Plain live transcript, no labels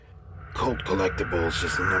Cult Collectibles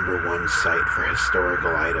is the #1 site for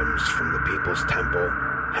historical items from the People's Temple,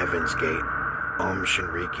 Heaven's Gate, Om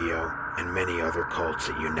Shinrikyo, and many other cults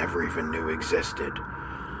that you never even knew existed.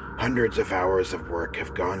 Hundreds of hours of work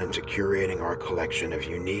have gone into curating our collection of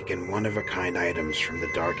unique and one-of-a-kind items from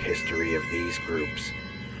the dark history of these groups.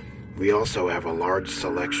 We also have a large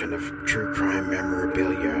selection of true crime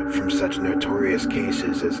memorabilia from such notorious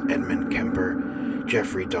cases as Edmund Kemper,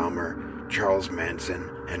 Jeffrey Dahmer, Charles Manson,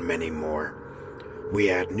 and many more. We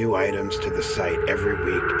add new items to the site every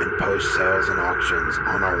week and post sales and auctions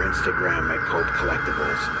on our Instagram at Cult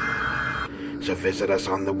Collectibles. So visit us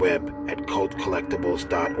on the web at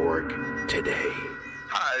cultcollectibles.org today.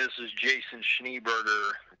 Hi, this is Jason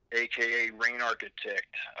Schneeberger, a.k.a. Rain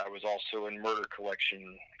Architect. I was also in Murder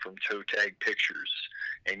Collection from Toe Tag Pictures,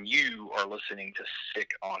 and you are listening to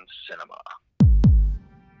Sick on Cinema.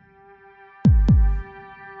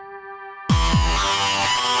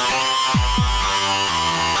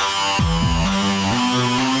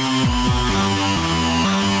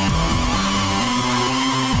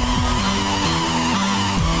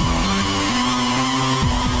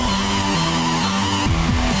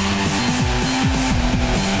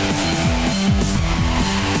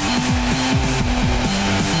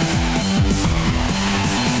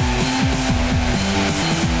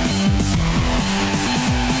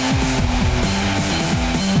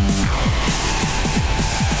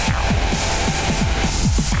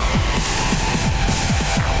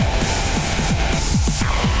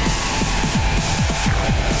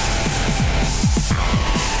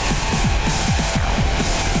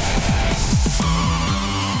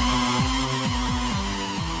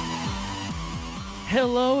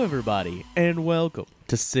 Hello, everybody, and welcome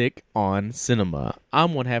to Sick on Cinema.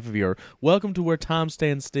 I'm one half of your welcome to where time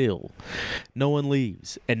stands still. No one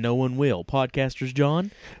leaves, and no one will. Podcasters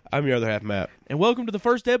John. I'm your other half, Matt. And welcome to the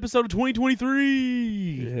first episode of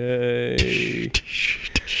 2023. Hey.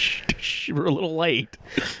 We're a little late.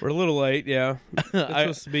 We're a little late, yeah. It's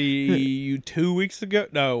supposed to be 2 weeks ago?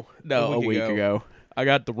 No, a week ago. I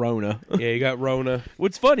got the Rona. Yeah, you got Rona.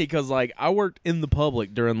 What's funny, because, like, I worked in the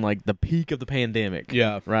public during, like, the peak of the pandemic.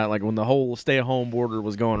 Yeah. Right? Like, when the whole stay-at-home order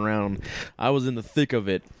was going around, I was in the thick of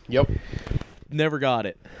it. Yep. Never got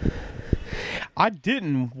it. I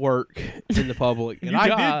didn't work in the public, and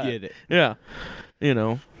I did get it. Yeah. You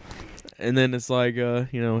know. And then it's like,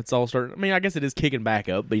 it's all starting. I mean, I guess it is kicking back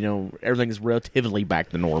up, but, everything's relatively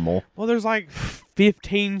back to normal. Well, there's like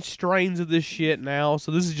 15 strains of this shit now,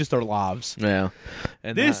 so this is just our lives. Yeah.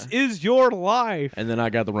 And this is your life. And then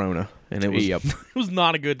I got the Rona, and it was it was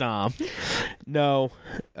not a good time. No.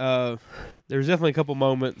 There's definitely a couple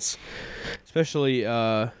moments, especially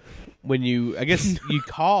when you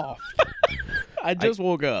coughed. I just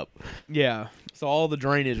woke up. Yeah. So all the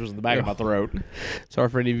drainage was in the back of my throat. Sorry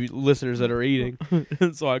for any of you listeners that are eating.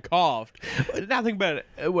 So I coughed. Now think about it.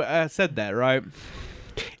 I said that, right?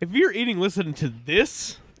 If you're eating listening to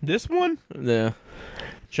this one, yeah,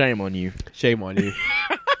 shame on you. Shame on you.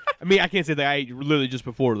 I mean, I can't say that I ate literally just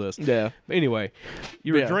before this. Yeah. But anyway,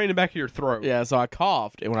 you were draining the back of your throat. Yeah, so I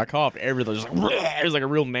coughed, and when I coughed, everything was just like, it was like a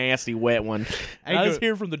real nasty wet one. And I was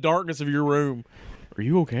hearing from the darkness of your room, "Are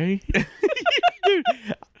you okay?" Dude,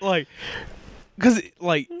 because,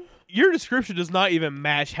 your description does not even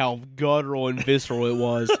match how guttural and visceral it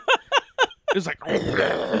was. It was like...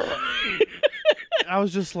 I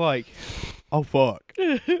was just like, oh, fuck.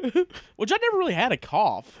 Which I never really had a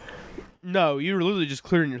cough. No, you were literally just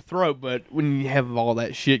clearing your throat, but when you have all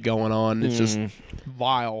that shit going on, it's just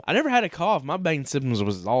vile. I never had a cough. My main symptoms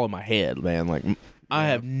was all in my head, man. Like, I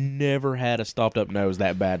have never had a stopped up nose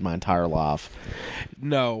that bad my entire life.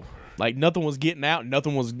 No. Like, nothing was getting out,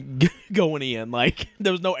 nothing was going in. Like,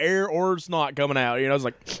 there was no air or snot coming out. I was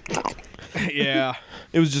like... Yeah.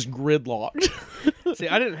 It was just gridlocked. See,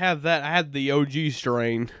 I didn't have that. I had the OG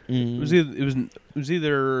strain. Mm. It was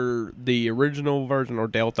either the original version or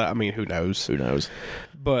Delta. I mean, who knows? Who knows?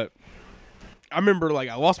 But I remember,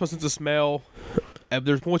 I lost my sense of smell.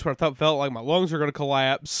 There's points where I felt like my lungs were going to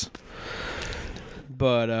collapse.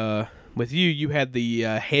 But with you had the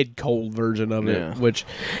head cold version of it, which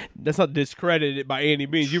that's not discredited by any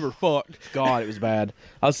means. You were fucked. God, it was bad.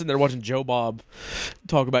 I was sitting there watching Joe Bob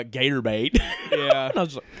talk about gator bait. Yeah. And I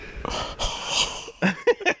was like...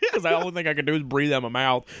 Because the only thing I could do is breathe out my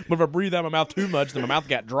mouth. But if I breathed out my mouth too much, then my mouth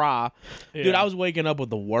got dry. Yeah. Dude, I was waking up with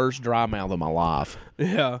the worst dry mouth of my life.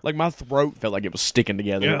 Yeah. Like, my throat felt like it was sticking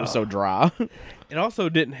together. Yeah. It was so dry. It also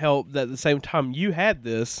didn't help that at the same time you had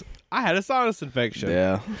this, I had a sinus infection.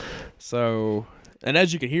 Yeah. So And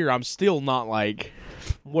as you can hear, I'm still not like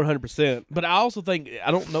 100%. But I also think,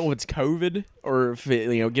 I don't know if it's COVID or if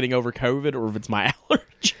it, getting over COVID or if it's my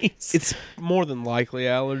allergies. It's more than likely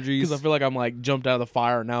allergies. Because I feel like I'm like jumped out of the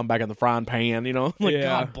fire and now I'm back in the frying pan, I'm like, Yeah.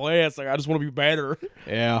 God bless, like I just want to be better.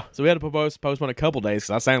 Yeah. So we had to postpone a couple days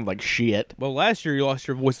because I sounded like shit. Well, last year you lost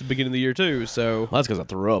your voice at the beginning of the year too, so Well, that's because I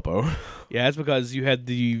threw up, yeah, that's because you had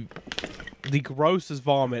the grossest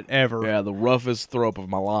vomit ever. Yeah, the roughest throw up of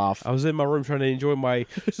my life. I was in my room trying to enjoy my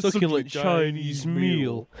succulent Chinese Chinese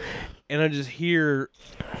meal, and I just hear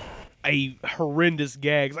a horrendous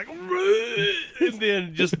gag. It's like, and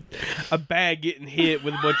then just a bag getting hit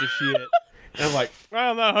with a bunch of shit. And I'm like,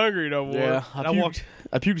 I'm not hungry no more. Yeah, And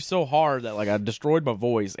I puked so hard that like I destroyed my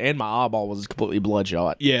voice and my eyeball was completely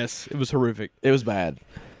bloodshot. Yes, it was horrific. It was bad.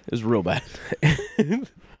 It was real bad.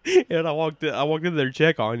 And I walked in there to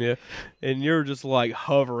check on you, and you're just like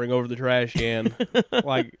hovering over the trash can.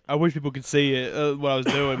 Like, I wish people could see it, what I was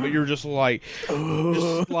doing, but you're just like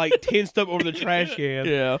tensed up over the trash can.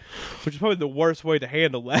 Yeah. Which is probably the worst way to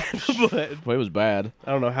handle that. But Well, it was bad.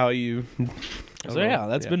 I don't know how you. So yeah,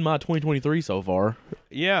 that's been my 2023 so far.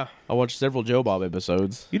 Yeah, I watched several Joe Bob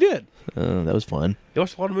episodes. you did. That was fun. You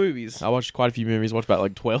watched a lot of movies. I watched quite a few movies. Watched about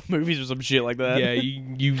like 12 movies or some shit like that. Yeah,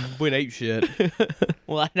 you went ape shit.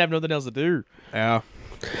 Well, I didn't have nothing else to do. Yeah.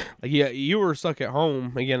 Like, yeah, you were stuck at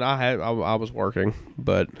home. Again, I was working,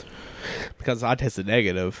 but because I tested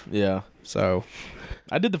negative, Yeah. so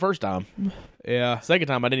I did the first time. yeah. Second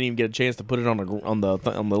time, I didn't even get a chance to put it on the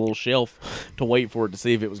little shelf to wait for it to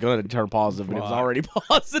see if it was going to turn positive, and it was Fuck. already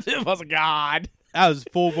positive. I was like, God. That was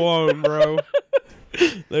full blown, bro.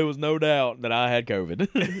 There was no doubt that I had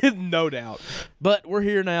COVID. No doubt. But we're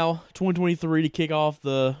here now, 2023, to kick off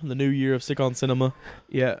the new year of Sick on Cinema.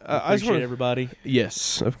 Yeah, I just Appreciate want everybody.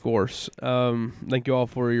 Yes, of course. Thank you all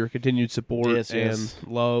for your continued support Yes. and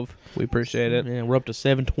love. We appreciate it. Yeah, we're up to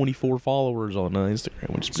 724 followers on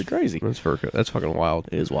Instagram, which is pretty crazy. That's fucking wild.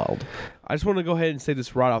 It is wild. I just want to go ahead and say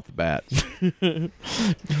this right off the bat.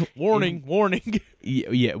 Warning.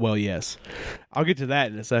 Yeah, well, yes. I'll get to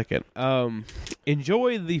that in a second.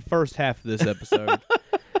 Enjoy the first half of this episode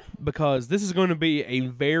because this is going to be a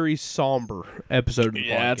very somber episode of the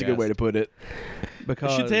Yeah, that's a good way to put it.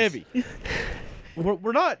 because Shit's heavy.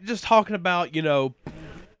 we're not just talking about,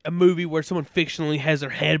 a movie where someone fictionally has their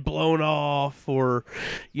head blown off or,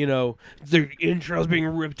 their entrails being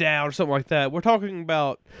ripped out or something like that. We're talking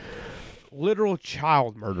about literal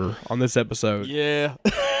child murder on this episode. Yeah.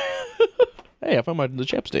 Hey, I found the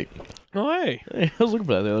chapstick. Oh, hey. Hey, I was looking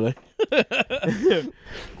for that the other day.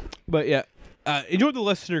 But yeah, enjoy the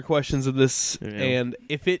listener questions of this, Yeah. and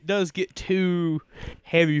if it does get too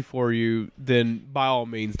heavy for you, then by all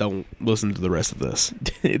means don't listen to the rest of this.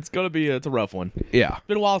 It's a rough one. It's Yeah.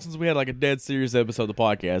 been a while since we had like a dead serious episode of the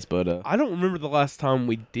podcast, but I don't remember the last time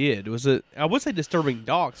we did. Was it? I would say Disturbing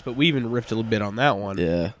Dogs, but we even riffed a little bit on that one.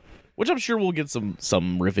 yeah. Which I'm sure we'll get some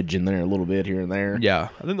riffage in there a little bit here and there. Yeah.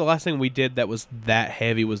 I think the last thing we did that was that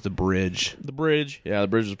heavy was The Bridge. The bridge. Yeah, the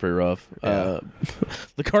bridge was pretty rough. Yeah.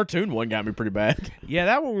 The cartoon one got me pretty bad. Yeah,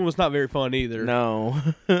 that one was not very fun either. No.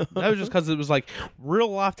 That was just because it was like real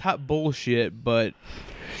life type bullshit, but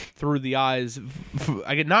through the eyes,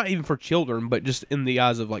 not even for children, but just in the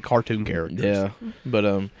eyes of like cartoon characters. Yeah.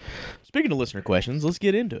 But speaking of listener questions, let's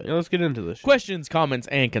get into it. Yeah, let's get into this. Questions, comments,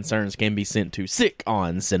 and concerns can be sent to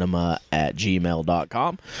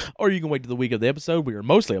sickoncinema@gmail.com, or you can wait to the week of the episode. We are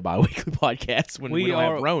mostly a bi-weekly podcast when we don't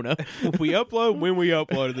have Rona. We upload when we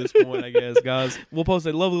upload at this point, I guess, guys. We'll post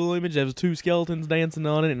a lovely little image that has 2 skeletons dancing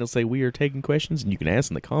on it, and it'll say we are taking questions, and you can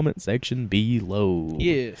ask in the comment section below.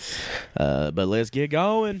 Yes. But let's get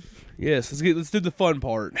going. Yes, let's do the fun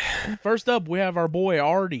part. First up, we have our boy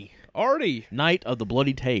Artie. Artie. Night of the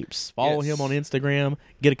Bloody Tapes. Follow Yes. him on Instagram.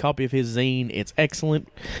 Get a copy of his zine. It's excellent.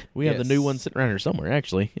 We have the Yes. new one sitting around here somewhere,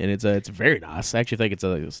 actually, and it's very nice. I actually think it's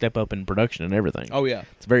a step up in production and everything. Oh, yeah.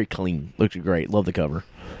 It's very clean. Looks great. Love the cover.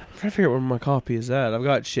 I'm trying to figure out where my copy is at. I've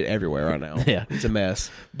got shit everywhere right now. Yeah. It's a mess.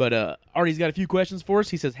 But Artie's got a few questions for us.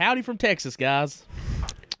 He says, "Howdy from Texas, guys."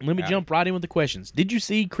 Let me Howdy. jump right in with the questions. Did you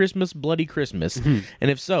see Christmas Bloody Christmas? And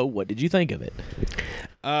if so, what did you think of it?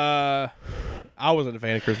 I wasn't a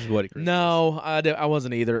fan of Christmas Bloody Christmas. No, I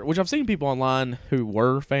wasn't either. Which I've seen people online who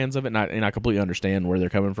were fans of it, and I completely understand where they're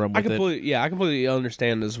coming from with I completely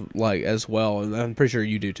understand as well, and I'm pretty sure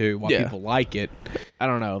you do too. Why Yeah. people like it. I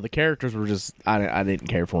don't know. The characters were just I didn't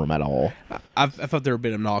care for them at all. I thought they were a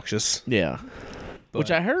bit obnoxious. Yeah. Which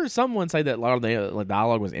I heard someone say that a lot of the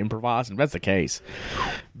dialogue was improvised, and if that's the case,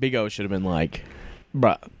 Big O should have been like,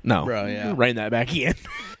 bruh, no. Bruh, yeah. Rein that back in.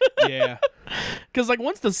 Yeah. Because like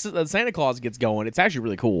once the Santa Claus gets going, it's actually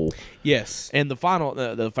really cool. Yes. And the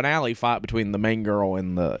finale fight between the main girl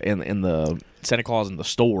and the Santa Claus in the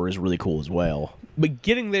store is really cool as well. But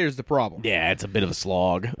getting there is the problem. Yeah, it's a bit of a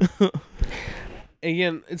slog.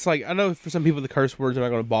 Again, it's like, I know for some people the curse words are not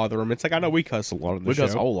going to bother them. It's like, I know we cuss a lot in the show. We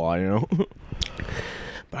cuss a whole lot, you know.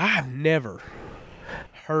 But I have never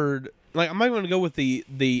heard... Like, I'm not going to go with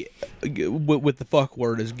the fuck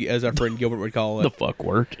word, as our friend Gilbert would call it. The fuck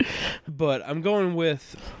word. But I'm going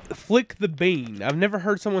with flick the bean. I've never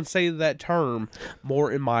heard someone say that term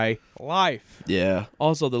more in my life. Yeah.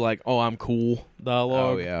 Also, they're like, oh, I'm cool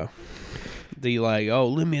dialogue. Oh, yeah. The like, oh,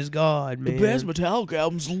 Lemmy is God, man. The best Metallica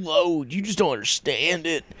album's Load. You just don't understand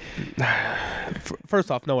it.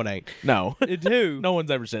 First off, no, it ain't. No. Two, No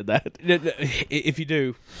one's ever said that. if you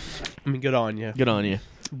do, I mean, good on you. Good on you.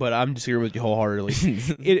 But I'm disagreeing with you wholeheartedly.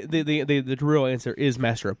 The real answer is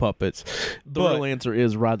Master of Puppets. The real answer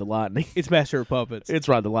is Ride the Lightning. It's Master of Puppets. It's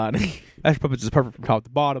Ride the Lightning. Master of Puppets is perfect from top to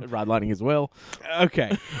bottom. Ride Lightning as well.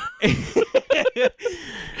 Okay.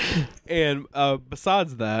 And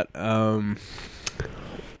besides that, Load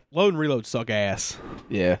and Reload suck ass.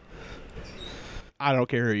 Yeah. I don't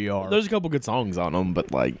care who you are. There's a couple good songs on them,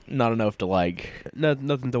 but like not enough to like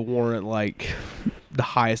Nothing to warrant like the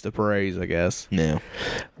highest of praise, I guess. No.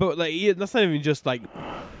 But like, that's not even just like,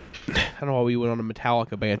 I don't know why we went on a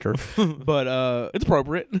Metallica banter, but It's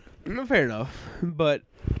appropriate. fair enough. But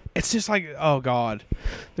it's just like, oh god,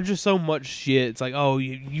 there's just so much shit. It's like, oh,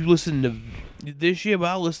 you listen to this shit, but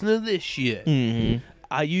I listen to this shit. Mm-hmm.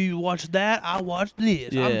 You watch that, I watch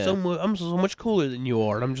this. Yeah. I'm so much cooler than you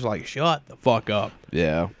are, and I'm just like, shut the fuck up.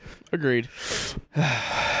 Yeah. Agreed.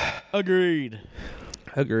 Agreed.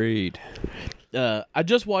 I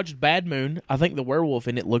just watched Bad Moon. I think the werewolf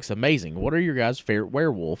in it looks amazing. What are your guys' favorite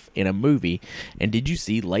werewolf in a movie? And did you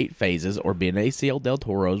see Late Phases or Benicio del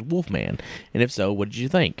Toro's Wolfman? And if so, what did you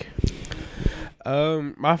think?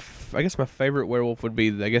 I guess my favorite werewolf would be,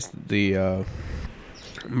 the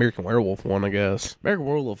American Werewolf one, I guess. American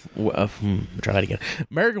Werewolf. Try that again.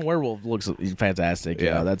 American Werewolf looks fantastic.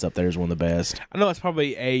 Yeah. That's up there as one of the best. I know that's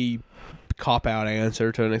probably a cop-out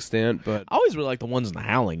answer to an extent, but I always really like the ones in The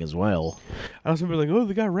Howling as well. I know some people are like, oh,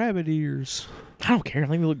 they got rabbit ears. I don't care. I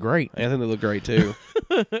think they look great. I think they look great, too.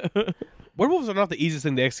 Werewolves are not the easiest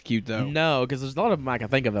thing to execute, though. No, because there's a lot of them I can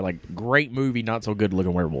think of that like great movie, not so good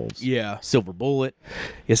looking werewolves. Yeah. Silver Bullet.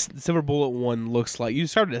 Yes, the Silver Bullet one looks like... You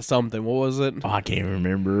started at something. What was it? Oh, I can't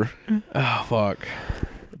remember. Oh, fuck.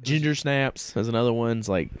 Ginger Snaps is another one. It's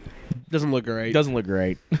like... Doesn't look great. Doesn't look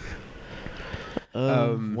great.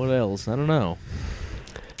 What else? I don't know.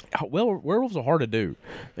 Well, werewolves are hard to do.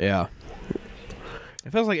 Yeah.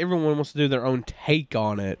 It feels like everyone wants to do their own take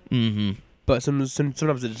on it. Mm-hmm. But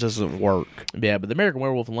sometimes it just doesn't work. Yeah, but the American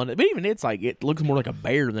Werewolf in London, but even it's like, it looks more like a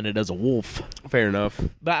bear than it does a wolf. Fair enough.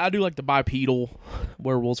 But I do like the bipedal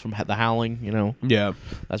werewolves from The Howling, you know. Yeah.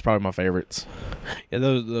 That's probably my favorites. Yeah,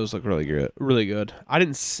 those look really good. Really good. I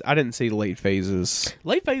didn't see Late Phases.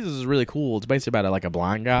 Late Phases is really cool. It's basically about a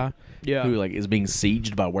blind guy. Yeah. Who like is being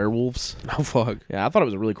sieged by werewolves. Oh, fuck. Yeah, I thought it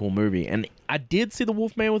was a really cool movie. And I did see The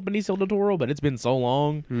Wolfman with Benicio del Toro, but it's been so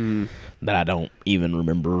long that I don't even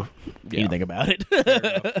remember anything about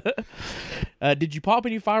it. Did you pop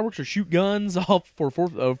any fireworks or shoot guns off for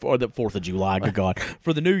the 4th of July? Good God.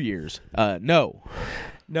 For the New Year's? No.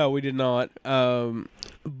 No, we did not.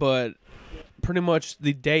 But pretty much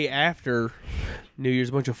the day after New Year's,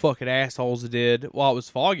 a bunch of fucking assholes did while it was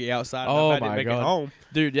foggy outside. And I didn't make it home.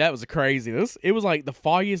 Dude, that was crazy. It was like the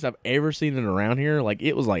foggiest I've ever seen it around here. Like,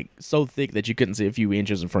 it was like so thick that you couldn't see a few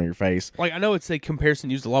inches in front of your face. Like, I know it's a comparison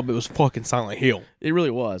used a lot, but it was fucking Silent Hill. It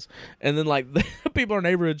really was. And then like the people in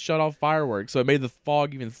our neighborhood shut off fireworks, so it made the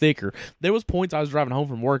fog even thicker. There was points I was driving home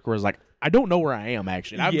from work where I was like, I don't know where I am,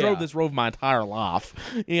 actually. I've drove this road my entire life.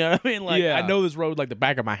 You know what I mean? Like, I know this road like the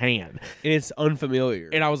back of my hand. And it's unfamiliar.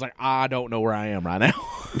 And I was like, I don't know where I am right now.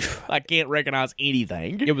 I can't recognize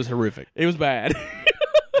anything. It was horrific. It was bad.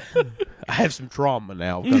 I have some trauma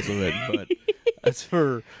now because of it, but that's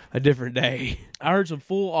for a different day. I heard some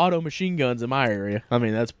full auto machine guns in my area. I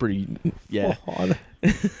mean, that's pretty, that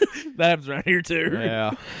happens around here too.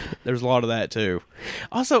 Yeah, there's a lot of that too.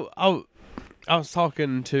 Also, I was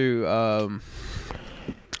talking to, I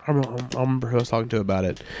don't remember who I was talking to about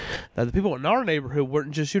it, that the people in our neighborhood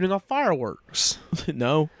weren't just shooting off fireworks.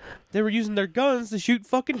 No. They were using their guns to shoot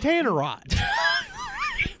fucking tannerite.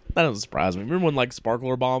 That doesn't surprise me. Remember when like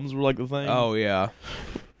sparkler bombs were like the thing? Oh, yeah.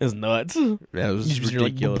 It's nuts. Yeah, it was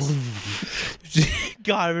ridiculous.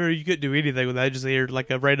 God, I remember you couldn't do anything with that. I just heard like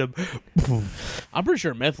a random... I'm pretty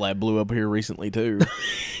sure a meth lab blew up here recently too.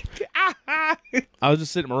 I was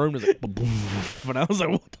just sitting in my room and it was like, and I was like,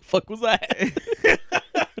 what the fuck was that?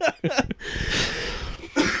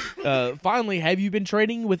 Finally, have you been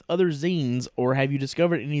trading with other zines, or have you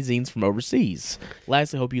discovered any zines from overseas?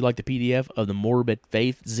 Lastly, hope you like the PDF of the Morbid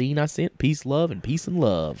Faith zine I sent. Peace, love, and peace and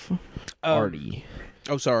love. Artie.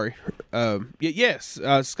 Oh, sorry. Yes,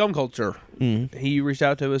 Scum Culture. He reached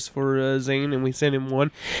out to us for a zine, and we sent him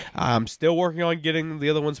one. I'm still working on getting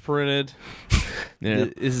the other ones printed. Yeah.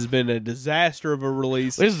 This has been a disaster of a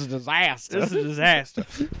release. This is a disaster. This is a disaster.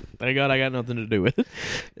 Thank God I got nothing to do with it.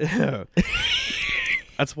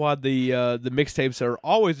 That's why the mixtapes are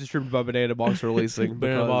always distributed by Banana Box Releasing.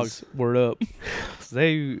 Banana Box, word up.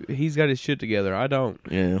 He's got his shit together. I don't.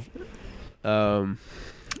 Yeah.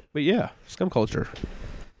 But yeah, Scum Culture.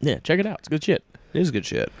 Yeah, check it out. It's good shit. It is good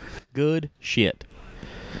shit. Good shit.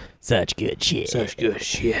 Such good shit. Such good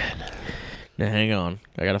shit. Now, hang on.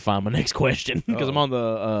 I got to find my next question because I'm on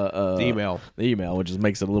the email. The email, which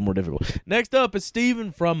makes it a little more difficult. Next up is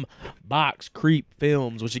Steven from Box Creep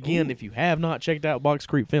Films, which, again, if you have not checked out Box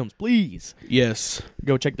Creep Films, please Yes.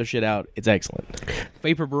 go check their shit out. It's excellent.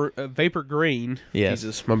 Vapor Green. Yes.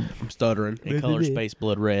 Jesus, I'm stuttering. And Color Space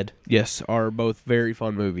Blood Red. Yes, are both very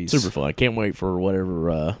fun movies. Super fun. I can't wait for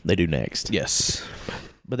whatever they do next. Yes.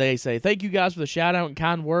 But they say, thank you guys for the shout out and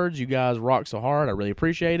kind words. You guys rock so hard. I really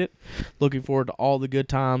appreciate it. Looking forward to all the good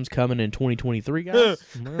times coming in 2023, guys.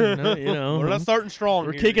 We're not starting strong.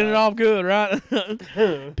 We're kicking it off good, right?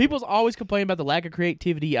 People's always complain about the lack of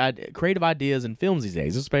creative ideas in films these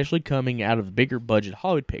days, especially coming out of bigger budget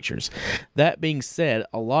Hollywood pictures. That being said,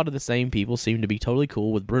 a lot of the same people seem to be totally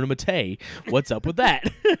cool with Bruno Mattei. What's up with that?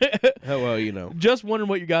 Oh, well, Just wondering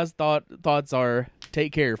what you guys thoughts are.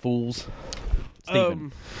 Take care, fools.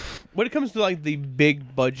 Steven. When it comes to like the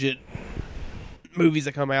big budget movies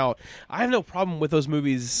that come out, I have no problem with those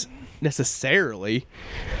movies necessarily.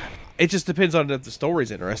 It just depends on if the story's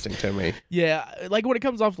interesting to me. Yeah, like when it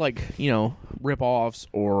comes off like, rip-offs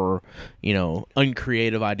or,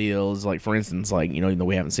 uncreative ideals, like for instance, like, even though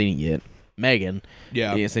we haven't seen it yet, Megan,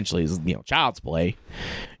 Yeah. essentially is, child's play.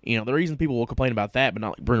 The reason people will complain about that, but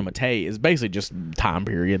not like Bruno Mattei, is basically just time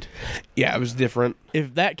period. Yeah, it was different.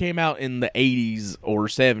 If that came out in the 80s or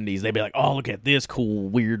 70s, they'd be like, oh, look at this cool,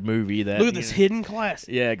 weird movie. That Look at this hidden classic.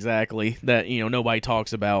 Yeah, exactly. That, nobody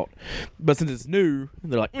talks about. But since it's new,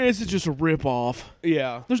 they're like, man, this is just a rip-off.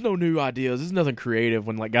 Yeah. There's no new ideas. There's nothing creative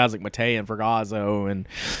when, like, guys like Mattei and Fragazzo and,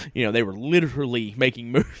 they were literally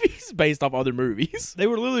making movies based off other movies. They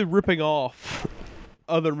were literally ripping off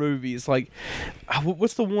other movies. Like,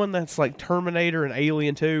 what's the one that's like Terminator and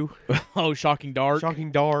Alien 2? Oh, Shocking Dark.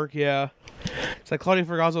 Shocking Dark, yeah. It's like Claudia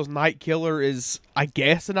Fragazzo's Night Killer is, I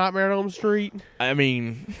guess, a Nightmare on Elm Street. I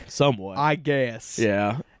mean, somewhat. I guess.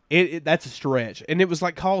 Yeah. That's a stretch. And it was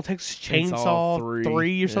like called Texas Chainsaw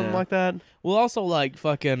 3 or something like that. Well, also like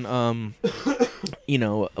fucking,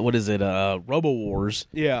 what is it? Robo Wars.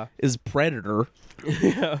 Yeah. Is Predator.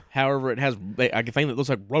 Yeah. However, it has a thing that looks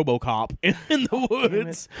like RoboCop in the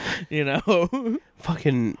woods.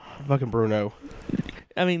 Fucking Bruno.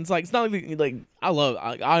 I mean, it's not like I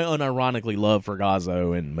unironically love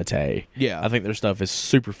Fragazzo and Mattei. Yeah. I think their stuff is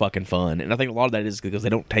super fucking fun, and I think a lot of that is because they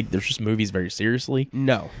don't take their movies very seriously.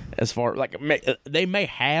 No. As far like they may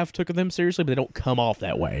have taken them seriously, but they don't come off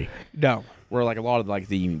that way. No. Where like a lot of like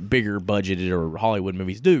the bigger budgeted or Hollywood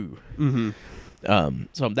movies do. Mm-hmm.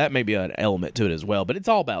 So that may be an element to it as well, but it's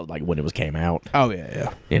all about like when it came out. Oh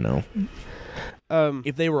yeah.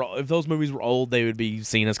 If those movies were old, they would be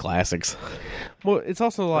seen as classics. Well, it's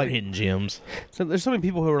also like hidden gems. So there's so many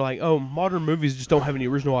people who are like, "Oh, modern movies just don't have any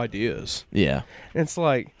original ideas." Yeah, and it's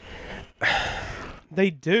like they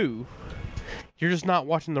do. You're just not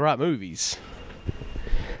watching the right movies.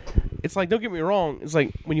 It's like, don't get me wrong. It's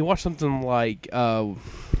like when you watch something like, I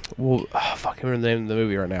can't remember the name of the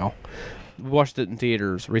movie right now. We watched it in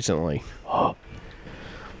theaters recently.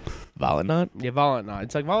 Violent Night? Yeah, Violent Night.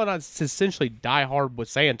 It's like Violent Night's essentially Die Hard with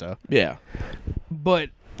Santa. Yeah. But,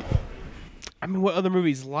 I mean, what other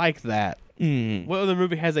movies like that? What other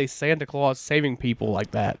movie has a Santa Claus saving people like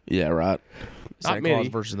that? Yeah, right. Not Santa many. Claus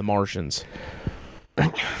versus the Martians.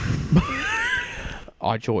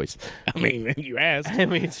 Odd choice. I mean, you asked. I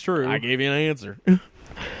mean, it's true. I gave you an answer.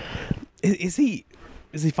 Is he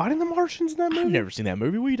fighting the Martians in that movie? I've never seen that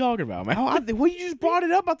movie. What are you talking about, man? Well, you just brought it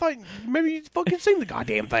up. I thought maybe you fucking seen the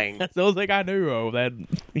goddamn thing. That's the only thing I knew of that,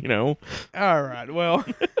 All right, well.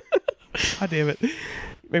 God damn it.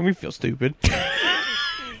 Made me feel stupid.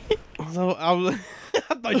 So I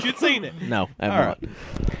thought you'd seen it. No, I have All not. right.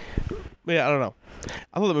 Yeah, I don't know.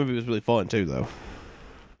 I thought the movie was really fun, too, though.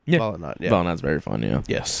 Yeah. Violent Night. Yeah. Violent Night's very fun, yeah.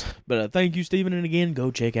 Yes. But thank you, Steven, and again, go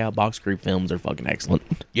check out Box Creep Films. They're fucking excellent.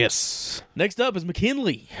 Yes. Next up is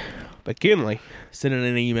McKinley. McKinley. Sending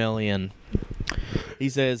an email in. He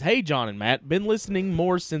says, "Hey, John and Matt, been listening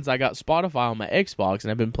more since I got Spotify on my Xbox, and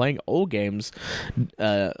I've been playing old games.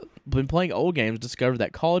 Discovered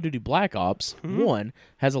that Call of Duty Black Ops 1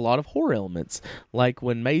 has a lot of horror elements, like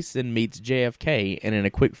when Mason meets JFK, and in a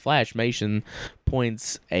quick flash, Mason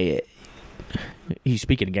points a." He's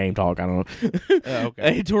speaking game talk, I don't know.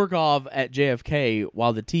 Okay. A Torkov at JFK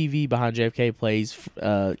while the TV behind JFK plays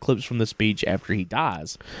clips from the speech after he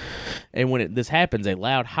dies. And when this happens, a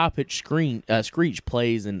loud, high-pitched screech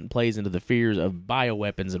plays into the fears of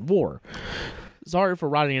bioweapons and war. Sorry for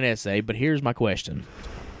writing an essay, but here's my question.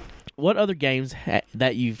 What other games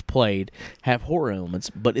that you've played have horror elements,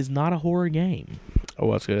 but is not a horror game?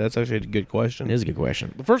 Oh, that's good. That's actually a good question. It is a good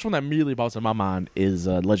question. The first one that immediately pops in my mind is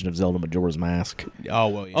Legend of Zelda Majora's Mask. Oh,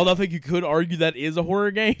 well, yeah. Although I think you could argue that is a horror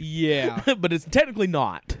game. Yeah. But it's technically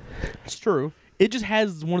not. It's true. It just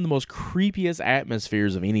has one of the most creepiest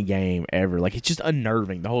atmospheres of any game ever. Like, it's just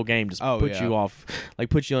unnerving. The whole game just puts you off, like,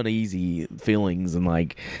 puts you on uneasy feelings and,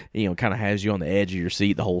 like, you know, kind of has you on the edge of your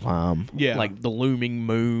seat the whole time. Yeah. Like, the looming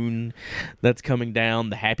moon that's coming down,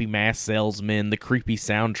 the happy mask salesman, the creepy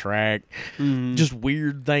soundtrack, just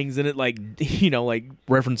weird things in it, like, you know, like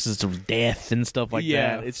references to death and stuff like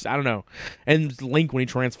that. It's, I don't know. And Link, when he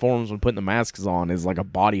transforms when putting the masks on, is like a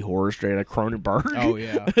body horror straight out of Cronenberg. Oh,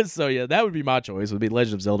 yeah. So, yeah, that would be my choice. Would be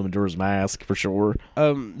Legend of Zelda Majora's Mask for sure.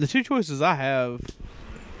 The two choices I have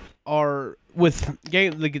are with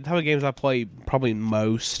the type of games I play probably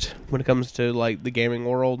most when it comes to like the gaming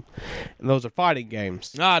world, and those are fighting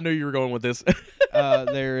games. I knew you were going with this.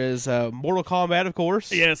 There is Mortal Kombat, of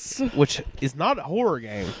course. Yes. Which is not a horror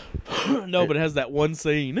game. No, but it has that one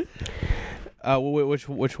scene.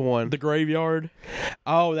 Which one? The graveyard.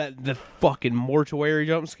 Oh, the fucking mortuary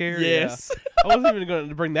jump scare. Yes. Yeah. I wasn't even going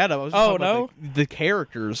to bring that up. I was just talking about the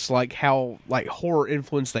characters, like how like horror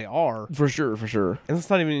influenced they are. For sure. And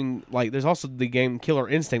it's not even like there's also the game Killer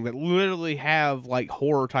Instinct that literally have like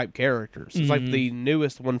horror type characters. It's like the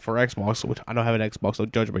newest one for Xbox, which I don't have an Xbox, so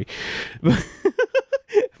judge me.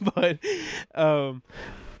 But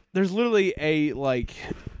there's literally a like,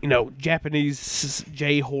 you know, Japanese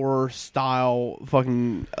J-horror style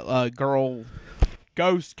fucking girl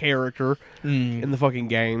ghost character in the fucking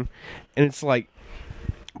game, and it's like,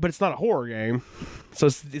 but it's not a horror game, so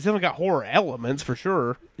it's definitely got horror elements for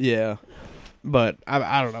sure. Yeah. But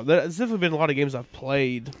I don't know. There's definitely been a lot of games I've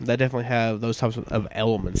played that definitely have those types of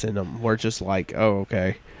elements in them, where it's just like, oh,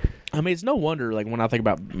 okay. I mean, it's no wonder, like, when I think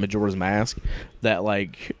about Majora's Mask, that,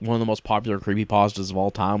 like, one of the most popular creepypastas of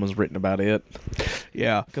all time was written about it.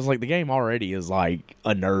 Yeah. Because, like, the game already is, like,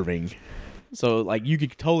 unnerving. So, like, you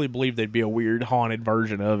could totally believe there'd be a weird, haunted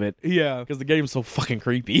version of it. Yeah. Because the game's so fucking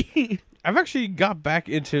creepy. I've actually got back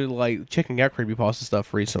into, like, checking out creepypasta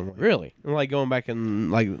stuff recently. Really? Like, going back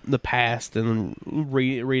in, like, the past and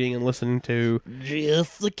reading and listening to...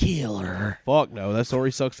 Jeff the Killer. Fuck no, that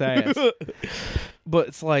story sucks ass. But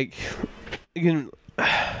it's like... Again...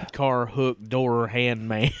 Car, hook, door, hand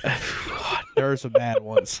man. God, there are some bad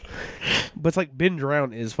ones. But it's like Ben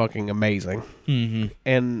Drown is fucking amazing. Mm-hmm.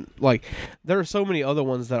 And, like, there are so many other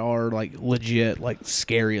ones that are, like, legit, like,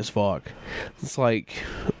 scary as fuck. It's like...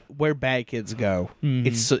 Where Bad Kids Go. Mm-hmm.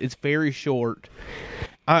 It's very short.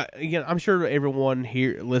 Again, I'm sure everyone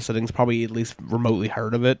here listening's probably at least remotely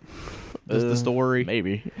heard of it. The story,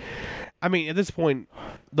 maybe. I mean, at this point,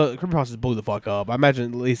 the creepypasta blew the fuck up. I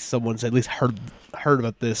imagine at least someone's at least heard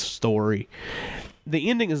about this story. The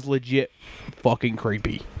ending is legit fucking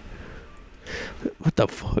creepy. What the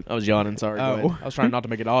fuck? I was yawning. Sorry. Go ahead. I was trying not to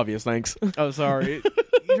make it obvious. Thanks. Oh, sorry.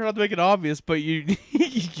 You try not to make it obvious, but you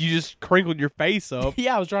you just crinkled your face up.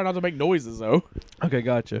 Yeah, I was trying not to make noises though. Okay,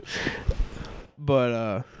 gotcha.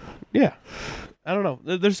 But yeah, I don't know.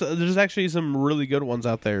 There's actually some really good ones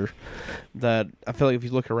out there that I feel like if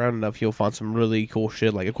you look around enough, you'll find some really cool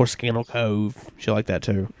shit. Like, of course, Scandal Cove, shit like that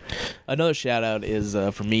too. Another shout out is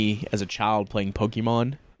for me as a child playing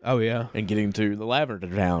Pokemon. Oh yeah, and getting to the Lavender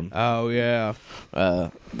Town. Oh yeah.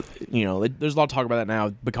 You know, there's a lot of talk about that now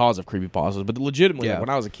because of creepypastas, but legitimately, like, when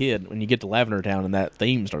I was a kid, when you get to Lavender Town and that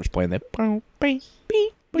theme starts playing, that Bing,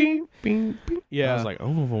 bing, bing. Yeah, I was like, oh,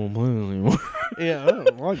 I don't want to play this anymore. Yeah, I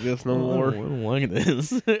don't like this no more. I don't like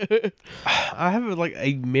this. I have like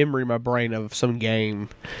a memory in my brain of some game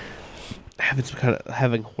having some kind of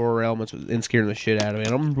having horror elements and scaring the shit out of me. I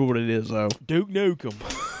don't remember what it is though. Duke Nukem.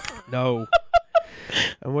 No.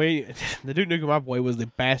 And the Duke Nukem I played was the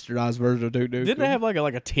bastardized version of Duke Nukem. Didn't it have like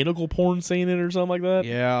a tentacle porn scene in it or something like that?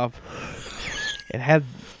 Yeah. It had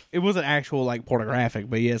it wasn't actual like pornographic,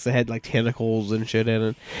 but yes, it had like tentacles and shit in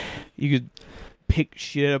it. You could pick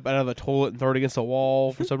shit up out of the toilet and throw it against the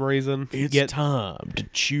wall for some reason. It's time to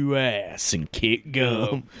chew ass and kick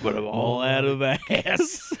gum, but I'm all out of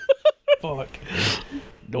ass. Fuck.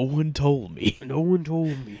 No one told me. No one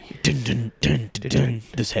told me. Dun, dun, dun, dun, dun.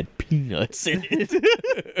 This had peanuts in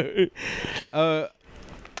it. What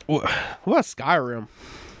about Skyrim?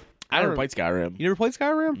 I never played Skyrim. You never played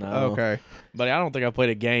Skyrim? No. Okay. But I don't think I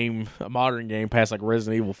played a modern game past like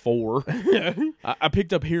Resident Evil 4. I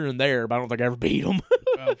picked up here and there, but I don't think I ever beat them.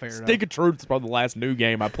 Oh, fair Stick of Truth is probably the last new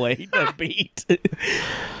game I played that beat.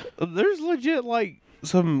 There's legit like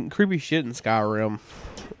some creepy shit in Skyrim.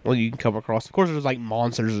 Well, you can come across. Of course, there's like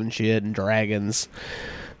monsters and shit and dragons,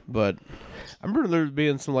 but I remember there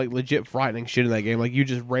being some like legit frightening shit in that game. Like you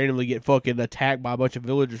just randomly get fucking attacked by a bunch of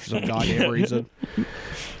villagers for some goddamn reason.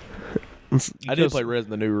 I did play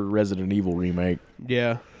the new Resident Evil remake.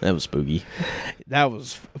 Yeah, that was spooky. That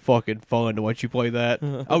was fucking fun to watch you play that.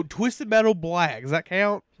 Oh, Twisted Metal Black. Does that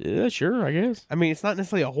count? Yeah, sure, I guess. I mean, it's not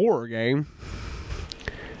necessarily a horror game.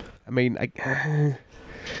 I mean,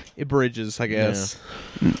 it bridges, I guess.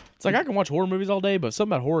 Yeah. It's like I can watch horror movies all day, but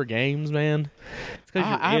something about horror games, man,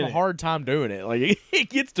 I have a hard time doing it. Like it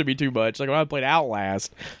gets to be too much. Like when I played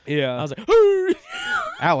Outlast, yeah, I was like,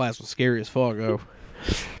 Outlast was scary as fuck. Though.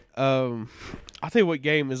 I'll tell you what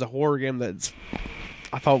game is a horror game that's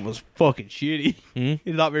I thought was fucking shitty. Mm-hmm.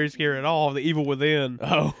 It's not very scary at all. The Evil Within.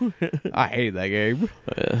 Oh, I hated that game.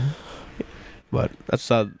 But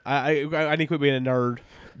that's I need to quit being a nerd.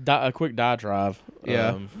 A quick diatribe.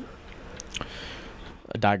 Yeah.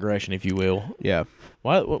 A digression, if you will. Yeah.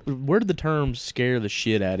 Where did the term "scare the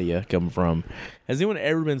shit out of you" come from? Has anyone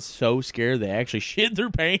ever been so scared they actually shit their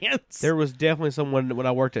pants? There was definitely someone when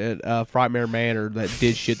I worked at Frightmare Manor that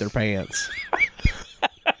did shit their pants.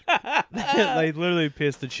 They literally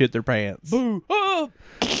pissed and shit their pants. Boo! Oh!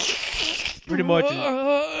 Pretty much,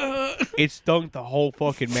 it stunk the whole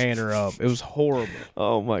fucking manor up. It was horrible.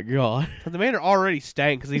 Oh my god! The manor already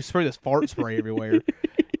stank because he sprayed this fart spray everywhere,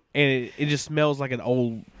 and it just smells like an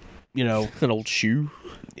old, an old shoe.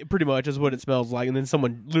 Pretty much is what it smells like. And then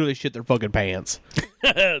someone literally shit their fucking pants.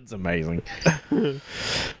 It's amazing. So,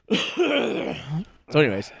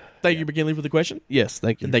 anyways, thank you, McKinley, for the question. Yes,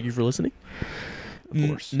 thank you. And thank you for listening. Of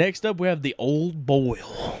course. Next up, we have the Old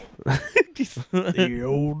Boil. The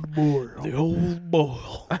Old Boil. The Old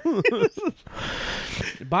Boil.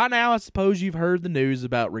 By now, I suppose you've heard the news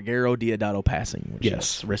about Ruggero Deodato passing.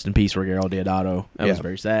 Yes. Rest in peace, Ruggero Deodato. That was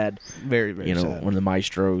very sad. Very, very sad. One of the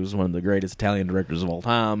maestros, one of the greatest Italian directors of all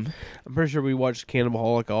time. I'm pretty sure we watched Cannibal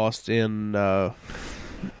Holocaust in honor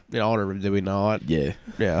of him, did we not? Yeah.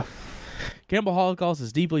 Yeah. Cannibal Holocaust is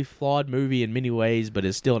a deeply flawed movie in many ways, but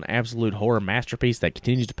is still an absolute horror masterpiece that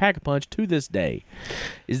continues to pack a punch to this day.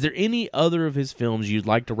 Is there any other of his films you'd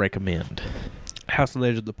like to recommend? House on the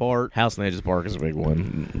Edge of the Park. House on the Edge of the Park is a big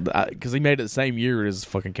one. Because he made it the same year as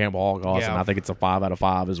fucking Cannibal Holocaust, and I think it's a 5 out of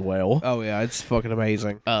 5 as well. Oh, yeah, it's fucking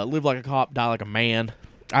amazing. Live Like a Cop, Die Like a Man.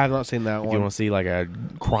 I have not seen that one. If you want to see like a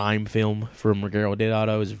crime film from Ruggero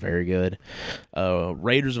Deodato, is very good.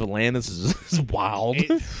 Raiders of Atlantis is wild.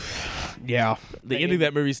 Yeah. The ending of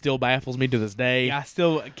that movie still baffles me to this day. Yeah, I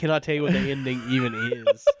still cannot tell you what the ending even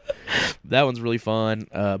is. That one's really fun.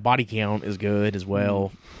 Body Count is good as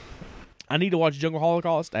well. I need to watch Jungle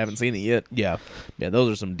Holocaust. I haven't seen it yet. Yeah. Yeah,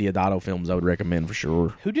 those are some Deodato films I would recommend for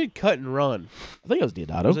sure. Who did Cut and Run? I think it was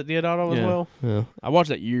Deodato. Was it Deodato as well? Yeah. I watched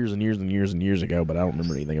that years and years and years and years ago, but I don't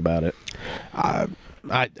remember anything about it. I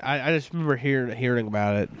just remember hearing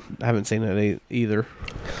about it. I haven't seen it either.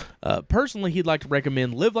 Personally, he'd like to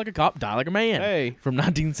recommend Live Like a Cop, Die Like a Man from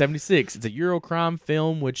 1976. It's a Eurocrime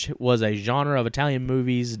film, which was a genre of Italian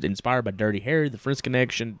movies inspired by Dirty Harry, The French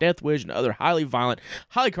Connection, Death Wish, and other highly violent,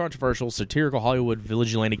 highly controversial, satirical Hollywood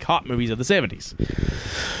vigilante cop movies of the 70s.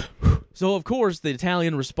 So, of course, the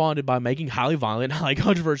Italian responded by making highly violent, highly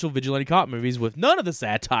controversial vigilante cop movies with none of the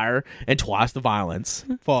satire and twice the violence.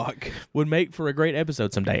 Fuck. Would make for a great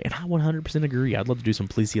episode someday, and I 100% agree. I'd love to do some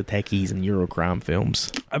Policia Techies and Eurocrime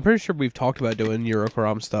films. I'm pretty sure we've talked about doing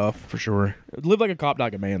Eurocrime stuff. For sure. Live Like a Cop, Die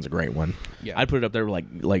Like a Man's a great one. Yeah. I'd put it up there with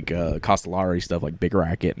like Castellari stuff like Big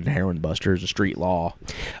Racket and Heroin Busters and Street Law.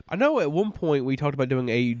 I know at one point we talked about doing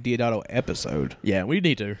a Deodato episode. Yeah, we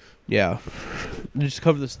need to. Yeah. Just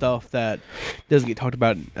cover the stuff that doesn't get talked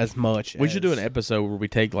about as much. We should do an episode where we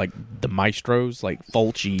take like the maestros, like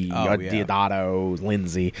Fulci, Deodato,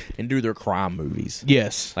 Lindsay, and do their crime movies.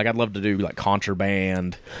 Yes. Like I'd love to do like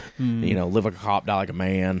Contraband, Live Like a Cop, Die Like a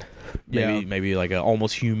Man. Maybe like a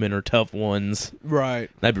Almost Human or Tough Ones. Right.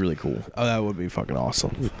 That'd be really cool. Oh, that would be fucking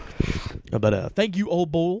awesome. But thank you, Old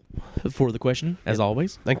Bull. for the question, as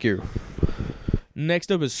always. Thank you.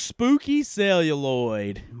 Next up is Spooky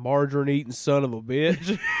Celluloid. Margarine eating son of a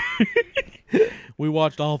bitch. We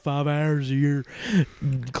watched all 5 hours of your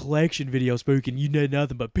collection video, Spooky, and you did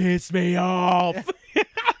nothing but piss me off.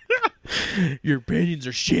 Your opinions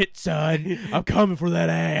are shit, son. I'm coming for that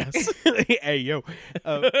ass. Hey, yo.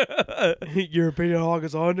 Your opinion on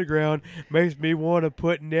August Underground makes me want to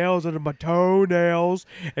put nails under my toenails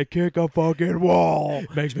and kick a fucking wall.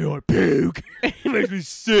 Makes me want to puke. It makes me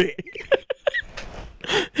sick.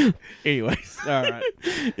 Anyways, All right.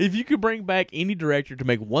 if you could bring back any director to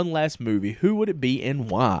make one last movie, who would it be and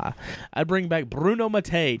why? I'd bring back Bruno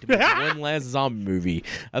Mattei to make one last zombie movie.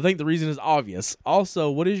 I think the reason is obvious. Also,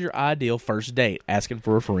 what is your ideal first date? Asking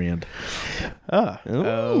for a friend.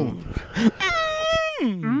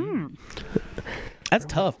 That's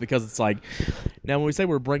tough because it's like, now when we say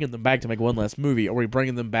we're bringing them back to make one last movie, are we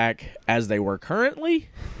bringing them back as they were currently?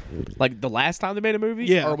 Like the last time they made a movie?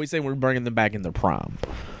 Yeah. Or are we saying we're bringing them back in their prime?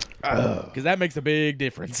 Because that makes a big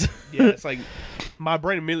difference. Yeah, it's like my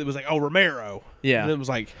brain immediately was like, "Oh, Romero." Yeah. and then it was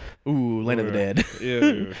like, Ooh, Land of the Dead.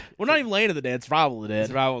 "Yeah, Well, not even Land of the Dead, Survival of the Dead.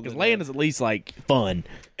 Survival of the Because Land Dead. is at least like fun.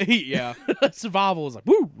 yeah." Survival is like,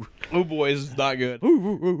 woo! Oh boy, this is not good. Woo,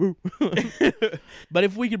 woo, woo, woo. But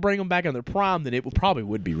if we could bring them back in their prime, then it probably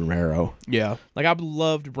would be Romero. Yeah, Like, I would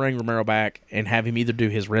love to bring Romero back and have him either do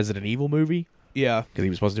his Resident Evil movie, yeah, because he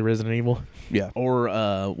was supposed to do Resident Evil, yeah, or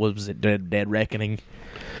what was it, Dead Reckoning,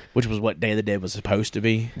 which was what Day of the Dead was supposed to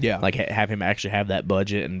be. Yeah. Like, have him actually have that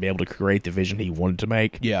budget and be able to create the vision he wanted to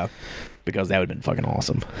make, yeah. because that would have been fucking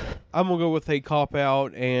awesome. I'm gonna go with a cop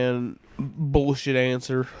out and bullshit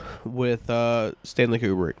answer with Stanley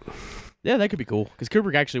Kubrick. Yeah, that could be cool, because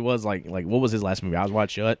Kubrick actually was like what was his last movie? Eyes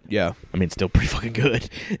Wide Shut. Yeah, I mean, it's still pretty fucking good,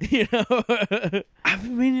 you know. I've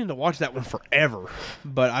been meaning to watch that one forever,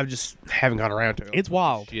 but I just haven't got around to it. It's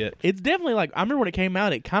wild. Shit. It's definitely like, I remember when it came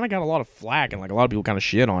out, it kind of got a lot of flack and like a lot of people kind of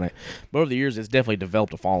shit on it. But over the years, it's definitely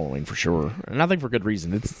developed a following for sure, and I think for good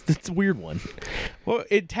reason. It's a weird one. Well,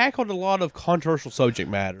 it tackled a lot of controversial subject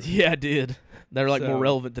matter. Yeah, it did. They're like So- more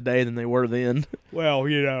relevant today than they were then. Well,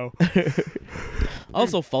 you know,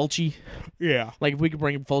 Also, Fulci. yeah, Like, if we could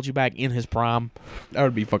bring Fulci back in his prime, that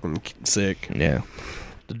would be fucking sick. yeah,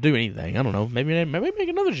 to do anything. I don't know. Maybe make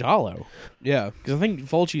another Giallo, Yeah, because I think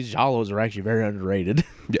Fulci's Giallos are actually very underrated.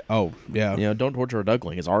 yeah. Oh, yeah. You know, Don't Torture a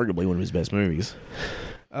Duckling is arguably one of his best movies.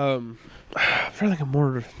 I'm trying to think of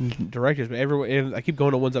more directors, but everyone, I keep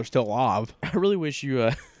going to ones that are still alive. I really wish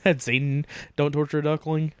you had seen Don't Torture a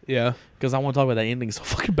Duckling, Yeah. because I want to talk about that ending so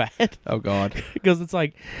fucking bad. Oh God. Because it's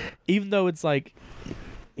like, even though it's like,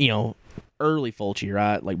 you know, early Fulci,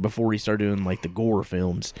 right? Like before he started doing like the gore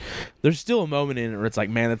films, there's still a moment in it where it's like,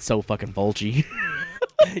 man, that's so fucking Fulci.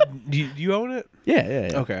 do you own it?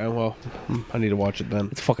 yeah. Okay. Well, I need to watch it then.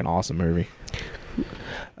 It's a fucking awesome movie.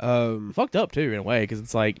 Fucked up too in a way, because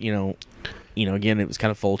it's like, you know, again, it was kind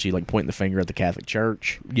of Fulci like pointing the finger at the Catholic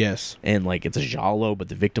Church, Yes. and like it's a giallo, but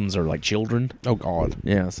the victims are like children. Oh God.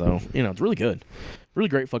 Yeah, so you know, it's really good, really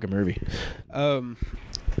great fucking movie.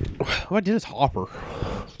 What did is Hopper?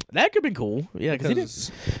 That could have been cool. Yeah,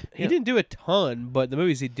 because He didn't do a ton, but the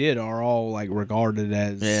movies he did are all like regarded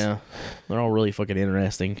as yeah, they're all really fucking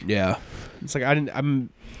interesting. yeah. It's like I'm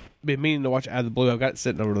been meaning to watch Out of the Blue. I've got it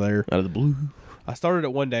sitting over there. Out of the blue. I started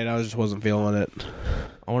it one day and I just wasn't feeling it.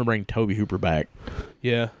 I want to bring Toby Hooper back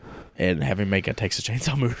Yeah. and have him make a Texas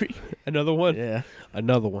Chainsaw movie. Another one. Yeah,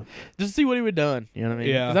 Another one. just to see what he would have done. You know what I mean?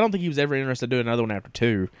 Yeah. 'Cause I don't think he was ever interested in doing another one after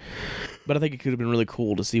 2. But I think it could have been really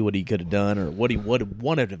cool to see what he could have done, or what he would have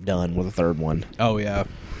wanted to have done with a third one. Oh yeah.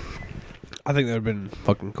 I think that would have been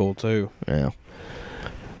fucking cool too. Yeah,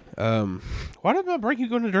 Why did my brain keep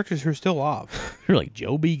going to directors who are still alive? you're like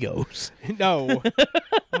Joe Begos. No.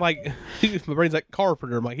 I'm like, my brain's like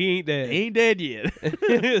Carpenter. I'm like, he ain't dead. He ain't dead yet.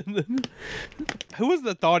 Who was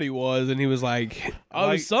the thought he was? And he was like,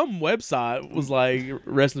 Some website was like,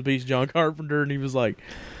 "Rest in peace, John Carpenter," and he was like,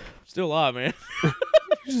 "Still alive, man."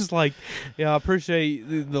 he's just like, yeah, I appreciate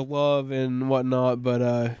the love and whatnot,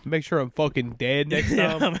 but make sure I'm fucking dead next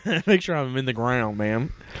time. Yeah, make sure I'm in the ground,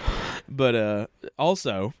 man. But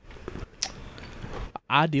also,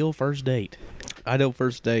 ideal first date. Ideal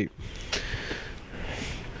first date.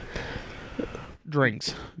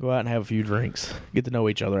 Drinks. Go out and have a few drinks. Get to know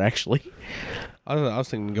each other, actually. I was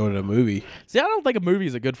thinking going to a movie. See, I don't think a movie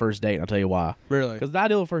is a good first date. I'll tell you why. Really? Because the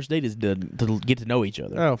ideal first date is to get to know each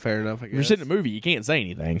other. Oh, fair enough. I If you're guess. sitting in a movie, you can't say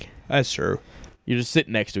anything. That's true. You're just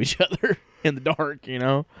sitting next to each other in the dark, you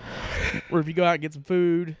know? Or if you go out and get some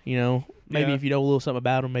food, you know, Maybe Yeah. if you know a little something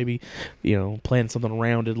about them, maybe, plan something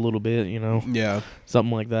around it a little bit, Yeah.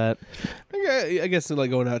 something like that. I guess like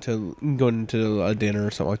going into a dinner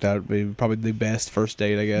or something like that would be probably the best first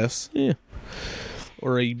date, I guess. Yeah.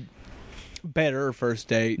 Or a better first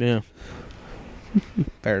date. Yeah.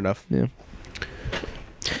 Fair enough. Yeah.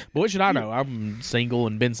 But what should I know? I'm single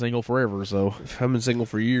and been single forever, so. I've been single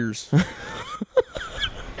for years.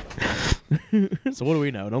 So what do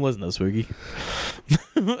we know? Don't listen to Spooky.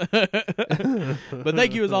 But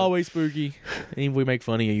thank you as always, Spooky. And if we make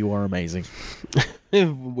fun of you, you are amazing.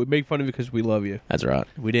 We make fun of you because we love you. That's right.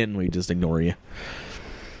 If we didn't, we just ignore you.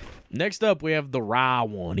 Next up, we have the Rye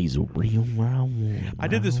One. He's a real Rye One. I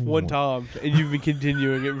did this one time, and you've been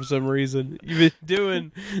continuing it for some reason. You've been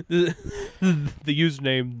doing the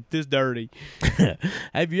username this dirty.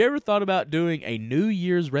 Have you ever thought about doing a New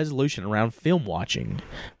Year's resolution around film watching?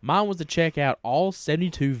 Mine was to check out all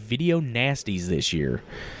 72 video nasties this year.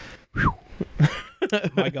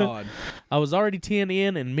 My God. I was already 10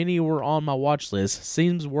 in, and many were on my watch list.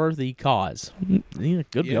 Seems worthy cause. Yeah,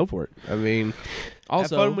 good. Yeah. Go for it. I mean,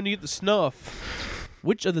 Also, have fun when you get the snuff.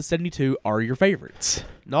 which of the 72 are your favorites?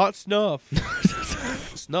 Not snuff.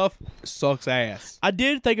 Snuff sucks ass. I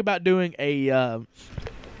did think about doing a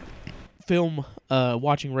film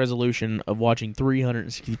watching resolution of watching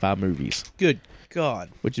 365 movies, Good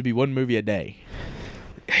God. which would be one movie a day.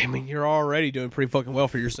 I mean, you're already doing pretty fucking well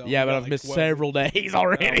for yourself. Yeah, but You I've got, missed 12 several days Oh,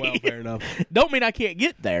 already. well, fair enough. Don't mean I can't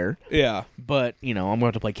get there, Yeah. but, I'm going to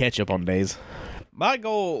have to play catch up on days. My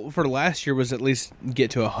goal for last year was at least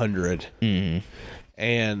get to 100. Mm-hmm.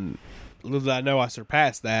 And little did I know I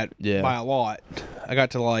surpassed that by a lot. I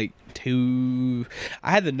got to like I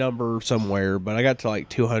had the number somewhere, but I got to like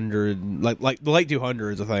 200, like the late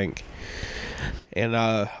 200s, I think. And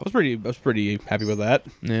I was pretty happy with that.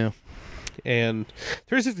 Yeah. And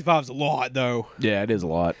 365 is a lot though. Yeah, it is a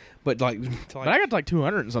lot. But But I got to like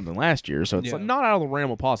 200 and something last year, so it's Yeah. like not out of the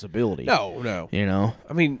realm of possibility. no.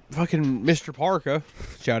 I mean, fucking Mr. Parker,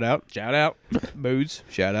 shout out. Shout out. Moods,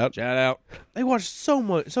 shout out. Shout out. They watch so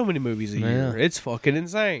many movies a year. It's fucking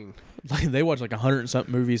insane. Like they watch like 100 and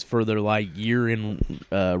something movies for their like year in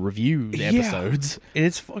review episodes, And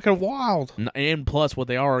it's fucking wild. and plus what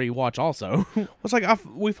they already watch also. It's like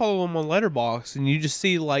we follow them on Letterboxd, and you just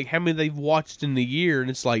see like how many they've watched in the year, and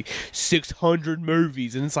it's like 600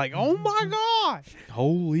 movies, and it's like, oh my God.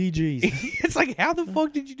 Holy jeez. It's like, how the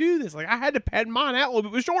fuck did you do this? Like, I had to pad mine out a little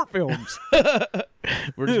bit with short films.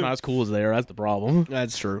 We're just not as cool as they are. That's the problem.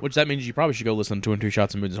 That's true. Which that means you probably should go listen to 2 and 2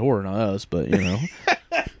 Shots of Moods Horror, not us, but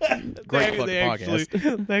great fucking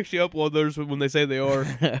podcast. They actually upload those when they say they are.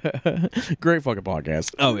 Great fucking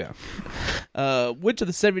podcast. Oh yeah. Which of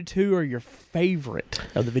the 72 are your favorite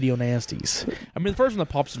of the video nasties? I mean, the first one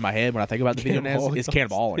that pops in my head when I think about the video Cannibal nasties is Holocaust.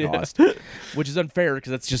 Cannibal Holocaust, which is unfair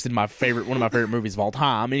because that's just one of my favorite movies of all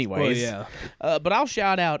time. Anyways, Well, yeah. But I'll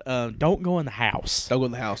shout out "Don't Go in the House." Don't Go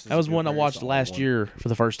in the House. That was one I watched last year for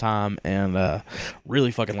the first time, and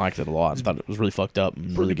really fucking liked it a lot. I thought it was really fucked up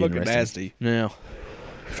and really Pretty good. fucking nasty. Yeah.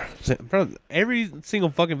 Every single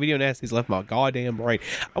fucking video nasty's left my goddamn brain.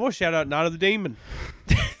 I want to shout out Night of the Demon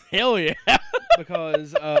Hell yeah.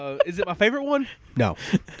 because is it my favorite one? No.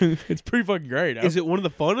 It's pretty fucking great. Is it one of the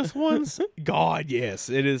funnest ones? God, yes.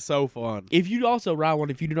 It is so fun. If you also write one,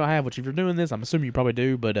 if you do not have, which if you're doing this, I'm assuming you probably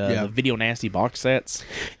do, but Yeah. the Video Nasty box sets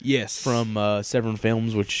Yes. from Severn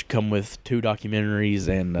Films, which come with 2 documentaries,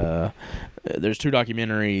 and there's 2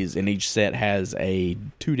 documentaries, and each set has a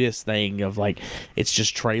 2-disc thing of like, it's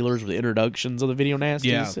just trailers with introductions of the Video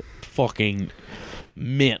Nasties. Yeah. Fucking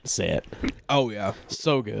mint set. Oh yeah.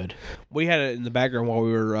 So good. We had it in the background while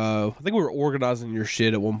we were I think we were organizing your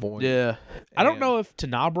shit at one point. Yeah. I don't And- know if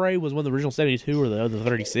Tenebrae was one of the original 72 or the other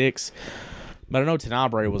 36, but I know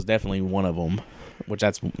Tenebrae was definitely one of them, which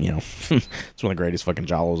that's, it's one of the greatest fucking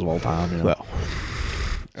Jollos of all time. Well,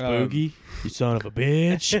 Spooky, you son of a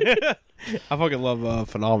bitch. I fucking love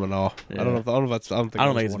Phenomenal. Yeah. I don't know if that's I don't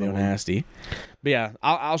think it's Video Nasty. But yeah,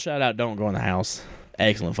 I'll shout out Don't Go in the House.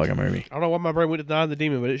 Excellent fucking movie. I don't know why my brain went to Night of the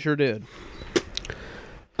Demon, but it sure did.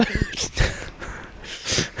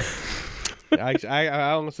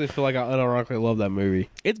 I honestly feel like I unironically love that movie.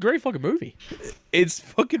 It's a great fucking movie. It's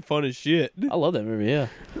fucking fun as shit. I love that movie, yeah.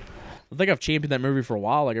 I think I've championed that movie for a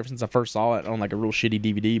while, like ever since I first saw it on like a real shitty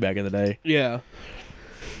DVD back in the day. Yeah.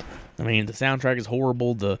 I mean, the soundtrack is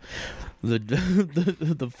horrible. The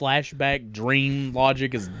flashback dream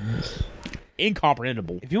logic is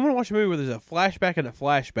incomprehensible. If you want to watch a movie where there's a flashback and a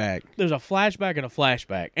flashback, There's a flashback and a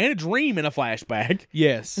flashback, and a dream and a flashback.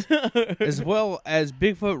 yes, as well as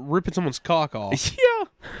Bigfoot ripping someone's cock off. Yeah.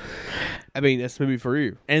 I mean, that's the movie for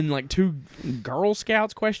you. And like 2 Girl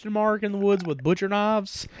Scouts in the woods with butcher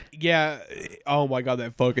knives. Yeah. Oh my god,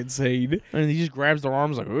 that fucking scene. And he just grabs their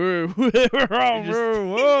arms like, whoa,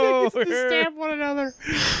 whoa, Stab one another.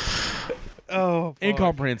 Oh, fuck.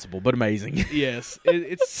 incomprehensible, but amazing. Yes,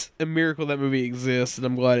 it's a miracle that movie exists, and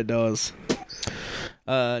I'm glad it does.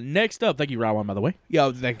 Next up, thank you, Rowan, by the way.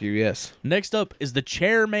 Yeah, thank you. Yes. Next up is the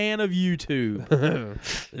chairman of YouTube,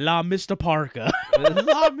 La Mr. Parker.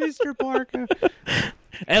 La Mr. Parker.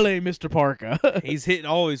 L.A. Mr. Parker. He's hitting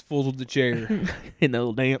all his fools with the chair. In the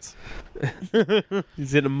little dance.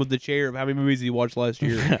 He's hitting them with the chair of how many movies he watched last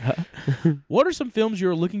year. What are some films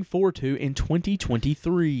you're looking forward to in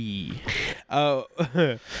 2023?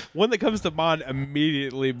 One that comes to mind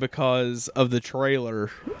immediately because of the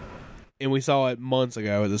trailer, and we saw it months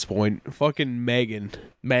ago at this point. Fucking Megan.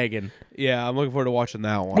 Yeah, I'm looking forward to watching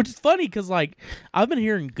that one. Which is funny because, like, I've been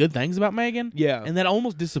hearing good things about Megan. Yeah. And that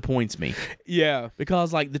almost disappoints me. Yeah.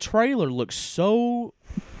 Because, like, the trailer looks so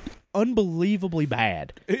unbelievably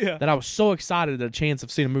bad Yeah. that I was so excited at a chance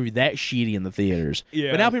of seeing a movie that shitty in the theaters.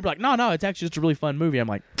 Yeah. But now people are like, no, it's actually just a really fun movie. I'm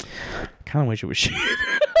like, kind of wish it was shit.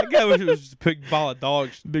 I kind of wish it was just a big ball of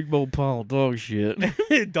dogs. Big old pile of dog shit.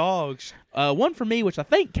 Dogs. One for me, which I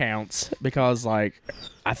think counts because, like,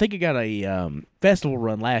 I think it got a festival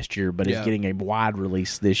run last year, but Yeah. it's getting a wide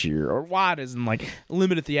release this year. Or wide as in, like,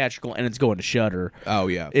 limited theatrical, and it's going to Shudder. Oh,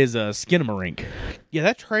 yeah. Is Skinamarink. Yeah,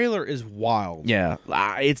 that trailer is wild. Yeah.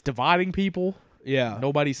 It's dividing people. Yeah.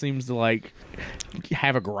 Nobody seems to, like,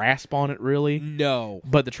 have a grasp on it, really. No.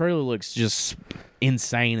 But the trailer looks just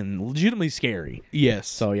insane and legitimately scary. Yes.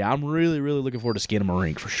 So, yeah, I'm really, really looking forward to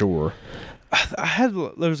Skinamarink for sure.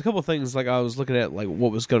 There was a couple of things, like, I was looking at, like,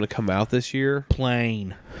 what was going to come out this year.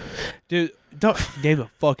 Plain. Dude, don't name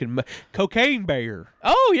a fucking Cocaine Bear.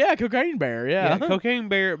 Oh, yeah, Cocaine Bear, yeah. Cocaine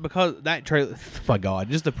Bear, because that trailer, my God,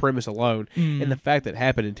 just the premise alone, and the fact that it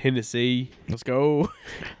happened in Tennessee. Let's go.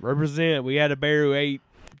 Represent. We had a bear who ate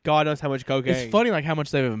God knows how much cocaine. It's funny, like, how much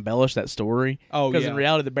they've embellished that story. Oh, Because yeah. in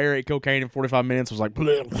reality, the bear ate cocaine in 45 minutes was like,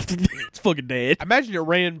 it's fucking dead. I imagine it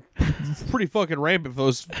ran pretty fucking rampant for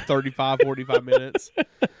those 35, 45 minutes.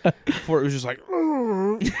 Before it was just like,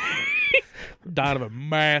 Died of a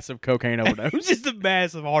massive cocaine overdose. just a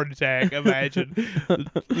massive heart attack. Imagine.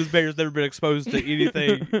 This bear's never been exposed to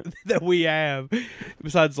anything that we have,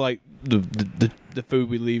 besides like the food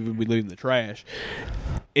we leave in the trash,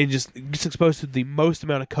 and just gets exposed to the most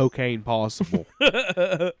amount of cocaine possible.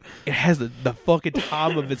 It has the fucking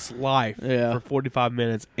time of its life Yeah. for 45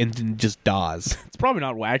 minutes and then just dies. It's probably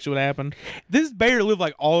not actually what happened. This bear lived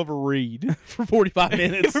like Oliver Reed For 45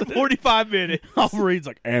 minutes. for 45 minutes. Oliver Reed's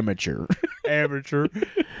like amateur. Amateur.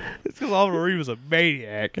 It's because Oliver Reed was a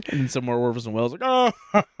maniac. And somewhere Orphan Welles like, oh,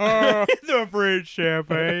 The French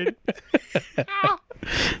champagne.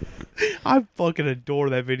 I fucking adore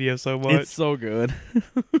that video so much. it's so good.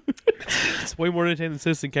 It's way more entertaining than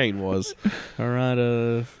Citizen Kane was. All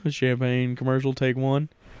right, champagne commercial, take one.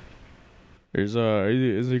 Is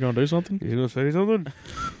he gonna do something? You gonna say something?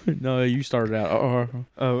 No, you started out.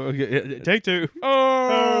 Oh, okay. Take two.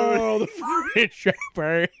 Oh, the French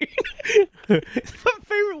champagne. My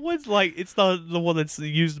favorite one's like, it's not the one that's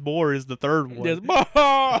used more, is the third one. Yes.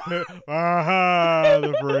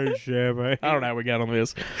 The French champagne. I don't know how we got on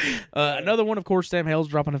this. Another one, of course, Sam Hell's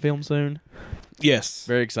dropping a film soon. Yes.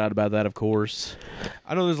 Very excited about that, of course.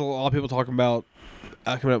 I know there's a lot of people talking about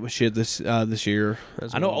coming up with shit this year.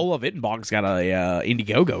 I know Olaf Ittenbach's got a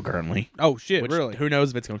Indiegogo currently. Oh, shit, Which, really? Who knows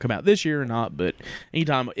if it's going to come out this year or not, but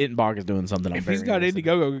anytime Ittenbach is doing something, If he's got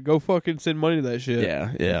Indiegogo, go fucking send money to that shit.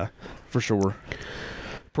 Yeah, for sure.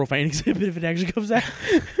 Profane exhibit if it actually comes out.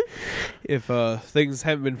 If things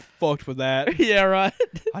haven't been fucked with that, Yeah, right.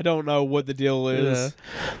 I don't know what the deal is.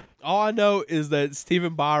 All I know is that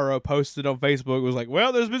Stephen Byro posted on Facebook, was like,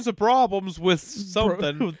 well, there's been some problems with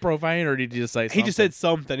something. With Profane, or did you just say something? He just said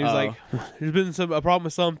something. He was Oh. like, there's been a problem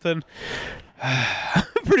with something.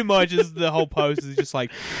 Pretty much is the whole post is just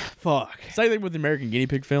like, fuck. Same thing with the American Guinea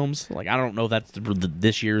Pig films. Like, I don't know if that's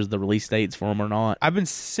this year's the release dates for them or not. I've been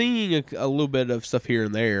seeing a little bit of stuff here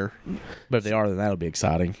and there. But if they are, then that'll be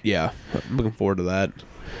exciting. Yeah, I'm looking forward to that.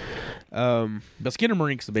 But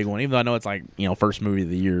Skinamarink the big one, even though I know it's like, first movie of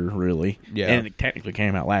the year, really. Yeah. And it technically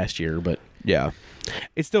came out last year, but Yeah.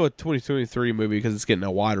 It's still a 2023 movie because it's getting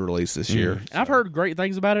a wide release this year. And I've heard great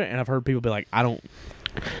things about it, and I've heard people be like,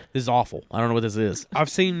 this is awful. I don't know what this is. I've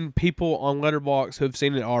seen people on Letterboxd who have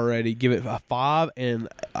seen it already give it a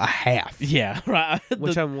 5.5. Yeah, right.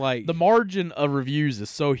 Which I'm like, The margin of reviews is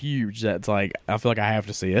so huge that it's like, I feel like I have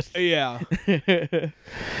to see it. yeah.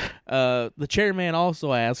 The chairman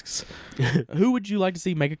also asks, who would you like to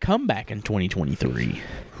see make a comeback in 2023?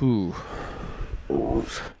 Who?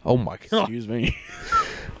 Oh my god! Excuse me.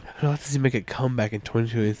 How does he make a comeback in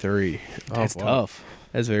 2023? That's wow. tough.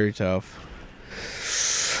 That's very tough.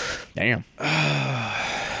 Damn. I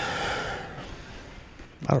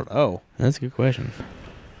don't know. That's a good question.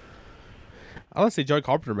 I want to see John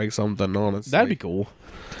Carpenter make something. Honestly, That'd be cool.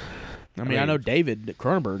 I mean, I mean- know David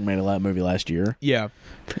Cronenberg made a movie last year, Yeah,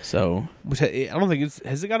 so which I don't think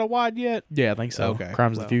has it got a wide yet? yeah, I think so. Okay,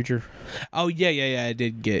 Crimes of well. the Future. Oh yeah. It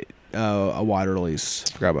did get a wide release.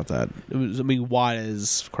 Forgot about that. It was, I mean, wide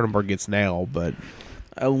as Cronenberg gets now, but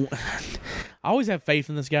I always have faith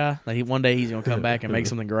in this guy that one day he's gonna come back and make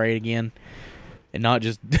something great again, and not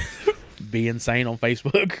just be insane on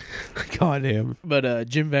Facebook. goddamn, But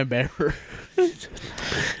Jim Van Bamber. I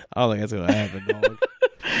don't think that's gonna happen, dog.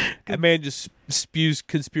 That man just spews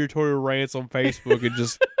conspiratorial rants on Facebook and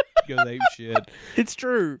just goes ape shit It's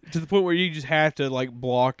true, to the point where you just have to like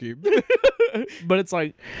block him. but it's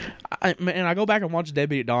like, I go back and watch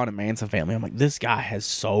Debbie at Dawn and Manson Family. I'm like, this guy has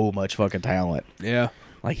so much fucking talent. Yeah,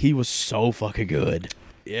 Like, he was so fucking good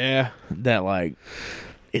yeah. that, like,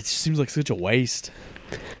 it seems like such a waste.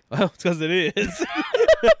 Well, it's because it is.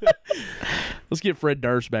 Let's get Fred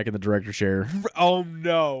Durst back in the director chair. Oh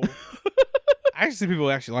no. I actually see people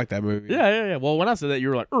actually like that movie. Yeah. Well, when I said that, you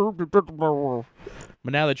were like,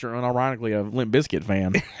 but now that you're unironically a Limp Bizkit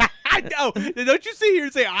fan. I know. Don't you sit here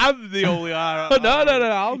and say I'm the only one. No,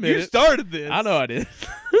 I'll admit You it. started this. I know I did.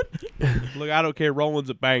 Look, I don't care. Roland's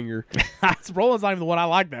a banger. Roland's not even the one I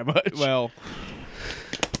like that much. Well,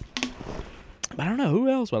 I don't know who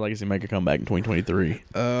else would I like to see make a comeback in 2023.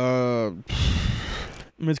 I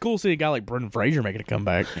mean, it's cool to see a guy like Brendan Fraser making a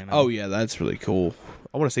comeback. You know? oh yeah, that's really cool.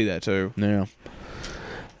 I want to see that too. Yeah.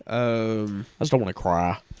 I just don't want to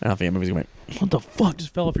cry. I don't think that movie's gonna make. What the fuck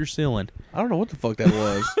just fell off your ceiling? I don't know what the fuck that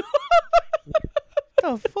was.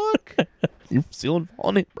 What the fuck? Your ceiling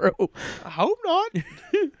falling in, bro. I hope not.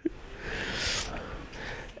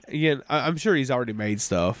 Again, I'm sure he's already made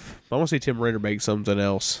stuff. I want to see Tim Ritter make something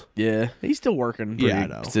else. Yeah, he's still working pretty Yeah, I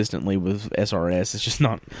know. consistently with SRS. It's just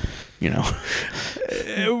not, you know.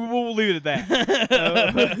 We'll leave it at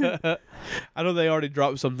that. I know they already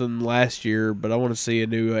dropped something last year, but I want to see a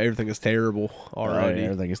new Everything Is Terrible already.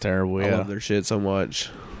 Everything is terrible. I Yeah. love their shit so much.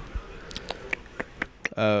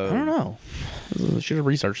 I don't know. Should have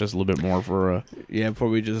researched this a little bit more for. Yeah, before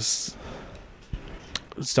we just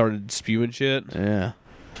started spewing shit. Yeah.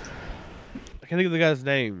 I can't think of the guy's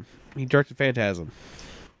name. He directed Phantasm.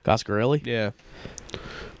 Coscarelli? Yeah.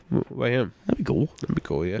 By him. That'd be cool. That'd be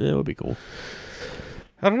cool, yeah. Yeah, it would be cool.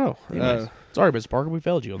 I don't know. Anyways. Sorry, Mr. Parker, we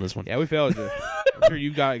failed you on this one. Yeah, we failed you. I'm sure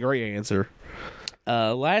you got a great answer.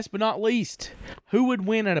 Last but not least, who would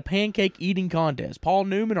win at a pancake eating contest? Paul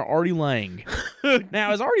Newman or Artie Lang?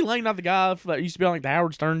 Now, is Artie Lang not the guy that used to be on like the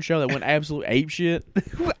Howard Stern show that went absolute ape shit?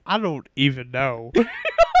 I don't even know.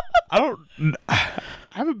 I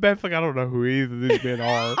have a bad feeling I don't know who either of these men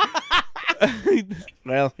are.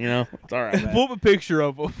 Well, you know, it's all right. man. Pull up a picture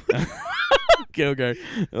of them. Okay.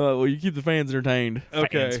 Well, you keep the fans entertained.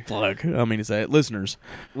 Okay. Fans, fuck. I mean to say it. Listeners.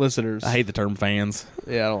 Listeners. I hate the term fans.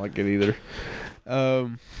 Yeah, I don't like it either.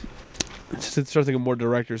 Just to start thinking of more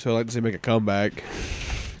directors who I'd like to see make a comeback.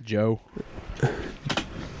 Joe.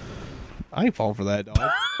 I ain't falling for that,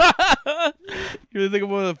 dog. You really think I'm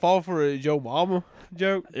going to fall for a Joe Mama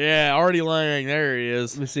joke? Yeah, Artie Lang. There he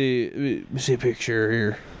is. Let me see a picture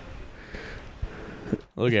here.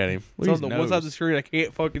 Look at him. It's Look on at the his one side of nose. the screen I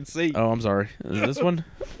can't fucking see. Oh, I'm sorry. Is it this one?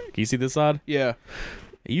 Can you see this side? Yeah.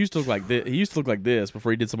 He used to look like this. He used to look like this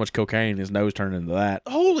before he did so much cocaine. His nose turned into that.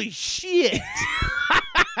 Holy shit!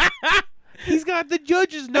 He's got the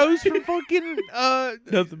judge's nose from fucking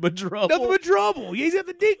Nothing but trouble. nothing but trouble. He's got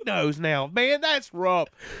the dick nose now. Man, that's rough.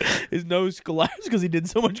 His nose collapsed because he did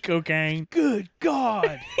so much cocaine. Good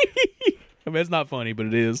God. I mean, it's not funny, but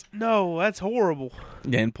it is. No, that's horrible.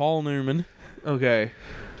 Yeah, and Paul Newman. Okay.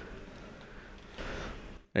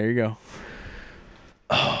 There you go.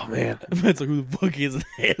 Oh man. It's like, who the fuck is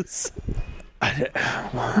this?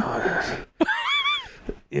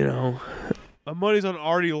 You know, my money's on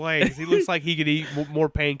Artie Lang. 'Cause he looks like he could eat more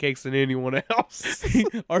pancakes than anyone else.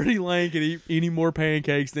 Artie Lang can eat any more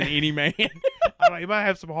pancakes than any man. I don't know, he might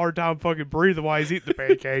have some hard time fucking breathing while he's eating the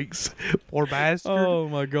pancakes. Poor bastard. Oh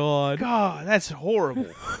my god. God, that's horrible.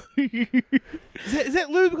 Is that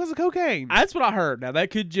literally because of cocaine? That's what I heard. Now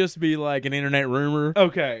that could just be like an internet rumor.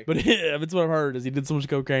 Okay. But it's what I've heard is he did so much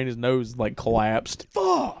cocaine his nose like collapsed.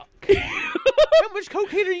 Fuck. How much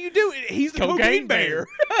cocaine are you doing? He's the cocaine bear.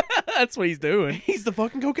 That's what he's doing. He's the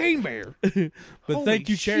fucking cocaine bear. But Holy thank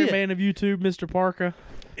you, shit. chairman of YouTube, Mr. Parker.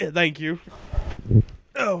 Yeah, thank you.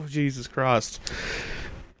 Oh, Jesus Christ.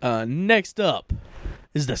 Next up,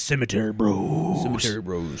 is the Cemetery Bros. Cemetery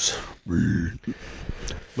Bros.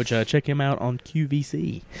 Which check him out on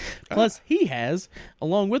QVC. Plus, he has,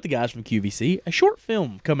 along with the guys from QVC, a short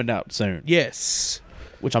film coming out soon, Yes.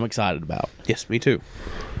 which I'm excited about. Yes, me too.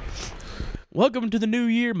 Welcome to the new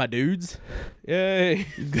year, my dudes. Yay.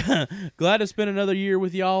 Glad to spend another year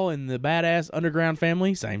with y'all in the badass underground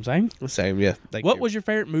family. Same. Same, yeah. Thank What you. was your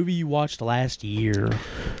favorite movie you watched last year?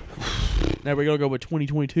 Now we're gonna go with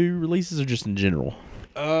 2022 releases or just in general.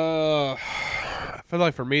 I feel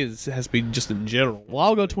like for me, this has to be just in general. Well,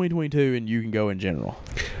 I'll go 2022 and you can go in general.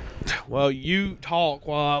 Well, you talk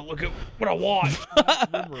while I look at what I watched.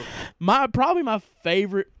 Probably my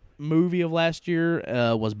favorite movie of last year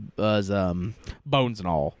was Bones and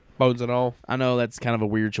All. Bones and All. I know that's kind of a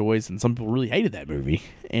weird choice, and some people really hated that movie.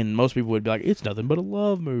 And most people would be like, it's nothing but a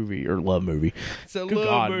love movie. It's a Good love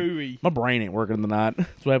God. movie. My brain ain't working tonight.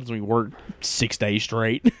 That's what happens when you work 6 days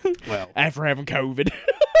straight. Well, After having COVID.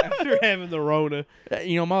 after having the Rona.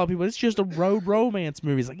 You know, a lot of people, it's just a road romance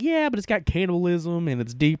movie. It's like, yeah, but it's got cannibalism, and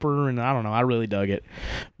it's deeper, and I don't know. I really dug it.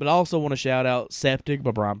 But I also want to shout out Septic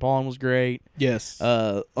by Brian Palm was great. Yes.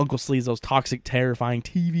 Uncle Sleezo's Toxic, Terrifying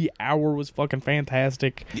TV Hour was fucking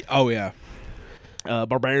fantastic. Oh, yeah.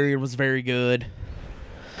 Barbarian was very good.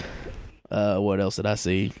 What else did I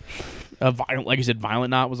see? Like you said,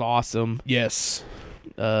 Violent Night was awesome. Yes.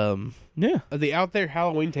 Yeah. The Out There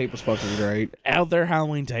Halloween tape was fucking great. Out There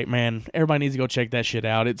Halloween tape, man. Everybody needs to go check that shit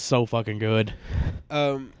out. It's so fucking good.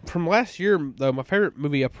 From last year, though, my favorite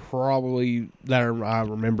movie that I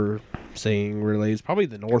remember seeing really is probably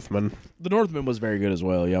The Northman. The Northman was very good as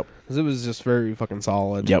well, yep. Because it was just very fucking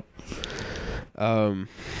solid. Yep.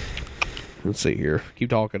 Let's see here. Keep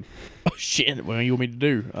talking. Oh, shit. What do you want me to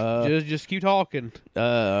do? Just keep talking.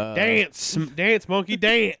 Dance, monkey,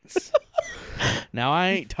 dance. Now, I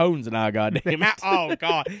ain't Tones and I, goddamn it. Oh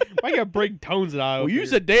God, why you gotta bring Tones and I? Well, you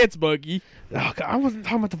said Dance Monkey. Oh, God, I wasn't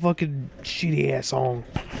talking about the fucking shitty ass song.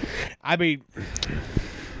 I mean,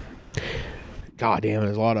 God damn,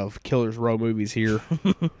 there's a lot of Killers Row movies here.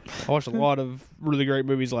 I watched a lot of really great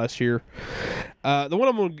movies last year.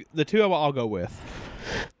 The two I'll go with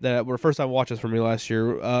that were first time watches for me last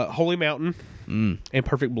year: Holy Mountain and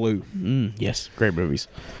Perfect Blue. Yes, great movies.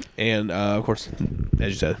 And of course,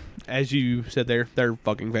 as you said, they're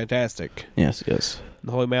fucking fantastic. Yes.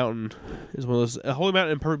 The Holy Mountain is one of those. Holy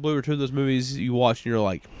Mountain and Perfect Blue are two of those movies you watch and you're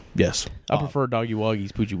like, yes. I prefer Doggy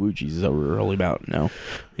Woggies, Poochie Woochies over Holy Mountain now.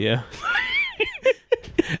 Yeah.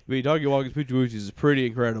 I mean, Doggy Woggies, Poochie Woochies is pretty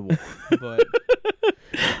incredible, but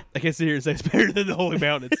I can't sit here and say it's better than the Holy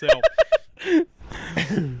Mountain itself.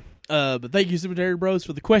 But thank you, Cemetery Bros,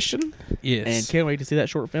 for the question. Yes. And can't wait to see that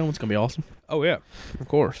short film. It's going to be awesome. Oh, yeah. Of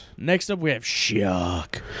course. Next up, we have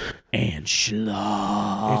Shuck and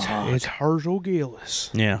Schlock. It's Herschel Gillis.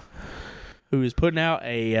 Yeah. Who is putting out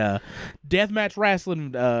a deathmatch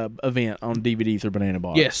wrestling event on DVD through Banana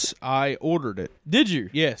Bar. Yes, I ordered it. Did you?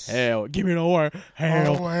 Yes. Hell, give me an order.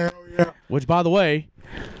 Hell. Oh, hell yeah. Which, by the way,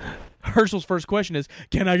 Herschel's first question is,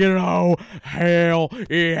 can I get an oh, hell,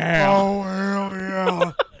 yeah. Oh, hell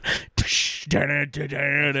yeah. One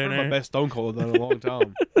of my best Stone Cold I've done in a long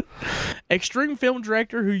time. Extreme film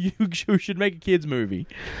director who should make a kids movie.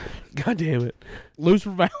 God damn it. Loose for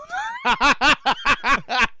Valentine.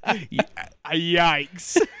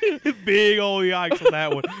 Yikes. Big old yikes on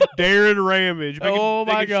that one. Darren Ramage. Oh,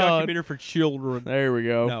 my God. Documentary for children. There we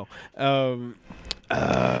go. No.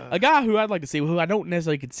 A guy who I'd like to see, who I don't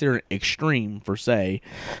necessarily consider extreme per se,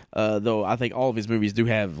 though I think all of his movies do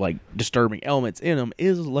have like disturbing elements in them,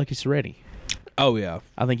 is Lucky Seretti. Oh, yeah.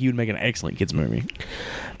 I think he would make an excellent kids movie.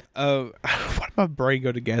 Why did my brain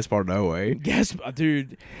go to Gaspar Noé?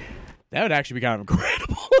 Dude, that would actually be kind of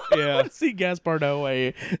incredible. Yeah. I want to see Gaspar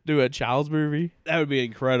Noé do a child's movie. That would be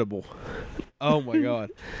incredible. Oh, my God.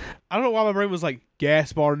 I don't know why my brain was like,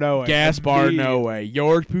 Gaspar Noé. Gaspar Indeed. Noé.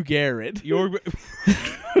 George Pugaret.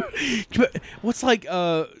 What's like,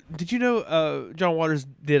 did you know John Waters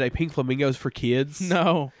did a Pink Flamingos for kids?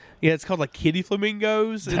 No. Yeah, it's called like Kitty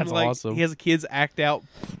Flamingos. That's and, like, awesome. He has the kids act out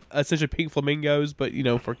essentially Pink Flamingos, but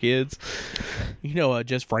for kids. You know,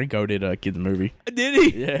 Jess Franco did a kids movie.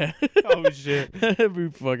 Did he? Yeah. Oh shit. That'd be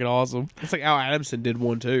fucking awesome. It's like Al Adamson did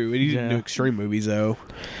one too. And he didn't Yeah. do extreme movies though.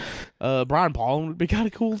 Brian Palm would be kind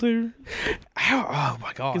of cool too. Oh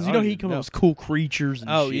my God. Because I he don't even comes know. up with cool creatures and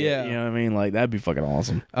Oh, shit. yeah. You know what I mean? Like, that'd be fucking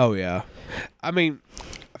awesome. Oh yeah. I mean,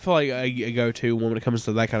 I feel like a go-to one when it comes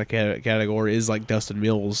to that kind of category is like Dustin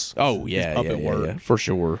Mills. Oh, his yeah, puppet work. yeah, for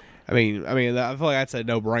sure. I mean, I feel like that's a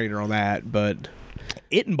no-brainer on that, but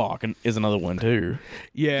Ittenbach is another one too.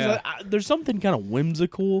 Yeah. There's something kind of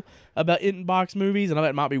whimsical about Ittenbach's movies, and I know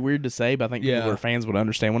it might be weird to say, but I think people who are fans would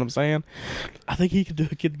understand what I'm saying. I think he could do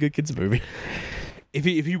a good kids movie. If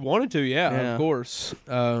he wanted to, yeah. Of course.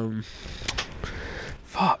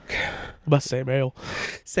 Fuck. What about Sam Hale?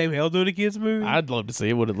 Sam Hale doing a kids movie? I'd love to see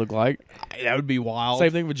it. What it look like? That would be wild.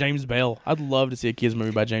 Same thing with James Bale. I'd love to see a kids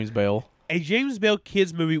movie by James Bale. A James Bale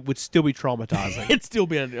kids movie would still be traumatizing. It'd still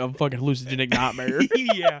be a fucking hallucinogenic nightmare.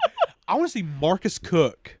 Yeah. I want to see Marcus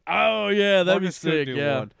Cook. Oh yeah, that'd Marcus be sick. Cook do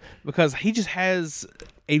Yeah. one. Because he just has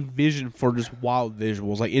a vision for just wild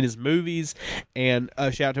visuals, like in his movies, and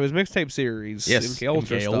shout out to his mixtape series. MK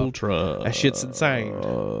Ultra MK stuff. Ultra. That shit's insane.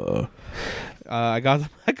 I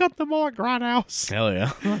got them all at Grindhouse. Hell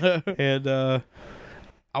yeah. And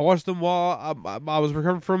I watched them while I was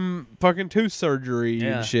recovering from fucking tooth surgery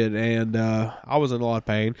and shit, and I was in a lot of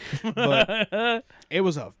pain, but it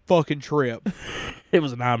was a fucking trip. It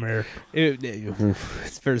was a nightmare.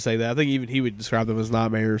 It's fair to say that. I think even he would describe them as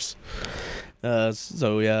nightmares.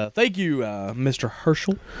 So yeah, thank you, Mr.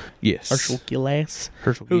 Herschel. Yes, Herschel Gillis,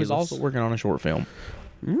 Herschel who is Gillis. also working on a short film.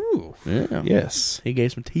 Ooh, Yeah. yes. He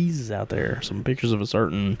gave some teases out there, some pictures of a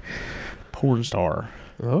certain porn star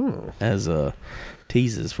Oh, as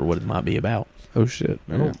teases for what it might be about. oh shit.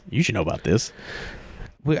 Yeah. You should know about this.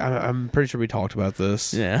 I'm pretty sure we talked about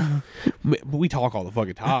this. Yeah. We talk all the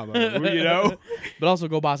fucking time, you know. But also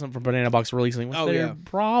go buy something from Banana Box Releasing, which there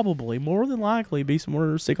probably, more than likely, be some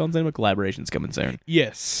more Sick on Cinema collaborations coming soon.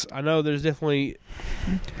 Yes, I know. There's definitely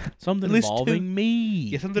Something At least involving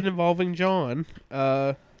me. something involving John,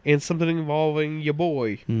 and something involving your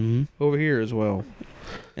boy over here as well.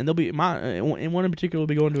 And they'll be and one in particular will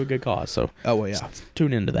be going to a good cause. So Oh well, yeah,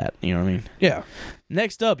 tune into that. You know what I mean? yeah.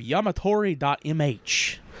 Next up,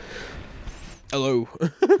 Yamatori.mh. Hello.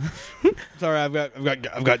 Sorry, I've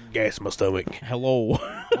got gas in my stomach. Hello.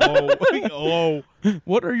 Hello.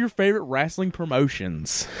 What are your favorite wrestling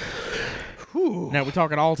promotions? Now we're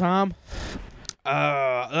talking all time,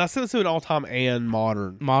 I said this to an all time and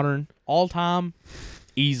modern. modern, all time,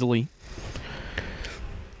 easily.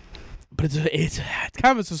 But it's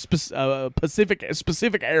kind of a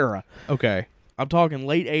specific era. Okay. I'm talking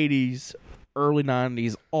late 80s, early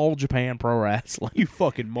 90s, all Japan pro wrestling. You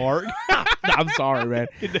fucking Mark. I'm sorry, man.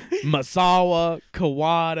 Masawa,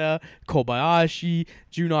 Kawada, Kobayashi,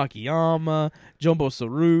 Jun Akiyama, Jumbo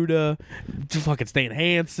Tsuruta, fucking Stan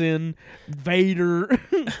Hansen, Vader.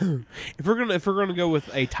 If we're gonna go with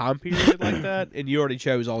a time period like that, and you already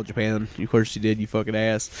chose All Japan, of course you did, you fucking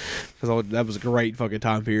ass, because that was a great fucking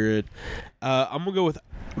time period. I'm gonna go with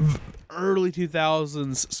early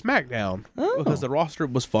 2000s SmackDown because the roster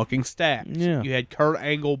was fucking stacked. Yeah. You had Kurt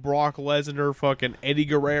Angle, Brock Lesnar, fucking Eddie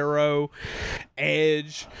Guerrero,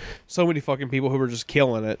 Edge, so many fucking people who were just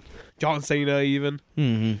killing it. John Cena even.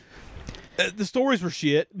 Mm-hmm. The stories were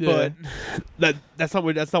shit, but that's not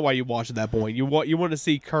why you watch at that point. You want to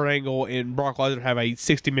see Kurt Angle and Brock Lesnar have a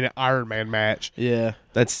 60-minute Iron Man match. Yeah.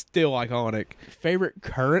 That's still iconic. Favorite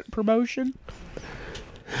current promotion?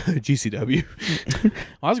 GCW.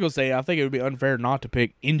 I was going to say, I think it would be unfair not to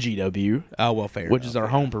pick NGW. Oh, well, fair Which enough. is our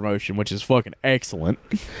home promotion, which is fucking excellent.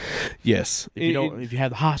 Yes. If you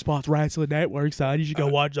have the Hot Spots Wrestling Network side, you should go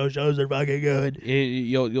watch those shows. They're fucking good.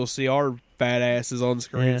 You'll see our fat asses on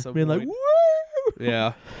screen. Yeah, At some being like, point. woo!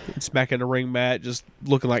 Yeah, smacking the ring mat, just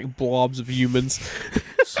looking like blobs of humans.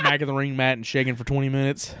 Smacking the ring mat and shaking for 20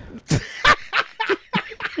 minutes.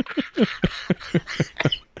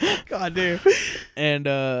 God damn.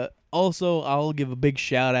 And also, I'll give a big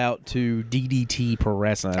shout out to DDT Pro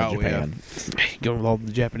Wrestling out of Japan. Going with all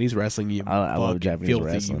the Japanese wrestling, you I love Japanese filthy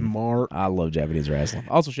wrestling. Mark. I love Japanese wrestling.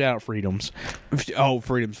 Also, shout out Freedoms. Oh,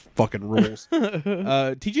 Freedom's fucking rules.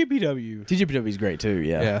 TJPW. TJPW is great too.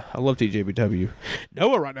 Yeah. Yeah, I love TJPW.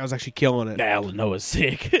 Noah right now is actually killing it. Alan Noah's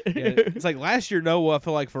sick. Yeah, it's like last year Noah, I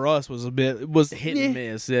feel like for us was Hit and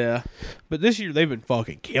miss. Yeah. but this year they've been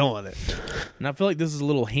fucking killing it. And I feel like this is a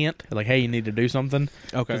little hint, like, hey, you need to do something.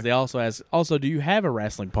 Okay. Because they also ask, do you have a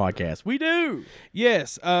wrestling podcast? We do.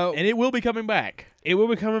 Yes, And it will be coming back it will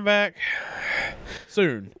be coming back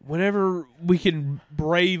soon. whenever we can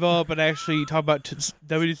brave up and actually talk about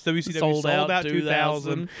WCW Sold Out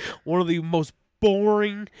 2000. One of the most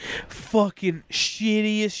boring, fucking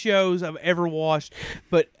shittiest shows I've ever watched.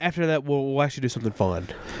 But after that, we'll actually do something fun.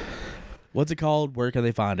 What's it called? Where can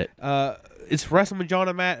they find it? It's Wrestling with John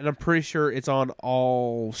and Matt, and I'm pretty sure it's on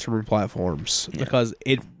all streaming platforms because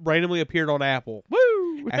it randomly appeared on Apple.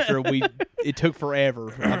 Woo! After it took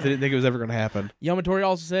forever. I didn't think it was ever going to happen. Yamatori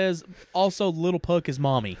also says, Little Puck is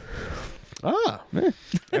mommy. Ah, I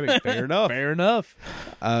mean, fair enough. Fair enough.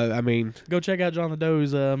 I mean, Go check out Jonathan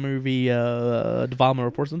Doe's movie, Development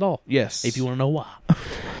Reports and Doll. yes. If you want to know why.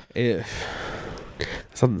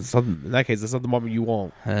 Something in that case, that's not the moment you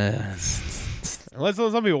want. Unless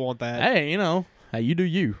some people want that. Hey, hey, you do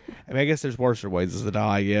you. I mean, I guess there's worse ways to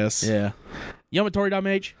die. I guess. Yeah.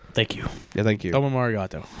 Yamatori.mh. Thank you. Yeah. Thank you. Domo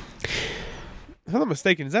Marigato. If I'm not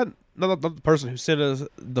mistaken, is that not the person who sent us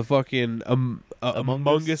the fucking Among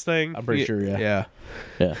Us thing? I'm pretty sure, yeah. Yeah.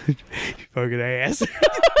 Yeah. You fucking ass.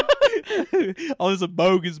 All this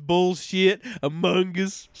bogus bullshit Among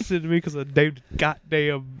Us sent to me because of damn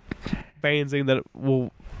goddamn fanzine that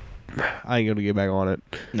will. I ain't gonna get back on it.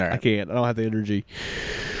 All right. I can't. I don't have the energy.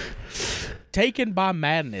 Taken by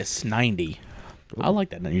Madness 90. I like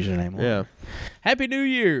that username. Yeah. Happy New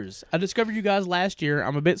Year's. I discovered you guys last year.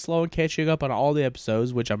 I'm a bit slow in catching up on all the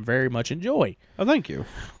episodes, which I'm very much enjoy. Oh, thank you.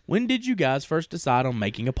 When did you guys first decide on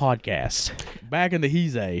making a podcast? Back in the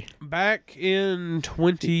Heeze. Back in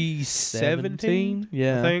 2017,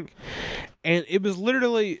 Yeah. I think. And it was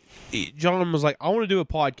literally, John was like, I want to do a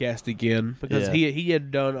podcast again because Yeah. he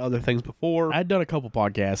had done other things before. I'd done a couple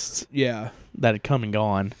podcasts Yeah. that had come and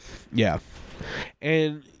gone. Yeah.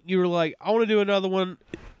 And you were like, I want to do another one.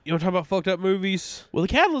 You want to talk about fucked up movies? Well, the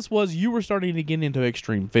catalyst was you were starting to get into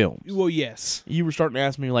extreme films. Well, yes. You were starting to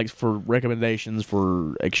ask me for recommendations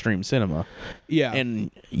for extreme cinema. Yeah. And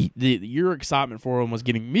your excitement for them was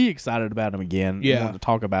getting me excited about them again. and Yeah. wanted to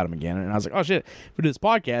talk about them again. And I was like, oh shit, if we do this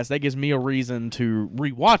podcast, that gives me a reason to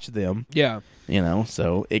rewatch them. yeah.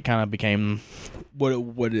 So it kind of became, What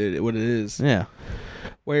it is. yeah.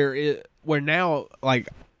 Where now, like,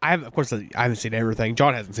 I haven't seen everything.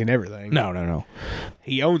 John hasn't seen everything. No.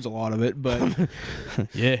 He owns a lot of it, but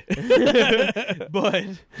Yeah. but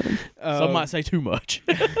Some might say too much.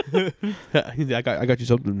 I got you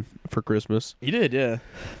something for Christmas. You did, yeah.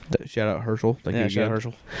 Shout out Herschel. Thank you Shout out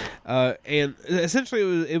again. Herschel. And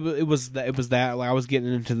essentially it was that like I was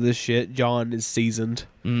getting into this shit. John is seasoned,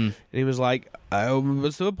 and he was like,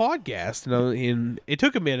 "Let's do a podcast." And it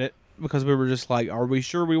took a minute because we were just like, "Are we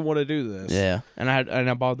sure we want to do this?" Yeah. And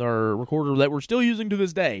I bought our recorder that we're still using to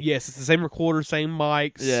this day. Yes, it's the same recorder, same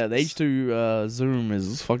mics. Yeah, the H2 Zoom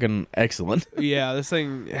is fucking excellent. Yeah, this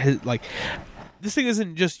thing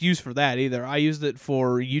isn't just used for that either. I used it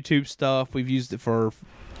for YouTube stuff. We've used it for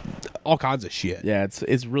all kinds of shit. Yeah,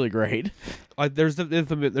 it's really great. Like there's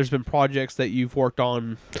been projects that you've worked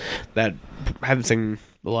on that haven't seen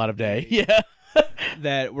A lot of day. Yeah.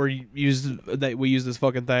 that we use this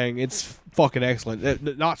fucking thing. It's fucking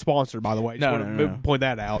excellent. Not sponsored, by the way. Just want to point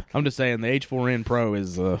that out. I'm just saying the H4n Pro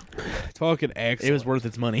is It's fucking excellent. it was worth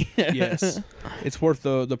its money. Yes, it's worth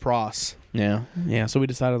the price. Yeah. So we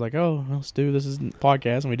decided let's do this as a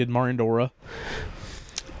podcast, and we did Martin Dora.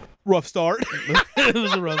 Rough start. It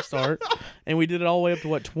was a rough start, and we did it all the way up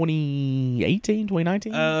to 2018,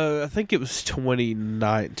 2019. I think it was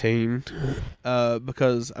 2019.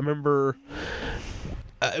 Because I remember.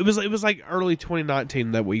 It was like early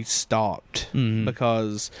 2019 that we stopped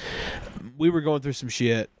because we were going through some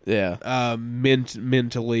shit. Yeah.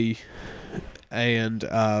 Mentally, and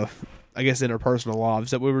I guess interpersonal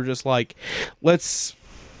lives that we were just like, let's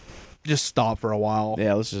just stop for a while.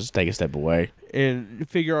 Yeah. Let's just take a step away And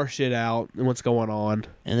figure our shit out and what's going on.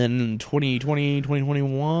 And then in 2020,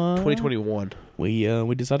 2021,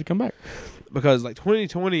 we decided to come back. Because like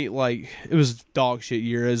 2020, like it was dog shit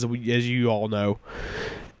year as you all know,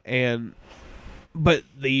 but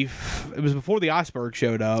it was before the iceberg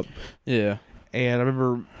showed up. Yeah. And I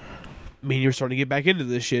remember me and you were starting to get back into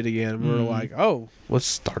this shit again. We were like, oh, let's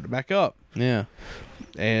start it back up. Yeah.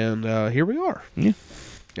 And here we are. Yeah.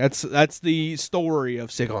 That's the story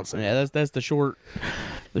of Sick on Cinema. Yeah, that's the short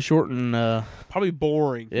and Probably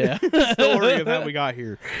boring. yeah. Story of how we got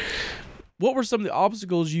here. What were some of the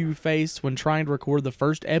obstacles you faced when trying to record the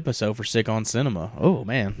first episode for Sick on Cinema? Oh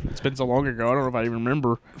man, it's been so long ago. I don't know if I even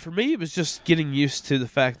remember. For me, it was just getting used to the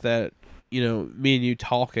fact that, me and you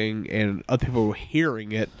talking and other people were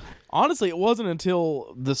hearing it. Honestly, it wasn't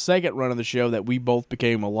until the second run of the show that we both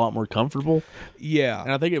became a lot more comfortable. Yeah.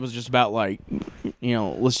 And I think it was just about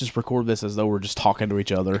let's just record this as though we're just talking to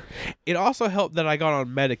each other. It also helped that I got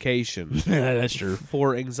on medication That's true.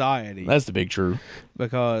 for anxiety. That's the big true.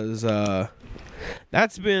 Because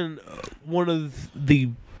that's been one of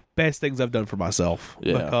the best things I've done for myself.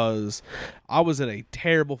 Yeah. Because I was in a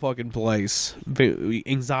terrible fucking place,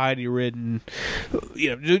 anxiety ridden,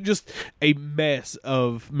 just a mess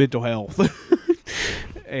of mental health.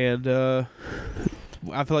 And I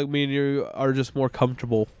feel like me and you are just more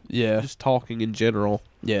comfortable. Yeah. Just talking in general.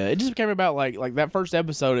 Yeah, it just became about like that first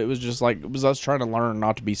episode. It was just it was us trying to learn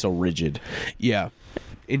not to be so rigid. Yeah.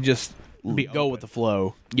 And just go with the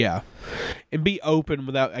flow. Yeah, and be open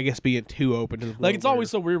without, I guess, being too open to the Like, it's always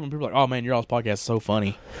so weird when people are like, oh man, your all's podcast is so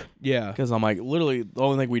funny. yeah. Because I'm like, literally, the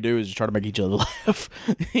only thing we do is just try to make each other laugh.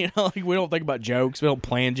 Like, we don't think about jokes. We don't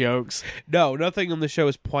plan jokes. No, nothing on the show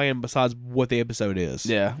is planned besides what the episode is.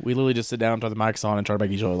 Yeah, we literally just sit down, turn the mics on, and try to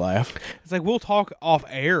make each other laugh. It's like we'll talk off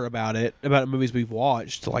air about it, about movies we've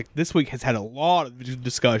watched. Like this week has had a lot of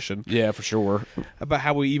discussion Yeah, for sure. about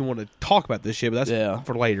how we even want to talk about this shit, but that's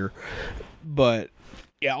for later. But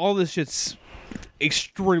yeah, all this shit's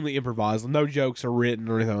extremely improvised. No jokes are written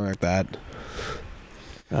or anything like that.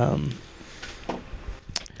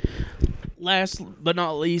 Last but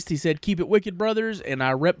not least, he said, keep it wicked, brothers, and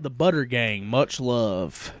I rep the Butter Gang. Much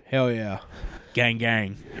love. Hell yeah. Gang,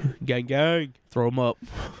 gang. Gang, gang. Throw them up.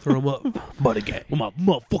 Throw them up. Butter gang. Where my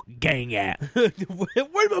motherfucking gang at? Where's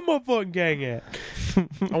my motherfucking gang at?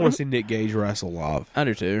 I want to see Nick Gage wrestle live. I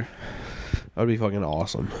do too. That'd be fucking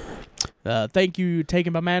awesome. Thank you,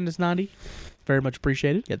 Taken by Madness 90. Very much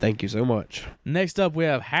appreciated. Yeah, thank you so much. Next up, we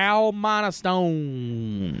have Hal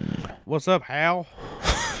Stone. What's up, Hal?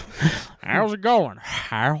 How's it going,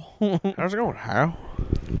 Hal? How's it going, Hal?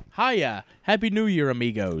 Hiya. Happy New Year,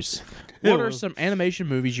 amigos. What are some animation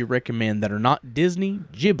movies you recommend that are not Disney,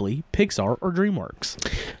 Ghibli, Pixar, or DreamWorks?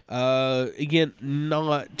 Again,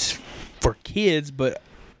 not for kids, but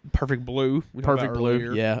Perfect Blue. We talked Perfect about Blue,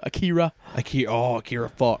 earlier. yeah. Akira.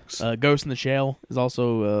 Akira fucks. Ghost in the Shell is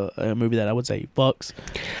also a movie that I would say fucks.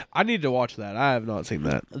 I need to watch that. I have not seen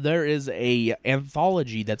that. There is a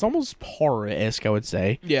anthology that's almost horror-esque, I would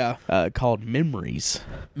say, Yeah. called Memories.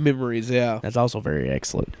 Memories, yeah. That's also very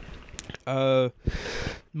excellent.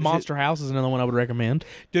 Monster House is another one I would recommend.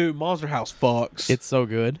 Dude, Monster House fucks. It's so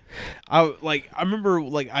good. I remember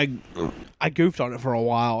I goofed on it for a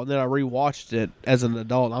while, and then I rewatched it as an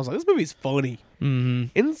adult, and I was like, this movie's funny.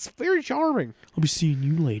 Mm-hmm. And it's very charming. I'll be seeing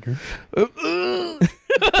you later.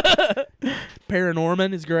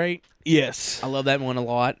 Paranorman is great. Yes. I love that one a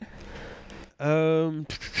lot. I'm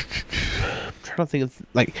trying to think of,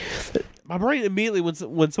 like, my brain immediately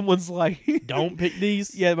when someone's like, Don't pick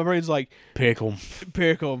these. yeah, my brain's like, Pick them.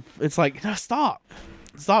 pick 'em. It's like, no, stop,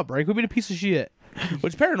 brain. Quit being a piece of shit.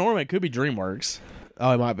 Which Paranorman could be DreamWorks.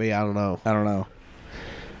 Oh, it might be. I don't know. I don't know.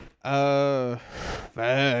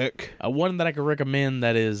 Fuck. One that I could recommend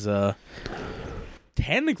that is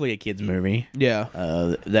technically a kid's movie Yeah.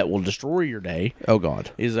 that will destroy your day Oh God.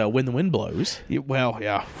 is When the Wind Blows. Well,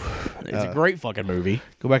 yeah. It's a great fucking movie.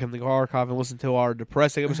 Go back in the archive and listen to our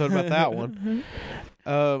depressing episode about that one.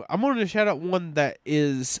 I'm going to shout out one that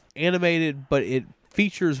is animated, but it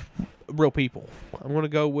features real people. I'm going to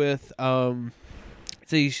go with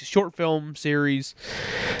it's a short film series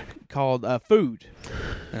called Food.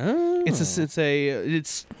 Oh.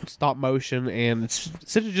 It's stop motion, and it's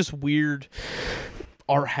such a just weird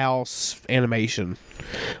art house animation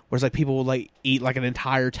where it's like people will like eat like an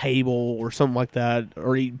entire table or something like that,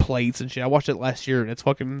 or eat plates and shit. I watched it last year, and it's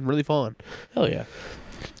fucking really fun. Hell yeah.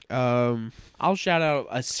 I'll shout out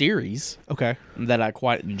a series Okay. that I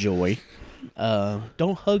quite enjoy.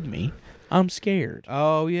 Don't Hug Me. I'm Scared.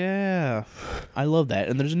 Oh yeah. I love that.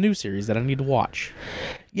 And there's a new series that I need to watch.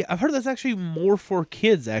 Yeah, I've heard that's actually more for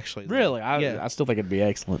kids, actually. Really? Yeah. I still think it'd be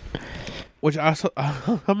excellent. Which I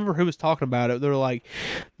remember who was talking about it. They were like,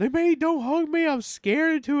 they made Don't Hug Me, I'm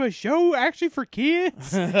Scared into a show actually for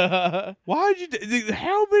kids. Why'd you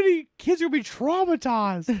how many kids are going to be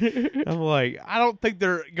traumatized? I'm like, I don't think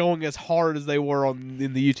they're going as hard as they were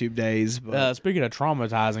in the YouTube days. But Speaking of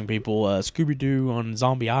traumatizing people, Scooby-Doo on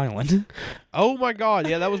Zombie Island. oh my God,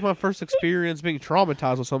 yeah, that was my first experience being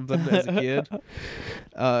traumatized with something as a kid.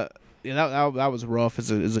 Yeah, that was rough as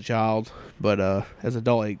a child, but as an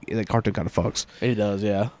adult, that cartoon kind of fucks. It does,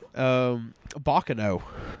 yeah. Bakano.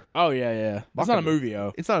 Oh, yeah. It's not a movie,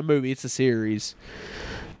 though. It's not a movie. It's a series.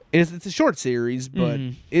 It's a short series, but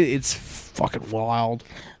it's fucking wild.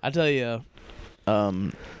 I tell you,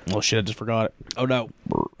 well, shit, I just forgot it. Oh no.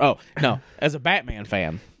 Oh, no. As a Batman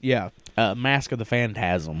fan, Yeah. Mask of the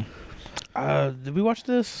Phantasm. Did we watch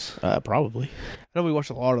this? Probably. I know we watched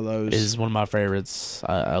a lot of those. Is one of my favorites.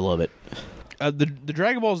 I love it. The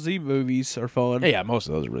Dragon Ball Z movies are fun. Yeah, most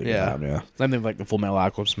of those are really good. Yeah. Same thing with like the Full Metal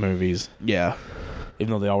Alchemist movies. Yeah.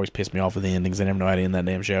 Even though they always piss me off with the endings, they never know how to end that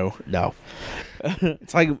damn show. No.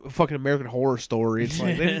 It's like a fucking American Horror Story. It's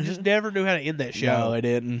like they just never knew how to end that show. No, they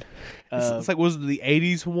didn't. It's like, was it the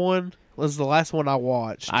 80s one? Was the last one I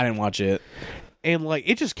watched. I didn't watch it. And like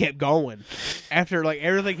it just kept going after like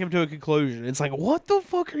everything came to a conclusion. It's like, what the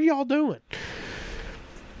fuck are y'all doing?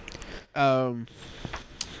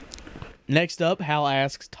 Next up, Hal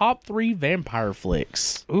asks top 3 vampire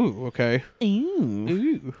flicks. Ooh, okay.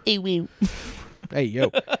 Ooh. Ooh. Hey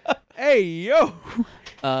yo. Hey Hey, yo!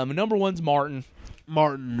 Number one's Martin.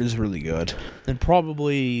 Martin is really good. And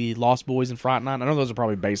probably Lost Boys and Fright Night. I know those are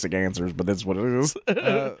probably basic answers, but that's what it is.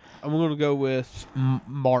 I'm going to go with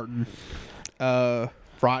Martin.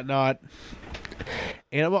 Fright Night.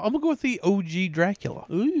 And I'm going to go with the OG Dracula.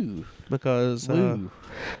 Ooh. Because, Woo.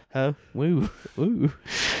 Woo. Ooh.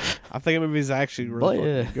 I think that movie is actually really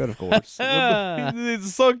fucking good, of course. It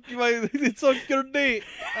sucked your dick.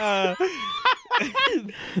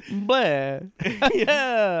 Blah.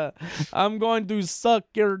 Yeah. I'm going to suck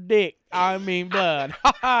your dick. I mean blood.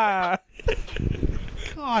 God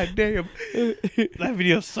damn. That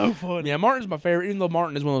video's so funny. Yeah, Martin's my favorite. Even though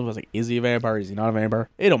Martin is one of those, like, is he a vampire? Is he not a vampire?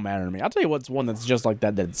 It don't matter to me. I'll tell you what's one that's just like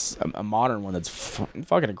that. That's a modern one that's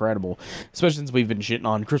fucking incredible. Especially since we've been shitting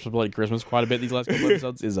on Christmas Bloody Christmas quite a bit these last couple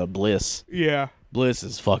episodes. Is a Bliss. Yeah. Bliss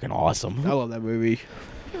is fucking awesome. I love that movie.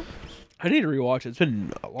 I need to rewatch it. It's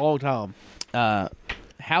been a long time.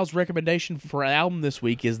 Hal's recommendation for an album this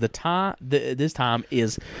week is this time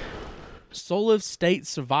is Soul State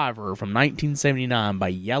Survivor from 1979 by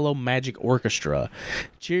Yellow Magic Orchestra.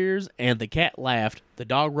 Cheers, and the cat laughed, the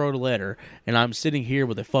dog wrote a letter, and I'm sitting here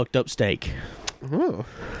with a fucked up steak. Oh.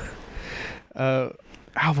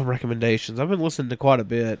 Album recommendations. I've been listening to quite a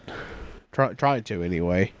bit. Trying to,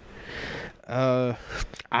 anyway. I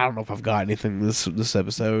don't know if I've got anything this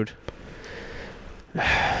episode.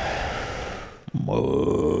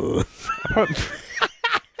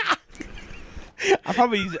 I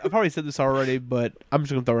probably said this already, but I'm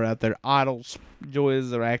just gonna throw it out there. Idols, Joy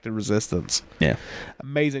is their active resistance. Yeah.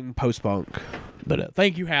 Amazing post-punk. But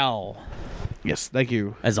thank you, Hal. Yes, thank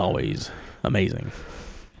you. As always, amazing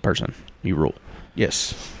person. You rule.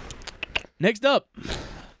 Yes. Next up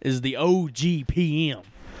is the OGPM,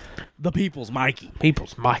 the People's Mikey.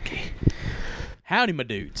 People's Mikey. Howdy, my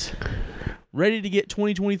dudes. Ready to get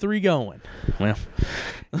 2023 going. Well,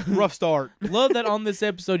 rough start. Love that on this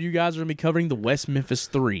episode you guys are going to be covering the West Memphis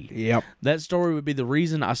 3. Yep. That story would be the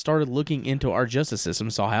reason I started looking into our justice system,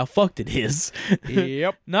 saw how fucked it is.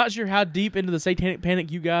 Yep. Not sure how deep into the satanic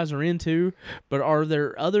panic you guys are into, but are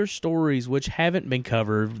there other stories which haven't been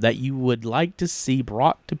covered that you would like to see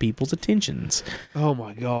brought to people's attentions? Oh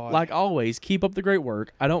my God. Like always, keep up the great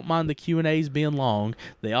work. I don't mind the Q&As being long.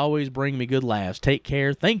 They always bring me good laughs. Take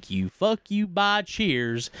care. Thank you. Fuck you. Bye.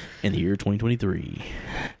 Cheers. In the year 2023.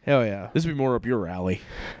 Hell yeah. This would be more up your alley.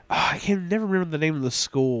 I can never remember the name of the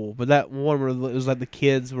school, but that one where it was like the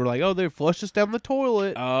kids were like, "Oh, they flushed us down the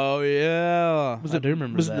toilet." Oh yeah, I do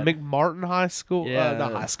remember. Was it the McMartin High School? Yeah,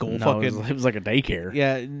 not high school. No, fucking. it was like a daycare.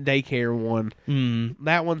 Yeah, daycare one.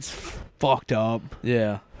 That one's fucked up.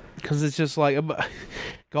 Yeah, because it's just like,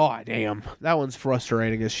 God damn, that one's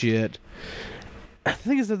frustrating as shit. The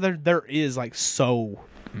thing is that there is like so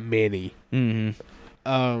many.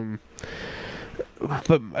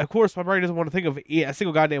 But of course, my brain doesn't want to think of a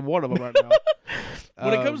single goddamn one of them right now.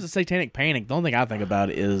 When it comes to satanic panic, the only thing I think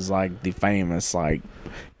about is like the famous like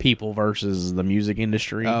People versus the music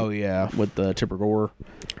industry. Oh yeah, with the Tipper Gore.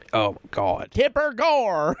 Oh God, Tipper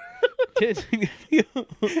Gore.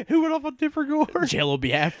 Who went off on Tipper Gore? Jello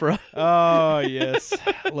Biafra. Oh yes,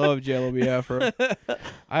 love Jello Biafra.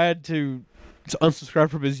 I had to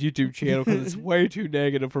unsubscribe from his YouTube channel because it's way too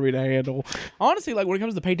negative for me to handle. Honestly, like when it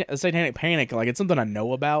comes to satanic panic, like it's something I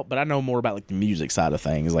know about, but I know more about like the music side of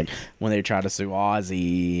things. Like when they try to sue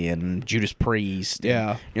Ozzy and Judas Priest.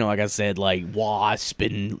 Yeah. And, you know, like I said, like Wasp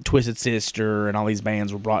and Twisted Sister and all these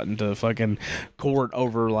bands were brought into fucking court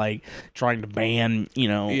over like trying to ban, you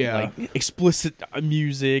know, like explicit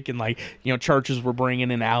music, and like, you know, churches were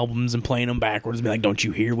bringing in albums and playing them backwards and be like, don't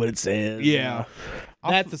you hear what it says? Yeah.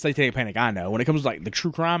 That's the satanic panic I know. When it comes to like the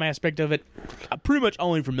true crime aspect of it, I'm pretty much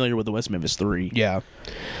only familiar with the West Memphis 3. Yeah.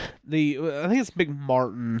 I think it's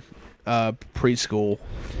McMartin preschool.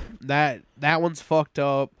 That one's fucked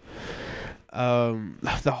up.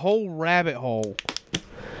 The whole rabbit hole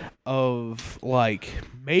of like,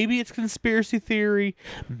 maybe it's conspiracy theory,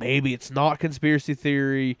 maybe it's not conspiracy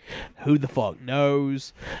theory, who the fuck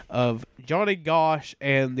knows, of Johnny Gosh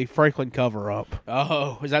and the Franklin cover-up.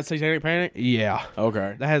 Oh, is that satanic panic? Yeah.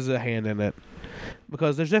 Okay. That has a hand in it.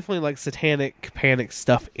 Because there's definitely like satanic panic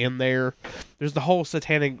stuff in there. There's the whole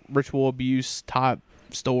satanic ritual abuse type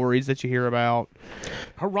stories that you hear about.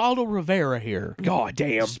 Geraldo Rivera here. God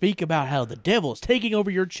damn. Speak about how the devil is taking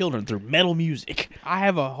over your children through metal music. I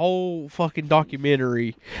have a whole fucking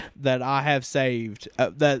documentary that I have saved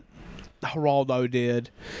that Geraldo did.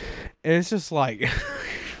 And it's just like,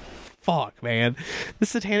 fuck, man. The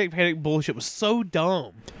satanic panic bullshit was so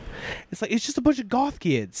dumb. It's like, it's just a bunch of goth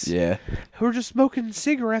kids. Yeah. Who are just smoking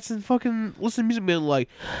cigarettes and fucking listening to music, being like,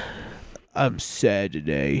 I'm sad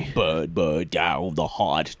today. But down the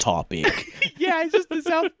hot topic. Yeah, it's just the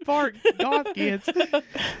South Park goth kids.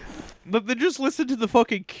 But they just listen to the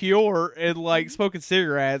fucking Cure and like smoking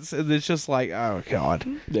cigarettes, and it's just like, oh god,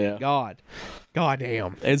 Yeah. god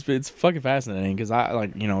damn. It's fucking fascinating because I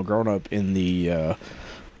growing up in the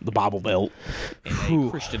Bible Belt in a Whew.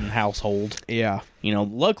 Christian household. Yeah,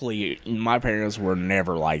 Luckily my parents were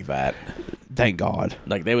never like that. thank God.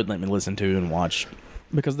 Like they would let me listen to and watch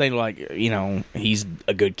because they he's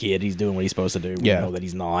a good kid. He's doing what he's supposed to do. We Yeah. know that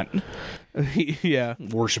he's not Yeah,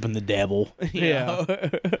 worshiping the devil. you Yeah.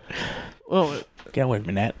 know? well, Get away from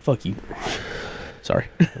me, Nat. Fuck you. Sorry.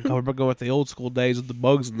 we're going with the old school days with the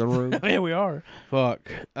bugs in the room. Yeah, we are. Fuck.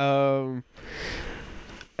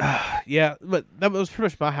 Yeah, but that was pretty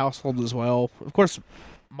much my household as well. Of course,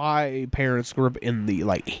 my parents grew up in the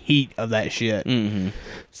like heat of that shit, Mm-hmm.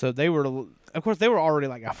 so they were already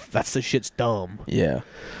like, that's the shit's dumb. Yeah.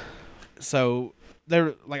 So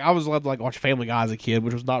they're like, I was allowed to like watch Family Guy as a kid,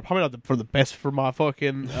 which was probably not for the best for my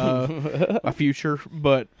fucking my future,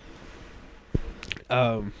 but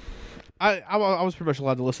I was pretty much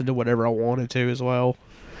allowed to listen to whatever I wanted to as well.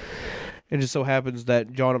 It just so happens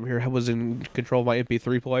that John up here was in control of my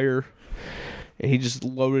MP3 player, and he just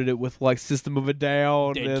loaded it with like System of a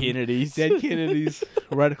Down, Dead and Kennedys. Dead Kennedys,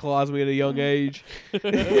 radicalized me at a young age.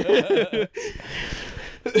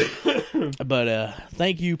 But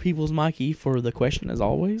thank you, People's Mikey, for the question as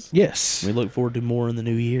always. Yes, We look forward to more in the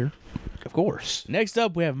new year. of course. Next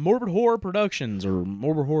up, we have Morbid Horror Productions, or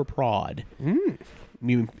Morbid Horror Prod. You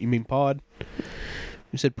mean pod?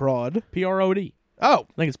 You said prod. PROD. Oh,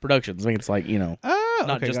 I think it's productions. I think it's like, not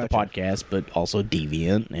okay, just gotcha. the podcast, but also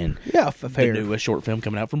Deviant and Yeah, fair. the newest short film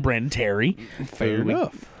coming out from Brandon Terry. Fair who,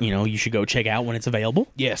 enough. You should go check out when it's available.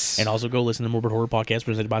 Yes, And also go listen to Morbid Horror Podcast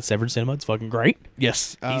presented by Severed Cinema. It's fucking great.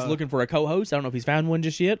 yes. He's looking for a co-host. I don't know if he's found one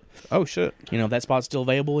just yet. Oh shit. If that spot's still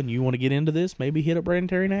available and you want to get into this, maybe hit up Brandon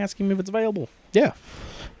Terry and ask him if it's available. Yeah.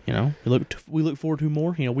 We look forward to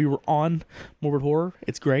more. We were on Morbid Horror.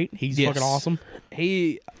 It's great. He's Yes. fucking awesome.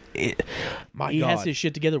 He Has his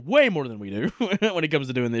shit together way more than we do when it comes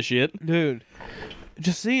to doing this shit. dude.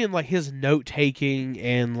 Just seeing like his note taking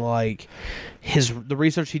and like the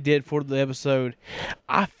research he did for the episode,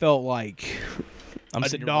 I felt like I'm a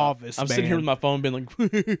sitting novice. I'm sitting here with my phone being like,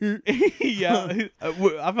 yeah, I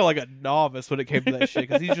felt like a novice when it came to that shit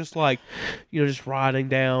because he's just like, just writing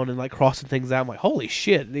down and like crossing things out. I'm like, holy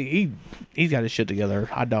shit, he's got his shit together.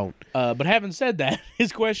 I don't. but having said that,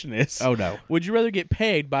 his question is, Oh no. would you rather get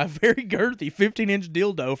pegged by a very girthy 15-inch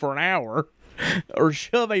dildo for an hour or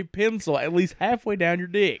shove a pencil at least halfway down your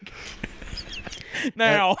dick?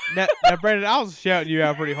 Now, now, Brandon, I was shouting you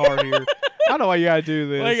out pretty hard here. I know why you gotta do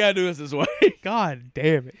this. all you gotta do is this way. God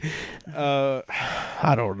damn it.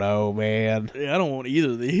 I don't know, man. I don't want either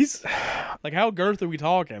of these. Like, how girth are we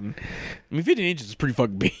talking? 15 inches is pretty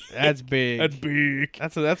fucking big. That's big. That's big.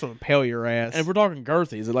 That's gonna impale your ass. And if we're talking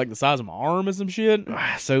girthy, is it like the size of my arm or some shit?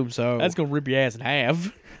 I assume so. That's gonna rip your ass in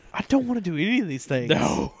half. I don't want to do any of these things.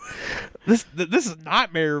 No. This is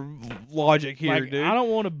nightmare logic here, Like, dude. I don't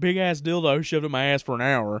want a big ass dildo shoved in my ass for an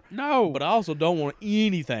hour. No. But I also don't want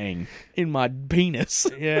anything in my penis.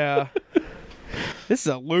 Yeah. This is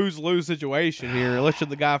a lose-lose situation here, unless you're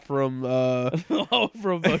the guy from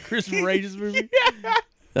From a Christopher Rage's movie.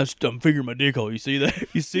 I'm figuring my dick hole. You see that?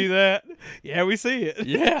 You see that? Yeah, we see it.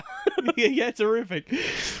 Yeah. Yeah, terrific.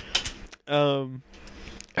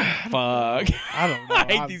 Fuck. I don't know. I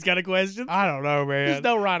hate these kind of questions. I don't know, man. There's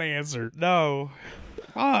no right answer. No.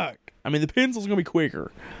 Fuck. I mean, the pencil's gonna be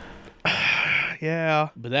quicker, Yeah.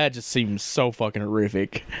 but that just seems so fucking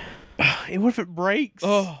horrific. And what if it breaks?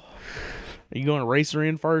 Oh. Are you going eraser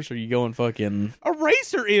in first, or are you going fucking...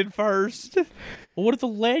 Eraser in first. Well, what if the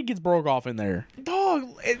lead gets broke off in there? Dog.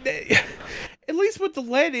 At least with the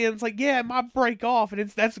lead in, it's like, yeah, it might break off, and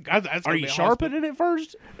that's Are you sharpening it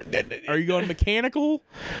first? Are you going mechanical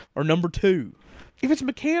or number 2? If it's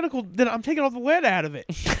mechanical, then I'm taking all the lead out of it.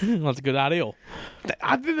 That's a good idea.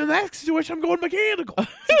 I've been in that situation. I'm going mechanical. So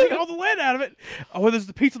I'm taking all the lead out of it. Oh, well, there's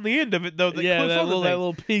the piece on the end of it though. That Yeah, clips that on the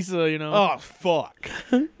little thing. piece of, Oh fuck.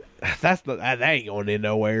 That ain't going in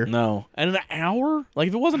nowhere. No. And an hour? Like,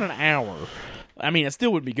 if it wasn't an hour, I mean, it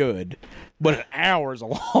still would be good. But an hour is a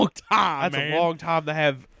long time, That's man. a long time to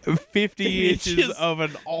have 50 inches Inches. of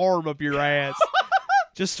an arm up your ass,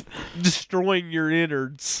 just destroying your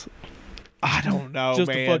innards. I don't know, Just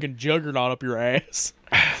man. a fucking juggernaut up your ass.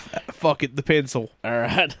 Fuck it, the pencil. All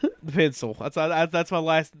right. The pencil. That's my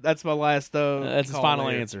last. That's my last. That's his call final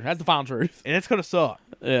there. answer. That's the final truth. And it's gonna suck.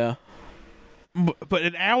 Yeah. But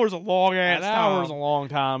an hour's a long ass An time. hour is a long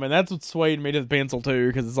time, and that's what swayed me to the pencil too,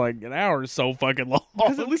 because it's like an hour is so fucking long.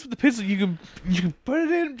 Because at least with the pencil, you can put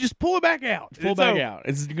it in, just pull it back out. Pull back out.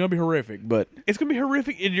 It's gonna be horrific, but It's gonna be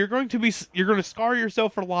horrific, and you're going to scar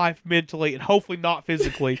yourself for life mentally, and hopefully not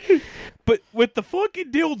physically. But with the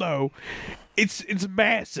fucking dildo, it's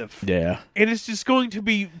massive, yeah. and it's just going to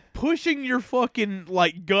be pushing your fucking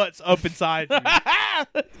like guts up inside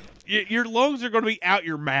you. Your lungs are going to be out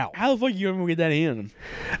your mouth How the fuck you gonna get that in?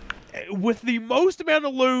 with the most amount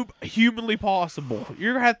of lube humanly possible.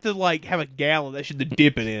 You're gonna have to like have a gallon that shit to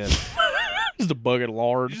dip it in. Just a bucket of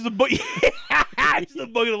lard. Just a bucket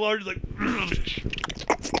of large, like.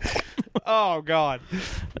 Oh God!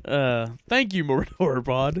 Thank you, Morbid Horror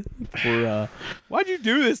Pod, for Why'd you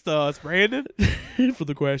do this to us, Brandon? for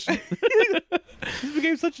the question. This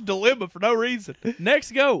became such a dilemma for no reason.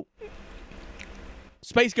 Next, go.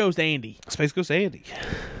 Space Ghost Andy. Space Ghost Andy.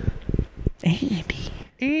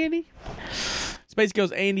 Andy. Space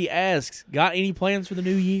Ghost Andy asks, "Got any plans for the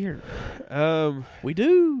new year?" We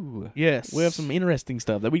do. Yes. We have some interesting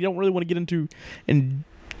stuff that we don't really want to get into in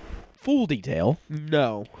full detail.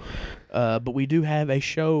 No. But we do have a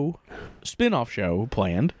spin-off show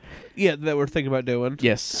planned. Yeah, that we're thinking about doing.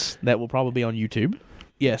 Yes, that will probably be on YouTube.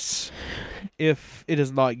 Yes. If it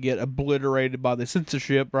does not get obliterated by the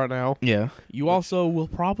censorship right now. Yeah. You also will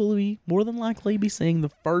probably, more than likely, be seeing the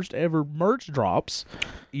first ever merch drops,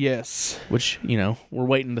 Yes. which, we're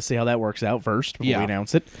waiting to see how that works out first before we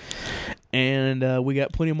announce it. And we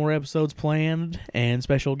got plenty more episodes planned and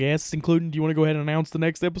special guests, including, do you want to go ahead and announce the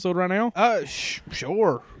next episode right now?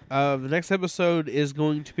 Sure. The next episode is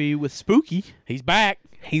going to be with Spooky. He's back.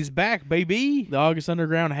 He's back, baby. The August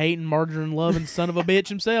Underground hating, margarine loving son of a bitch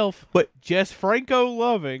himself. But Jess Franco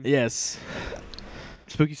loving. Yes.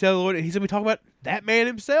 Spooky Celluloid. He's going to be talking about that man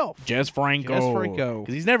himself. Jess Franco. Jess Franco.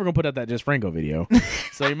 Because he's never going to put out that Jess Franco video.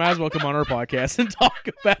 So you might as well come on our podcast and talk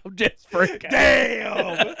about Jess Franco.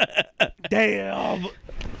 Damn. Damn.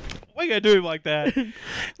 Why you gotta do him like that?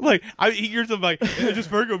 Like, you're something like, Jess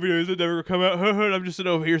Franco videos that never come out. And I'm just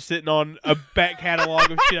sitting over here sitting on a back catalog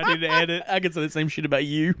of shit I need to edit. I can say the same shit about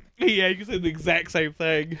you. Yeah, you can say the exact same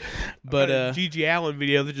thing. But Gigi Allen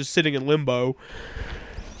video that's just sitting in limbo.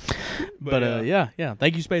 But yeah.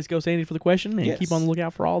 Thank you, Space Ghost Andy, for the question, and Yes. keep on the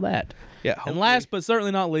lookout for all that. Yeah. And hopefully- last but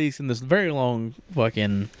certainly not least, in this very long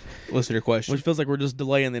fucking, listener question. which feels like we're just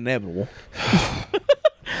delaying the inevitable,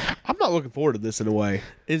 I'm not looking forward to this in a way.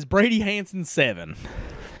 is Brady Hanson 7.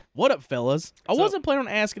 What up, fellas? I wasn't planning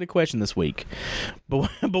on asking a question this week, but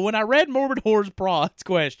when I read Morbid Horror's Prod's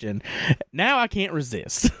question, now I can't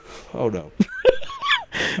resist. Oh no.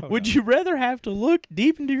 Would you rather have to look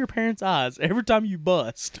deep into your parents' eyes every time you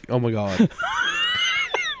bust, Oh my God.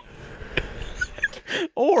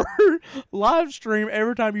 or live stream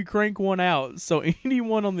every time you crank one out so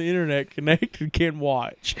anyone on the internet connected can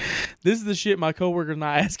watch? This is the shit my coworkers and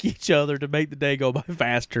I ask each other to make the day go by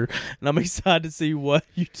faster, and I'm excited to see what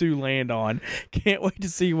you two land on. Can't wait to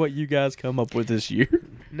see what you guys come up with this year.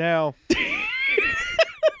 Now, I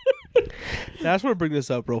just want to bring this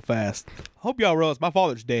up real fast. Hope y'all realize my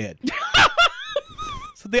father's dead.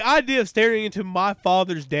 So the idea of staring into my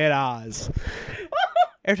father's dead eyes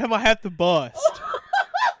every time I have to bust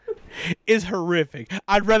is horrific.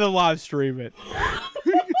 I'd rather live stream it.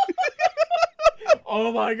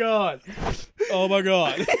 Oh my god. Oh my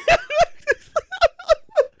god.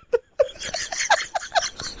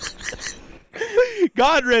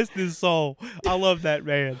 God rest his soul. I love that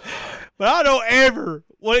man. But I don't ever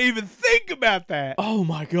want to even think about that. Oh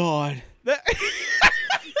my god. That-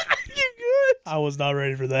 you good? I was not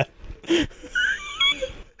ready for that.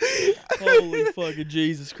 Holy fucking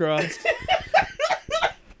Jesus Christ.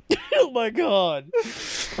 Oh my god.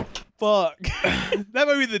 Fuck. That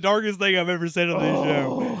might be the darkest thing I've ever said on this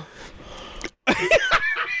show.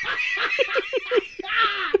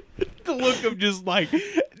 The look of just like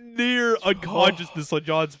near unconsciousness on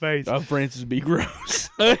John's face. Francis B. Gross.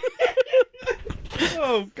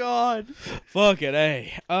 Oh God. Fuck it,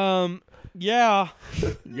 hey. Yeah.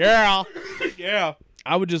 Yeah. Yeah.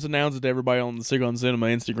 I would just announce it to everybody on the Sick on Cinema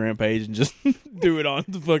Instagram page and just do it on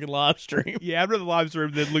the fucking live stream. Yeah, I'd rather live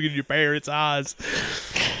stream than look at your parents' eyes.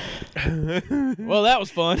 Well, that was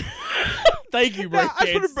fun. Thank you, bro. Now, I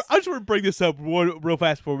just want to bring this up real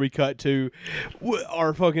fast before we cut to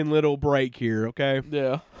our fucking little break here, okay?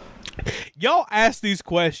 Yeah. Y'all ask these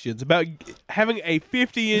questions about having a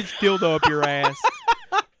 50-inch dildo up your ass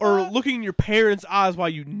or looking in your parents' eyes while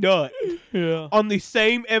you nut. Yeah. On the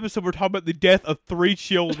same episode, we're talking about the death of 3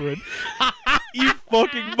 children. You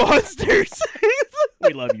fucking monsters.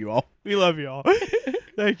 We love you all. We love y'all.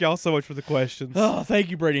 Thank y'all so much for the questions. Oh,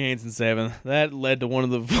 thank you, Brady Hansen 7. That led to one of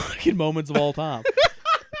the fucking moments of all time.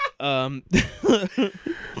 Fuck.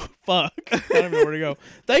 I don't even know where to go.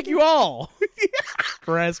 Thank you all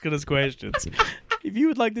for asking us questions. If you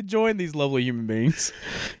would like to join these lovely human beings,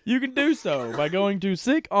 you can do so by going to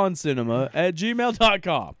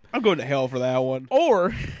sickoncinema@gmail.com. I'm going to hell for that one.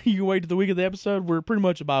 Or you can wait to the week of the episode. We're pretty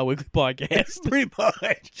much a bi-weekly podcast. Pretty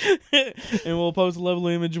much. And we'll post a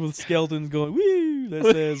lovely image with skeletons going, woo, that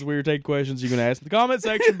says we're taking questions you can ask in the comment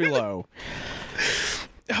section below.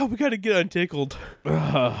 Oh, we got to get untickled.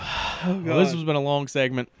 Well, this has been a long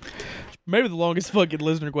segment. Maybe the longest fucking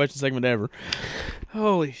listener question segment ever.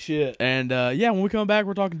 Holy shit. And yeah, when we come back,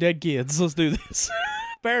 we're talking dead kids. Let's do this.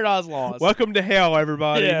 Paradise Lost. Welcome to hell,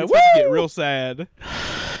 everybody. Yeah, It's about to get woo! real sad.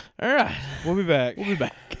 All right. We'll be back. We'll be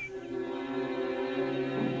back.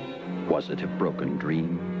 Was it a broken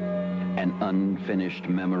dream? An unfinished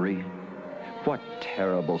memory? What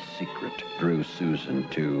terrible secret drew Susan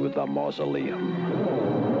to the mausoleum?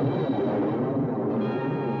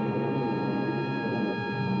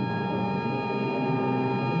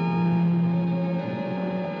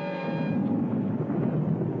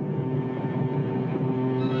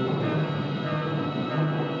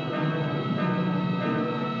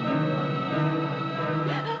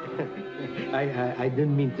 I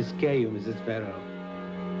didn't mean to scare you, Mrs. Farrow.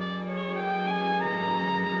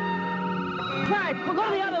 Right, go to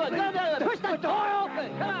the other one, go to the other one. Push the door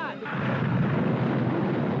open, come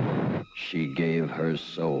on. She gave her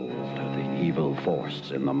soul to the evil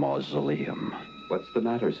force in the mausoleum. What's the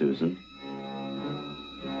matter, Susan?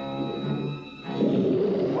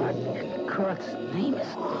 What in God's name is...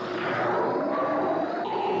 Oh,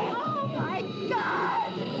 my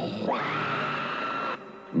God!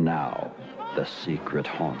 Now, the secret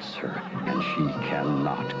haunts her, and she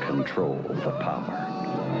cannot control the power.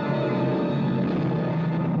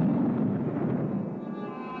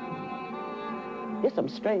 There's some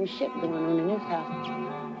strange shit going on in this house.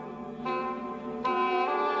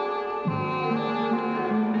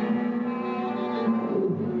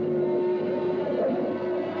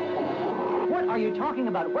 What are you talking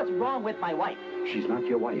about? What's wrong with my wife? She's not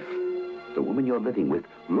your wife. The woman you're living with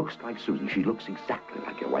looks like Susan. She looks exactly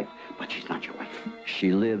like your wife, but she's not your wife.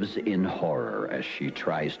 She lives in horror as she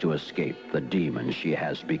tries to escape the demon she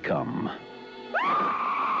has become.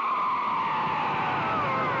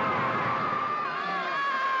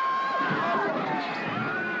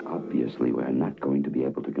 Obviously, we're not going to be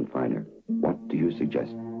able to confine her. What do you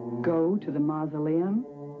suggest? Go to the mausoleum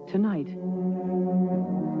tonight.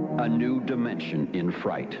 A new dimension in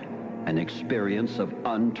fright. An experience of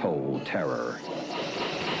untold terror.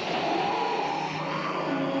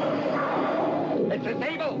 It's a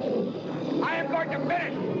table! I am going to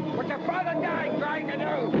finish what your father died trying to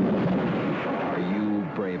do! Are you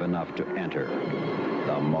brave enough to enter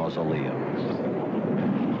the mausoleum?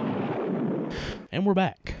 And we're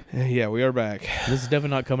back. Yeah, we are back. This is definitely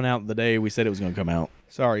not coming out the day we said it was going to come out.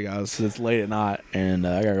 Sorry, guys. It's late at night, and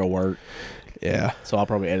I got to go work. Yeah. So I'll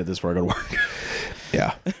probably edit this before I go to work.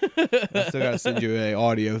 Yeah. I still got to send you a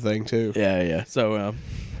audio thing, too. Yeah. So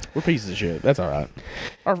we're pieces of shit. That's all right.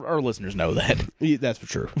 Our listeners know that. Yeah, that's for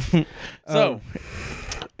sure. So,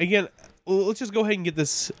 again, let's just go ahead and get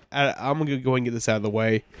this I'm going to go ahead and get this out of the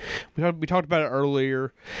way. We talked about it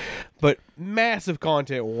earlier, but massive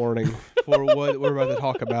content warning for what we're about to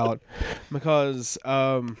talk about, because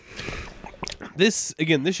this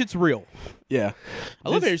shit's real. yeah. I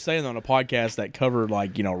love how you're saying on a podcast that covered,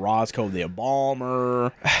 like, you know, Roscoe the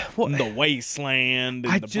Embalmer, the Wasteland,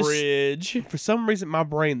 and the Bridge. For some reason, my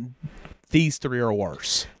brain, these three are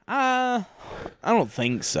worse. I don't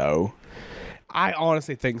think so. I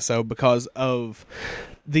honestly think so, because of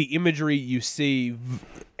the imagery you see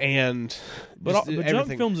and But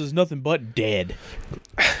Junk Films is nothing but dead.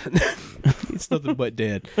 It's nothing but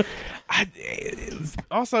dead.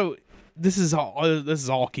 Also, this is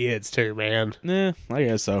all kids too, man. Nah, I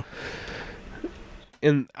guess so.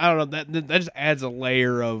 And I don't know, that just adds a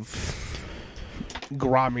layer of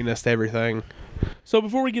griminess to everything. So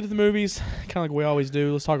before we get to the movies, kind of like we always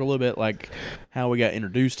do, let's talk a little bit like how we got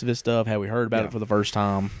introduced to this stuff, how we heard about it for the first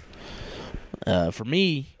time. For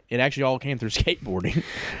me, it actually all came through skateboarding.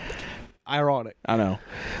 Ironic. I know.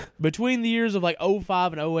 Between the years of like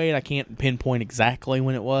 05 and 08, I can't pinpoint exactly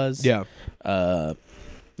when it was. Yeah.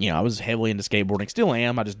 You know, I was heavily into skateboarding. Still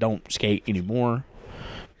am. I just don't skate anymore.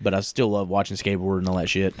 But I still love watching skateboard and all that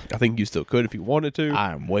shit. I think you still could if you wanted to.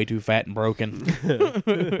 I'm way too fat and broken.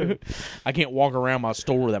 I can't walk around my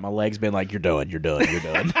store without my legs being like, you're done.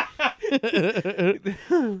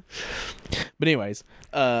 But anyways,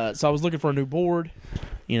 so I was looking for a new board,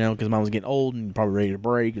 you know, because mine was getting old and probably ready to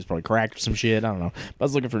break. It was probably cracked or some shit. I don't know. But I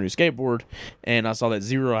was looking for a new skateboard, and I saw that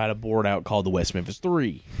Zero had a board out called the West Memphis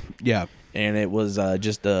 3. Yeah. And it was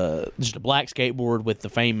just a black skateboard with the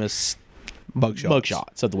famous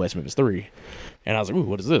bugshots of the West Memphis 3. And I was like, ooh,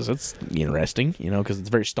 what is this? That's interesting, you know, because it's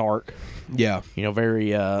very stark. Yeah. You know,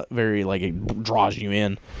 very, like, it draws you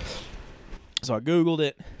in. So I Googled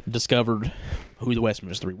it, discovered who the West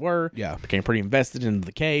Memphis 3 were. Yeah. Became pretty invested into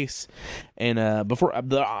the case. And before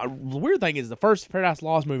the weird thing is the first Paradise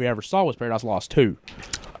Lost movie I ever saw was Paradise Lost 2.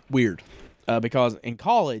 Weird. Because in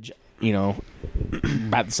college, you know,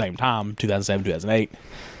 about the same time, 2007, 2008,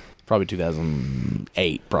 probably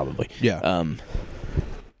 2008, probably. Yeah.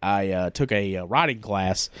 I took a writing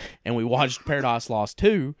class, and we watched Paradise Lost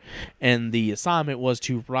 2, and the assignment was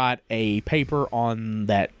to write a paper on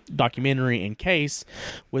that documentary and case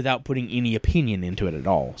without putting any opinion into it at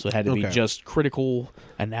all. So it had to be just critical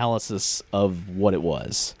analysis of what it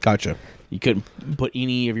was. Gotcha. You couldn't put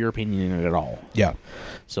any of your opinion in it at all. Yeah.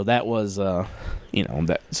 So that was, you know,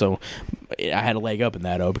 that. So I had a leg up in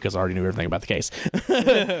that, because I already knew everything about the case.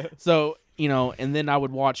 So, you know, and then I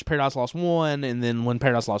would watch Paradise Lost 1, and then when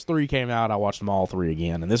Paradise Lost 3 came out, I watched them all 3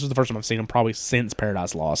 again. And this was the first time I've seen them probably since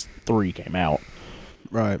Paradise Lost 3 came out.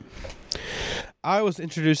 Right. I was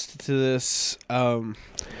introduced to this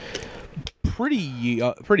pretty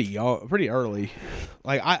early.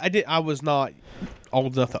 Like I was not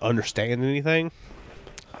old enough to understand anything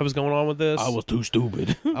that was going on with this. I was too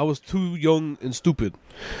stupid. I was too young and stupid.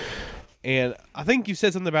 And I think you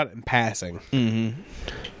said something about it in passing. Mm-hmm.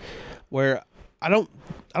 Where I don't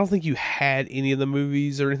think you had any of the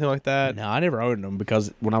movies or anything like that. No, I never owned them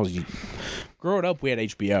because when I was growing up, we had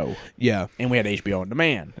HBO. Yeah. And we had HBO On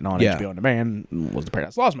Demand. And on HBO On Demand was the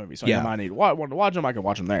Paradise Lost movie. So if I wanted to watch them, I could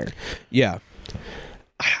watch them there. Yeah.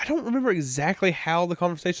 I don't remember exactly how the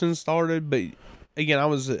conversation started, but again, I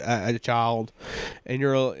was a child, and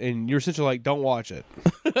you're essentially like, don't watch it.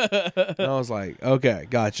 And I was like, okay,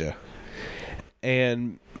 gotcha.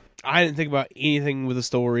 And I didn't think about anything with the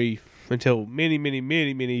story until many, many,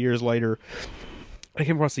 many, many years later. I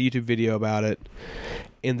came across a YouTube video about it,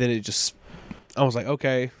 and then I was like,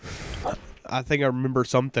 okay, I think I remember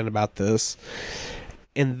something about this.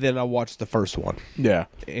 And then I watched the first one. Yeah.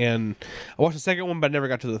 And I watched the second one, but I never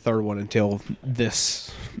got to the third one until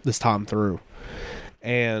this time through.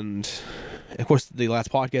 And, of course, the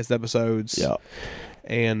last podcast episodes. Yeah.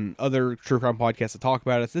 And other true crime podcasts that talk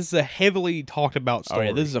about it. This is a heavily talked about story. Oh,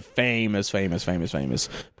 yeah, this is a famous.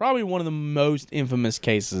 Probably one of the most infamous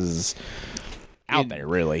cases out there,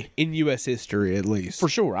 really. In U.S. history, at least. For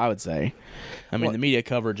sure, I would say. I mean, the media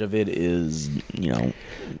coverage of it is, you know,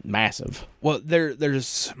 massive. Well,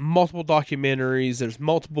 there's multiple documentaries. There's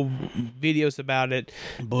multiple videos about it.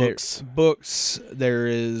 Books. There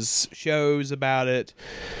is shows about it.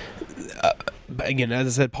 Again, as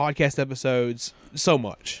I said, podcast episodes. So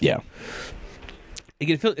much. Yeah.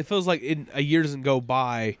 Again, it feels like a year doesn't go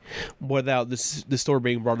by without this story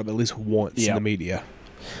being brought up at least once in the media.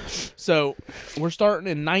 So, we're starting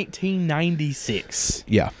in 1996.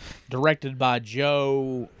 Yeah. Directed by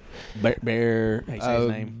Joe Bear. How you say his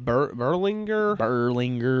name? Berlinger.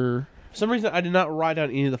 For some reason, I did not write down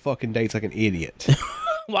any of the fucking dates like an idiot.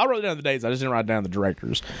 Well, I wrote down the dates. I just didn't write down the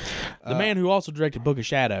directors. The man who also directed Book of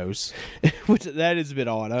Shadows. Which, that is a bit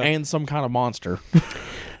odd. Huh? And Some Kind of Monster.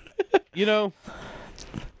 You know,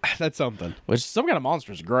 that's something. Which, Some Kind of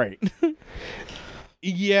Monster is great.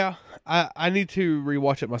 Yeah. I need to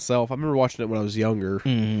rewatch it myself. I remember watching it when I was younger.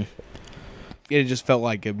 Mm-hmm. It just felt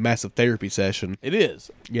like a massive therapy session. It is.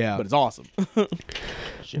 Yeah. But it's awesome.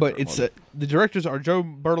 But it's the directors are Joe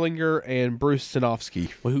Berlinger and Bruce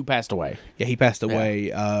Sinofsky. Well, who passed away? Yeah, he passed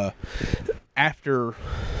away after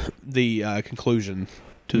the conclusion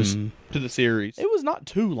to the series. It was not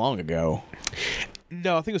too long ago.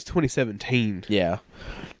 No, I think it was 2017. Yeah.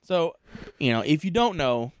 So, you know, if you don't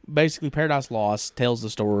know, basically Paradise Lost tells the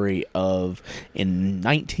story of, in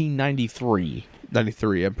 1993...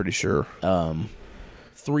 93, I'm pretty sure.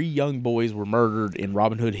 3 young boys were murdered in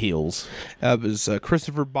Robin Hood Hills. It was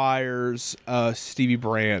Christopher Byers, Stevie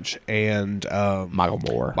Branch, and Michael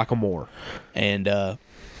Moore. And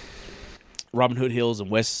Robin Hood Hills in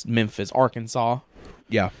West Memphis, Arkansas.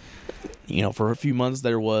 Yeah. You know, for a few months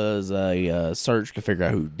there was a search to figure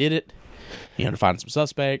out who did it. You know, to find some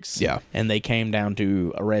suspects. Yeah. And they came down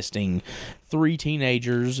to arresting 3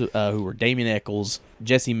 teenagers who were Damien Eccles,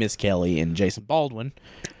 Jesse Miss Kelly, and Jason Baldwin.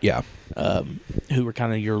 Yeah. Who were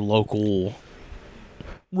kind of your local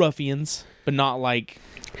ruffians, but not like...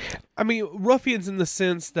 I mean, ruffians in the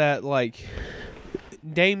sense that, like,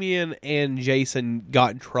 Damien and Jason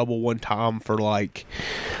got in trouble one time for like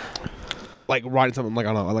writing something like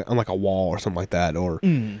on a wall or something like that, or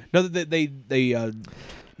no, they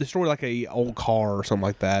destroyed like a old car or something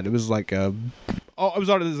like that. It was like it was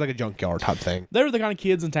like a junkyard type thing. They were the kind of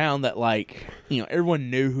kids in town that, like, you know, everyone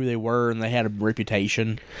knew who they were and they had a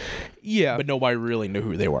reputation. Yeah, but nobody really knew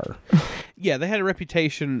who they were. Yeah, they had a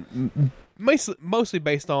reputation mostly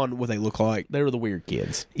based on what they look like. They were the weird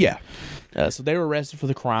kids. Yeah. So they were arrested for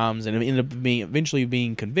the crimes and ended up eventually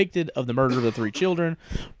being convicted of the murder of the 3 children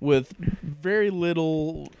with very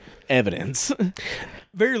little evidence.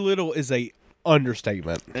 Very little is a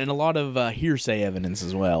understatement. And a lot of hearsay evidence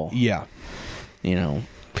as well. Yeah. You know,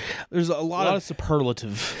 there's a lot of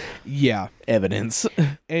superlative evidence.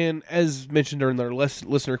 And as mentioned during their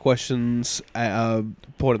listener questions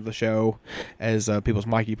point of the show, as People's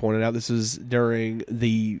Mikey pointed out, this is during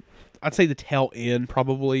I'd say the tail end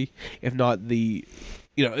probably, if not the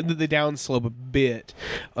downslope a bit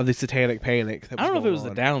of the Satanic Panic. I don't know if it was the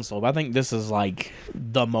downslope. I think this is like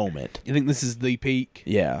the moment. You think this is the peak?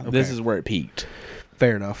 Yeah, okay. This is where it peaked.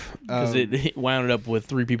 Fair enough. Because it wound up with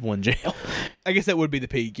 3 people in jail. I guess that would be the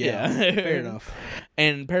peak, yeah. Fair enough.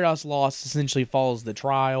 And Paradise Lost essentially follows the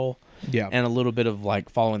trial. Yeah. And a little bit of, like,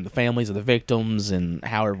 following the families of the victims and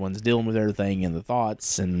how everyone's dealing with everything and the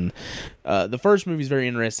thoughts. And the first movie is very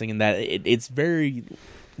interesting in that it's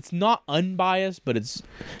not unbiased, but it's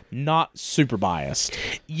not super biased.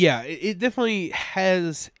 Yeah, it definitely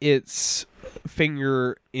has its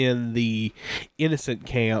finger in the innocent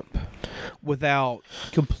camp without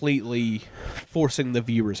completely forcing the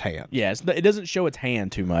viewer's hand. Yeah, it doesn't show its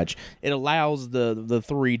hand too much. It allows the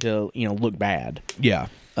 3 to, you know, look bad. Yeah.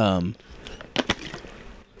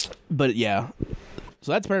 But yeah.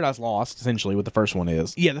 So that's Paradise Lost, essentially, what the first one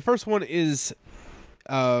is. Yeah, the first one is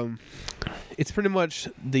it's pretty much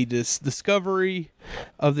the discovery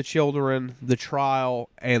of the children, the trial,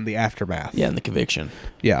 and the aftermath. Yeah, and the conviction.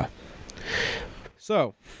 Yeah.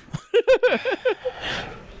 So,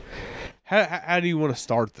 how do you want to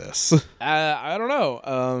start this? I don't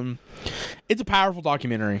know. It's a powerful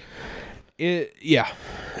documentary.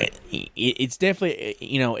 It's definitely,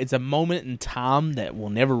 you know, it's a moment in time that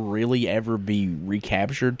will never really ever be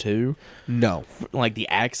recaptured too. No. Like, the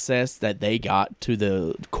access that they got to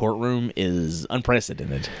the courtroom is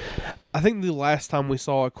unprecedented. I think the last time we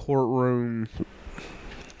saw a courtroom,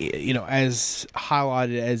 you know, as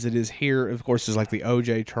highlighted as it is here, of course, is like the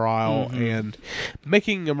OJ trial and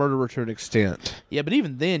Making a Murderer to an extent. Yeah, but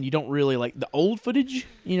even then, you don't really, like, the old footage,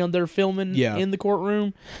 you know, they're filming in the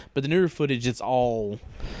courtroom, but the newer footage, it's all,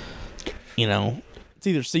 you know, it's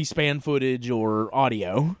either C-SPAN footage or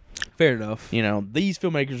audio. Fair enough. You know, these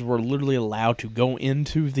filmmakers were literally allowed to go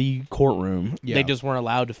into the courtroom. Yeah. They just weren't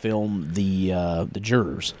allowed to film the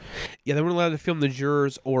jurors. Yeah, they weren't allowed to film the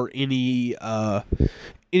jurors or anyone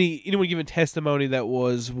giving testimony that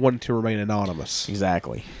was wanting to remain anonymous.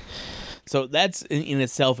 Exactly. So that's in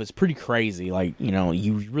itself is pretty crazy. Like, you know,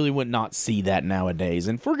 you really would not see that nowadays,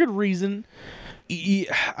 and for good reason.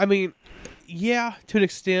 I mean, yeah, to an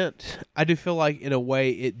extent. I do feel like in a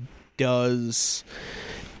way it does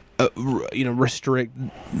restrict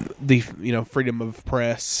the freedom of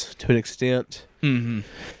press to an extent. Mm-hmm.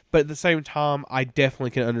 But at the same time, I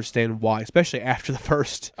definitely can understand why, especially after the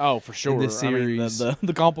first. Oh, for sure. In this series. I mean,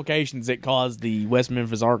 the complications it caused the West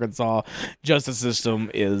Memphis, Arkansas justice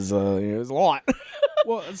system is a lot.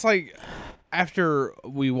 Well, it's like after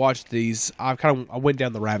we watched these, I went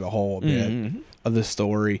down the rabbit hole a bit of this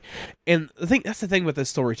story, and that's the thing with this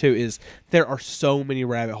story too is there are so many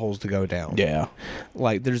rabbit holes to go down. Yeah,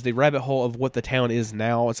 like there's the rabbit hole of what the town is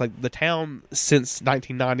now. It's like the town since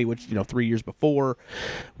 1990, which 3 years before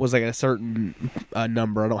was like a certain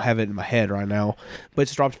number. I don't have it in my head right now, but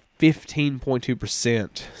it's dropped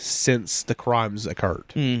 15.2% since the crimes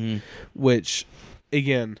occurred, which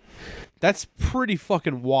again, that's pretty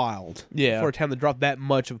fucking wild. Yeah, for a town to drop that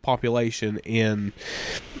much of a population in,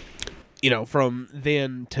 from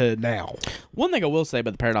then to now. One thing I will say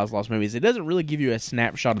about the Paradise Lost movie is it doesn't really give you a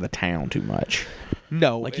snapshot of the town too much.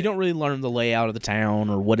 No. Like, you don't really learn the layout of the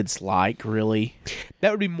town or what it's like, really.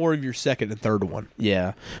 That would be more of your second and third one.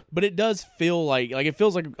 Yeah. But it does feel like it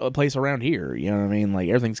feels like a place around here. You know what I mean? Like,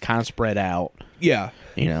 everything's kind of spread out. Yeah.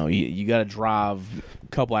 You got to drive a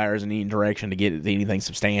couple hours in any direction to get to anything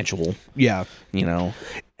substantial. Yeah.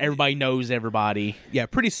 Everybody knows everybody. Yeah,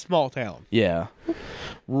 pretty small town. Yeah.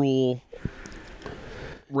 Rural.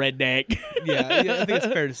 Redneck. Yeah, I think it's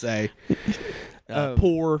fair to say.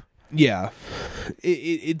 Poor. Yeah,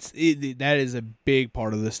 that is a big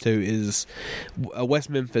part of this too. Is West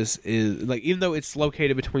Memphis is like, even though it's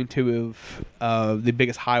located between two of the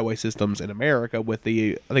biggest highway systems in America, with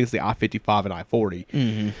I think it's the I-55 and I-40.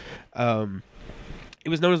 Mm-hmm. It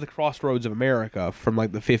was known as the crossroads of America from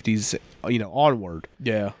like the 50s, onward.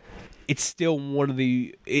 Yeah, it's still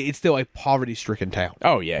it's still a poverty-stricken town.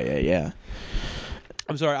 Oh yeah.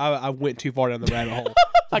 I'm sorry, I went too far down the rabbit hole.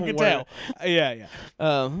 I can tell. Yeah.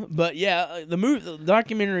 But yeah, the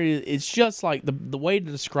documentary, it's just like the way to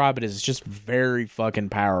describe it is just very fucking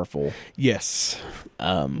powerful. Yes.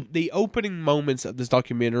 The opening moments of this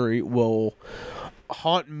documentary will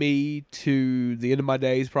haunt me to the end of my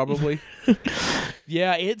days, probably.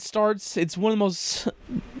 Yeah, it's one of the most,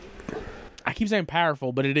 I keep saying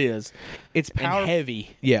powerful, but it is. It's powerful,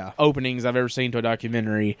 heavy. Yeah, openings I've ever seen to a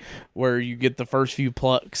documentary, where you get the first few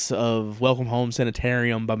plucks of "Welcome Home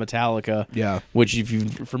Sanitarium" by Metallica. Yeah, which, if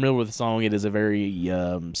you're familiar with the song, it is a very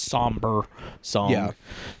somber song. Yeah,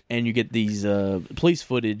 and you get these police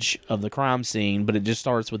footage of the crime scene, but it just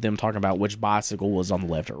starts with them talking about which bicycle was on the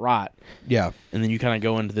left or right. Yeah, and then you kind of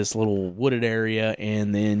go into this little wooded area,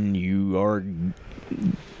 and then you are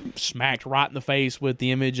smacked right in the face with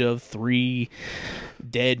the image of 3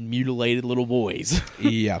 dead, mutilated little boys.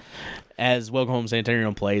 Yeah. As Welcome Home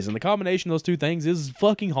Sanitarium plays, and the combination of those two things is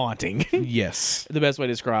fucking haunting. Yes. The best way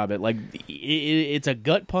to describe it. Like, it's a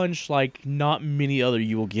gut punch like not many other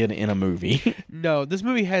you will get in a movie. No, this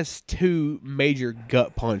movie has 2 major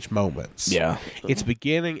gut punch moments. Yeah. Its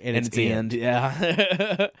beginning and its end.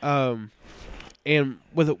 Yeah. And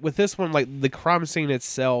with this one, like, the crime scene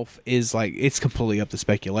itself is like, it's completely up to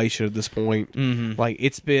speculation at this point. Mm-hmm. Like,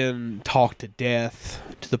 it's been talked to death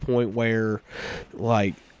to the point where,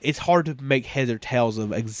 like, it's hard to make heads or tails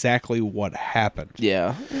of exactly what happened.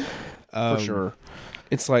 Yeah, for sure.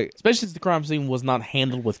 It's like, especially since the crime scene was not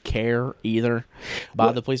handled with care either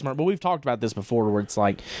by the police department. But we've talked about this before, where it's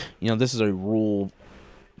like, this is a rural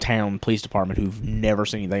town police department who've never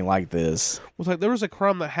seen anything like this. Well, it's like, there was a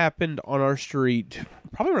crime that happened on our street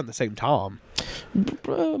probably around the same time.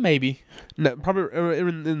 Maybe. No, probably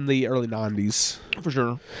in the early 90s. For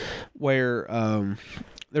sure. Where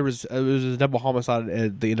there was a double homicide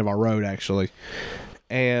at the end of our road, actually.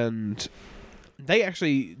 And they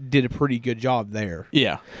actually did a pretty good job there.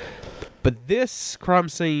 Yeah. But this crime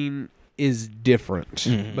scene is different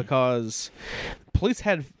because police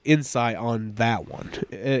had insight on that one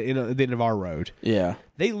at the end of our road. Yeah.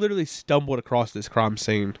 They literally stumbled across this crime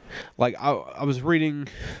scene. Like, I was reading,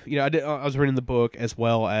 I was reading the book, as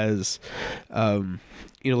well as,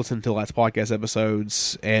 listening to the last podcast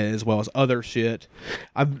episodes, and as well as other shit.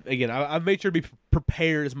 I've made sure to be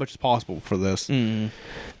prepared as much as possible for this. Mm.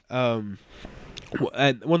 And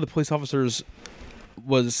one of the police officers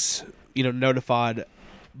was, notified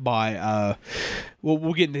by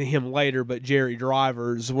we'll get into him later, but Jerry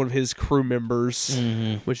Drivers, one of his crew members,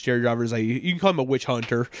 which Jerry Drivers, you can call him a witch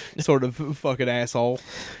hunter sort of fucking asshole.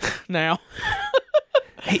 Now,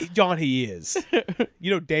 John, he is.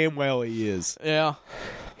 Damn well he is. Yeah.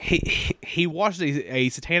 He watched a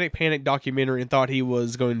Satanic Panic documentary and thought he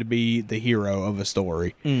was going to be the hero of a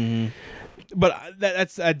story. Mm-hmm. But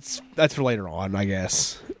that's for later on, I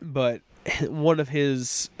guess. But one of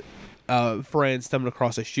his friends stumbled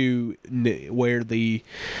across a shoe where the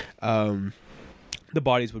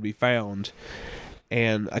bodies would be found,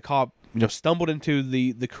 and a cop stumbled into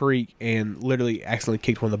the creek and literally accidentally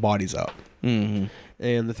kicked one of the bodies up. Mm-hmm.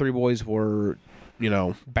 And the 3 boys were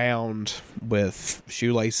bound with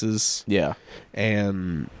shoelaces. Yeah.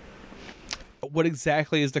 And what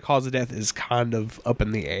exactly is the cause of death is kind of up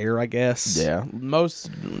in the air, I guess. Yeah. Most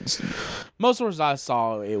sources I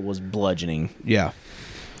saw, it was bludgeoning. Yeah.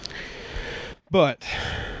 But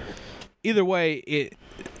either way,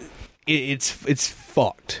 it's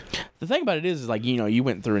fucked. The thing about it is like, you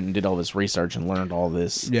went through and did all this research and learned all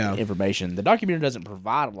this information. The documentary doesn't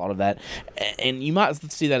provide a lot of that, and you might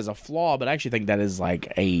see that as a flaw, but I actually think that is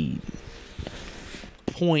like a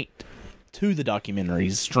point to the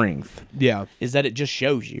documentary's strength. Yeah. Is that it just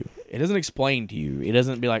shows you. It doesn't explain to you. It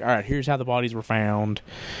doesn't be like, all right, here's how the bodies were found.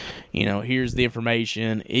 Here's the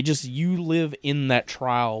information. It just, you live in that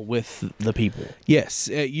trial with the people. Yes.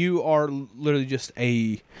 You are literally just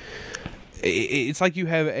it's like you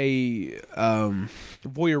have a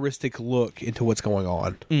voyeuristic look into what's going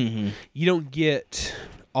on. Mm-hmm. You don't get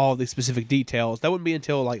all the specific details. That wouldn't be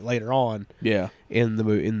until like later on. Yeah. In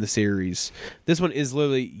the series. This one is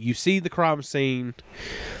literally, you see the crime scene,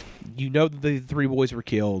 that the 3 boys were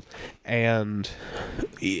killed, and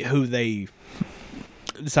who they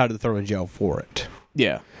decided to throw in jail for it.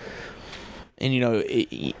 Yeah. And,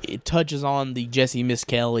 it touches on the Jesse Miss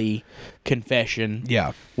Kelly confession.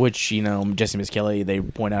 Yeah. Which, Jesse Miss Kelly, they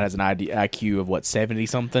point out has an IQ of,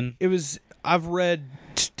 70-something? I've read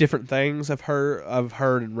different things. I've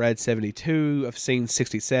heard and read 72. I've seen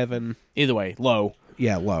 67. Either way, low.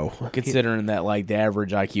 Yeah, low. Considering that, the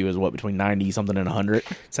average IQ is, between 90-something and 100?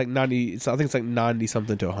 It's like 90, I think it's like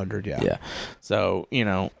 90-something to 100, yeah. Yeah. So,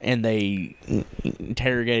 and they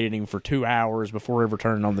interrogated him for 2 hours before ever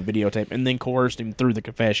turning on the videotape, and then coerced him through the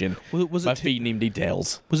confession by feeding him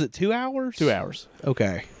details. Was it 2 hours? 2 hours.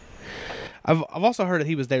 Okay. I've also heard that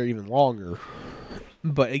he was there even longer.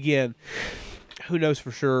 But again, who knows for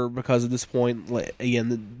sure, because at this point,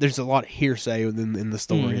 again, there's a lot of hearsay in the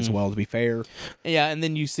story as well, to be fair. Yeah, and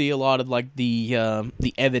then you see a lot of the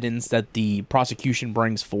evidence that the prosecution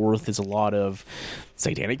brings forth is a lot of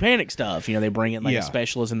satanic panic stuff. They bring in a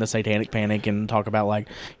specialist in the satanic panic and talk about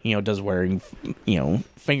does wearing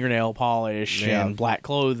fingernail polish and black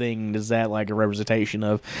clothing, does that a representation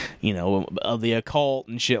of of the occult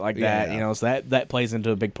and shit like that. So that plays into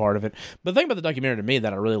a big part of it. But the thing about the documentary to me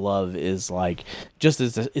that I really love is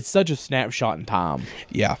it's such a snapshot in time.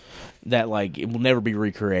 Yeah. That it will never be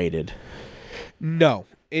recreated. No.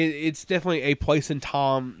 It's definitely a place in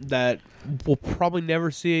time that we'll probably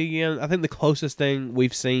never see again. I think the closest thing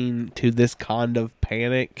we've seen to this kind of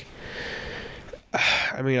panic,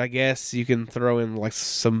 I mean, I guess you can throw in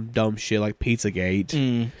some dumb shit like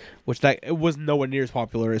Pizzagate, which it was nowhere near as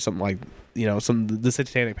popular as something like the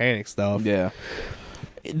Satanic Panic stuff. Yeah.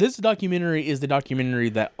 This documentary is the documentary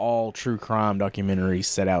that all true crime documentaries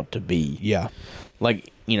set out to be. Yeah.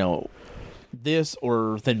 This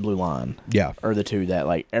or Thin Blue Line, are the two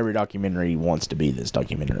that every documentary wants to be. This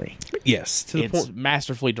documentary, yes, it's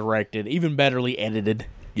masterfully directed, even betterly edited.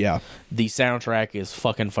 Yeah, the soundtrack is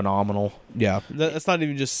fucking phenomenal. Yeah, that's not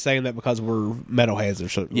even just saying that because we're metalheads or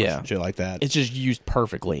shit like that. It's just used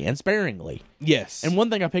perfectly and sparingly. Yes, and one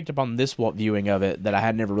thing I picked up on this viewing of it that I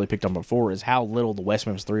had never really picked on before is how little the West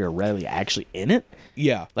Memphis 3 are really actually in it.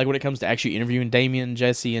 Yeah, when it comes to actually interviewing Damien,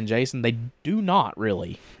 Jesse, and Jason, they do not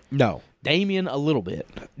really. No. Damien a little bit.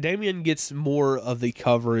 Damien gets more of the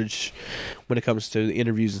coverage when it comes to the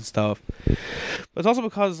interviews and stuff. But it's also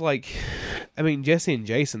because, Jesse and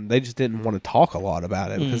Jason, they just didn't want to talk a lot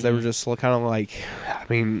about it because they were just kind of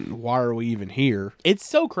why are we even here? It's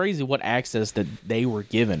so crazy what access that they were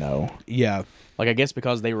given, though. Yeah. I guess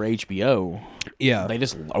because they were HBO. Yeah. They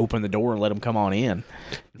just opened the door and let them come on in.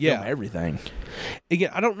 Film everything. Again,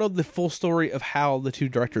 I don't know the full story of how the two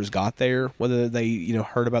directors got there, whether they,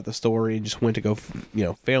 heard about the story and just went to go,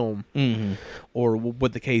 film, or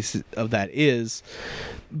what the case of that is.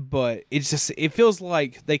 But it feels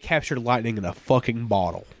like they captured lightning in a fucking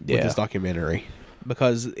bottle with this documentary.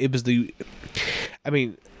 Because it was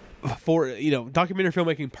for documentary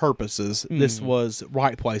filmmaking purposes, this was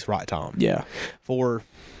right place, right time. Yeah. For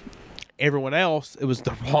everyone else, it was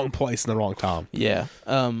the wrong place and the wrong time. Yeah.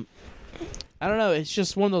 I don't know. It's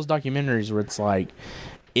just one of those documentaries where it's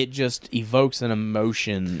it just evokes an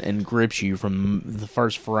emotion and grips you from the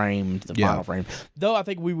first frame to the final frame. Though I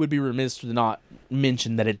think we would be remiss to not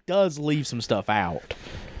mention that it does leave some stuff out.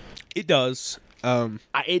 It does.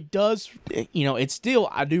 It does, it's still,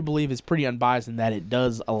 I do believe it's pretty unbiased in that it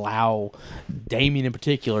does allow Damien in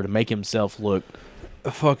particular to make himself look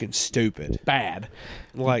fucking stupid. Bad.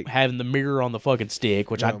 Having the mirror on the fucking stick,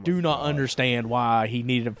 which I do not understand why he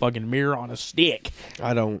needed a fucking mirror on a stick.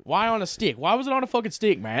 I don't. Why on a stick? Why was it on a fucking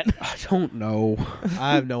stick, Matt? I don't know.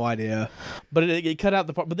 I have no idea. But it cut out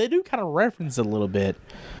the part, but they do kind of reference it a little bit.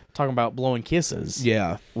 Talking about blowing kisses.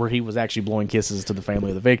 Yeah. Where he was actually blowing kisses to the family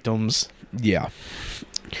of the victims. Yeah.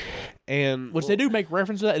 And which they do make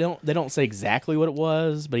reference to that. They don't say exactly what it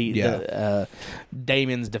was, but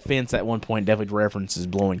Damien's defense at one point definitely references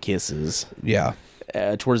blowing kisses. Yeah.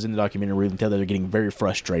 Towards the end of the documentary, we can tell that they're getting very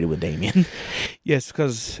frustrated with Damien. Yes,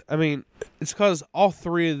 because it's because all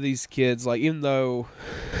three of these kids, even though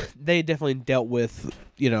they definitely dealt with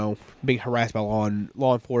being harassed by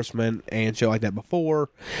law enforcement and shit like that before,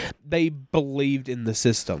 they believed in the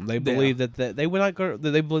system. They believed that they were not going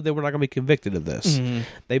to be convicted of this. Mm-hmm.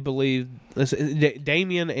 They believed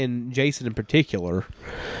Damien and Jason in particular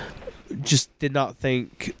just did not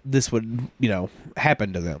think this would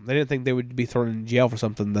happen to them. They didn't think they would be thrown in jail for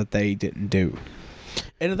something that they didn't do.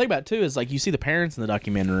 And the thing about it, too, is, you see the parents in the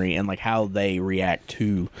documentary and, how they react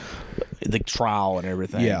to the trial and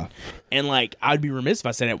everything. Yeah. And, I'd be remiss if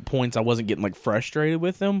I said at points I wasn't getting, frustrated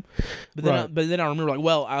with them. But then, I remember,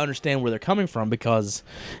 well, I understand where they're coming from because,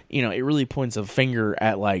 it really points a finger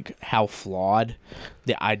at, how flawed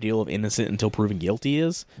the ideal of innocent until proven guilty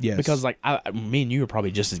is. Yes. Because, like, me and you are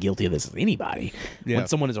probably just as guilty of this as anybody. Yeah. When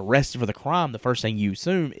someone is arrested for the crime, the first thing you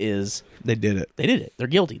assume is They did it. they did it. They're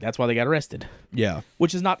guilty. That's why they got arrested. Yeah.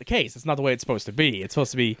 Which is not the case. It's not the way it's supposed to be. It's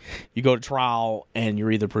supposed to be you go to trial and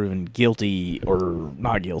you're either proven guilty or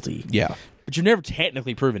not guilty. Yeah. But you're never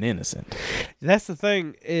technically proven innocent. That's the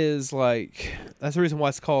thing is, like, that's the reason why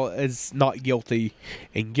it's not guilty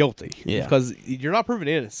and guilty. Yeah. Because you're not proven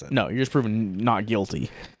innocent. No, you're just proven not guilty.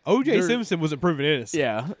 O.J. Simpson wasn't proven innocent.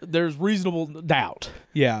 Yeah, there's reasonable doubt.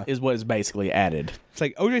 Yeah. Is what is basically added. It's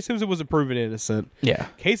like O.J. Simpson wasn't proven innocent. Yeah.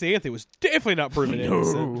 Casey Anthony was definitely not proven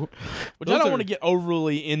innocent. Which I don't want to get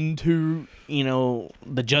overly into,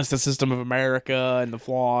 the justice system of America and the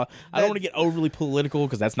flaw. I don't want to get overly political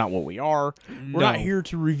because that's not what we are. We're not here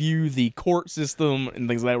to review the court system and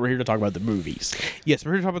things like that. We're here to talk about the movies. Yes,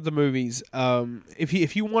 we're here to talk about the movies.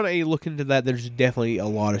 If you want to look into that, there's definitely a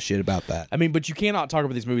lot of shit about that. I mean, but you cannot talk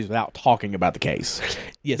about these movies without talking about the case.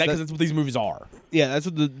 Yes, because that's what these movies are. Yeah, that's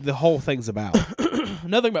what the whole thing's about.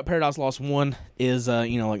 Another thing about Paradise Lost 1 is,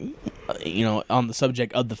 on the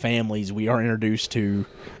subject of the families, we are introduced to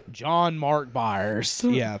John Mark Byers.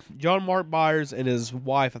 Yeah, John Mark Byers and his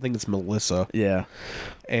wife, I think it's Melissa. Yeah.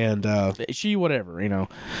 And she, whatever,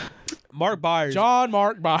 Mark Byers. John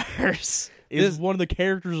Mark Byers is one of the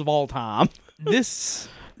characters of all time. This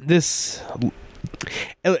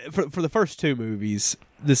for the first two movies,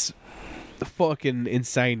 this fucking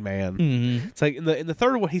insane man. Mm-hmm. It's like in the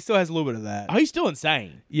third one, he still has a little bit of that. Oh, he's still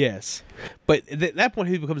insane. Yes, but at that point,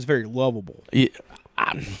 he becomes very lovable. Yeah.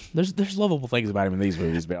 There's lovable things about him in these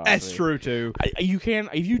movies. That's true too.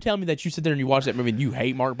 If you tell me that you sit there and you watch that movie and you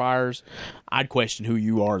hate Mark Byers, I'd question who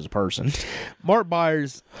you are as a person. Mark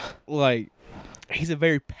Byers, like, he's a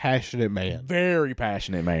very passionate man. Very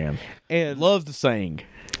passionate man, and loves to sing.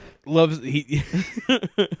 He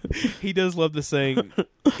he does love to sing.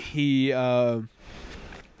 He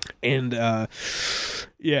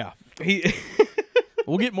he.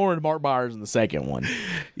 We'll get more into Mark Byers in the second one.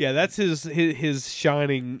 Yeah, that's his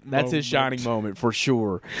shining. That's his shining moment for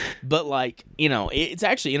sure. But it's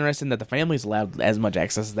actually interesting that the family's allowed as much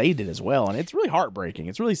access as they did as well, and it's really heartbreaking.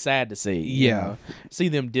 It's really sad to see. Yeah, see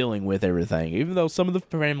them dealing with everything, even though some of the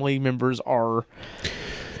family members are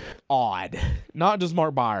odd. Not just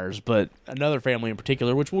Mark Byers, but another family in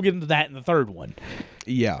particular, which we'll get into that in the third one.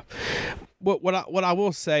 Yeah. What I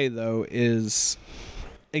will say though is,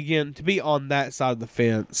 again, to be on that side of the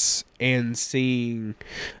fence and seeing,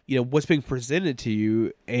 what's being presented to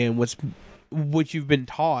you and what you've been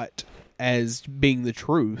taught as being the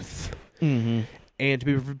truth, mm-hmm. and to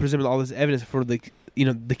be presented with all this evidence for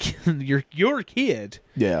your kid.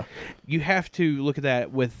 Yeah, you have to look at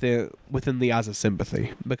that within the eyes of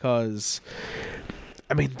sympathy, because,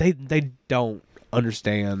 I mean, they don't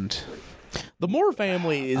understand. The Moore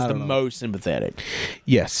family is the most sympathetic.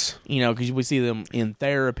 Yes, because we see them in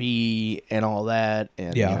therapy and all that,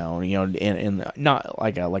 and and not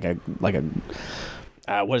like a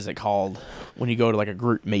what is it called when you go to like a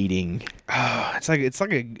group meeting? It's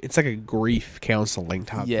like a grief counseling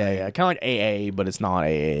type. Yeah, kind of like AA, but it's not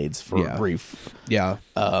AA. It's for grief. Yeah.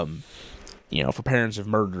 For parents of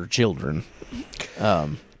murdered children.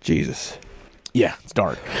 Jesus. Yeah, it's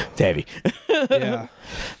dark. It's heavy. Yeah.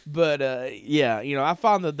 But, I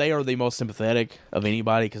find that they are the most sympathetic of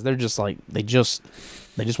anybody because they're just like, they just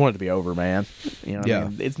want it to be over, man. I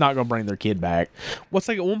mean? It's not going to bring their kid back. What's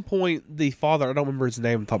like at one point, the father, I don't remember his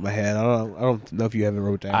name on top of my head. I don't know if you have it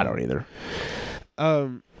wrote down. I don't either.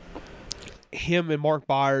 Him and Mark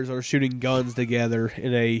Byers are shooting guns together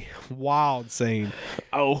in a wild scene.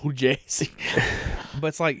 Oh, Jesse. But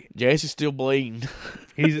it's like, Jesse's still bleeding.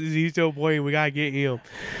 He's still bleeding. We gotta get him.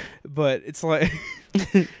 But it's like,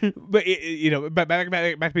 but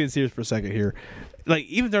back being serious for a second here. Like,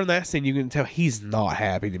 even during that scene, you can tell he's not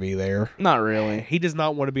happy to be there. Not really. He does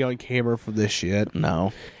not want to be on camera for this shit.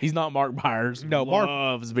 No, he's not Mark Byers. No, Mark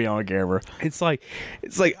loves to be on camera. It's like,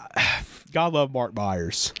 God love Mark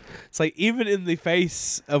Byers. It's like, even in the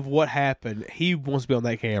face of what happened, he wants to be on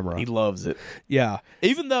that camera. He loves it. Yeah.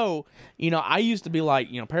 Even though, I used to be like,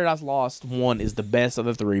 Paradise Lost 1 is the best of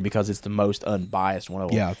the three because it's the most unbiased one of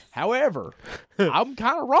them. Yeah. However, I'm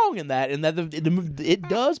kind of wrong in that it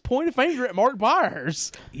does point a finger at Mark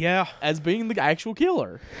Byers. Yeah. As being the actual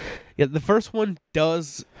killer. Yeah, the first one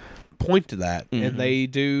does point to that, mm-hmm. and they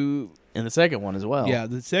do in the second one as well. Yeah,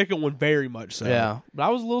 the second one very much so. Yeah, but I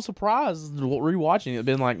was a little surprised rewatching it.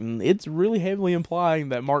 Been like, it's really heavily implying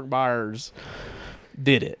that Mark Byers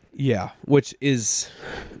did it. Yeah, which is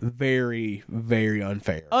very, very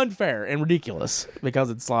unfair. Unfair and ridiculous because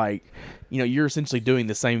it's like, you're essentially doing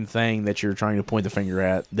the same thing that you're trying to point the finger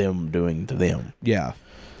at them doing to them. Yeah.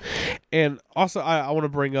 And also, I want to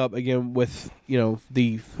bring up again with,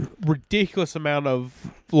 the ridiculous amount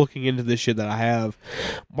of looking into this shit that I have.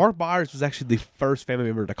 Mark Byers was actually the first family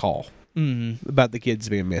member to call about the kids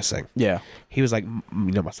being missing. Yeah. He was like,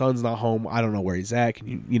 my son's not home. I don't know where he's at.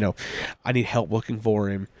 Can you, I need help looking for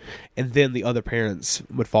him. And then the other parents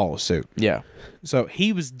would follow suit. Yeah. So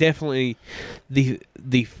he was definitely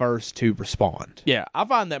the first to respond. Yeah, I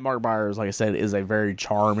find that Mark Byers, like I said, is a very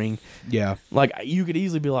charming. Yeah. Like, you could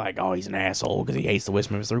easily be like, oh, he's an asshole because he hates the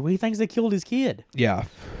West Memphis 3. Well, he thinks they killed his kid. Yeah.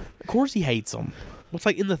 Of course he hates them. Well, it's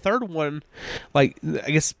like in the third one, like,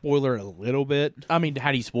 I guess spoiler a little bit. I mean,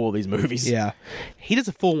 how do you spoil these movies? Yeah. He does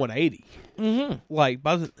a full 180. Mm-hmm. Like,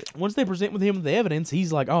 once they present with him the evidence,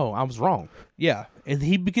 he's like, oh, I was wrong. Yeah. And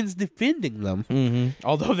he begins defending them. Mm-hmm.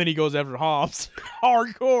 Although then he goes after Hobbs.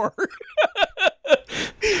 Hardcore.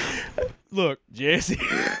 Look, Jesse.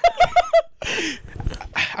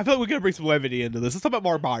 I feel like we got to bring some levity into this. Let's talk about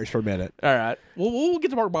Mark Byers for a minute. All right. Well, we'll get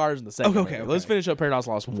to Mark Byers in the second. Okay. Let's finish up Paradise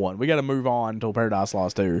Lost 1. We got to move on to Paradise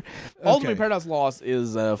Lost 2. Ultimately, Paradise Lost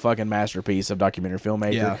is a fucking masterpiece of documentary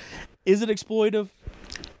filmmaker. Yeah. Is it exploitive?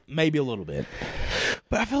 Maybe a little bit.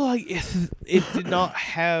 But I feel like it did not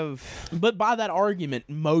have... But by that argument,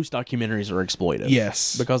 most documentaries are exploitive.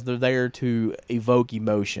 Yes. Because they're there to evoke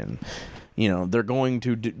emotion. They're going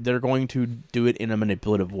to do it in a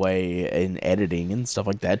manipulative way in editing and stuff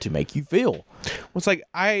like that to make you feel. Well, it's like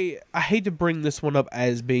I hate to bring this one up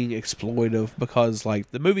as being exploitive because like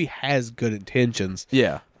the movie has good intentions.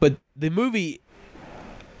 Yeah. But the movie's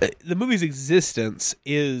existence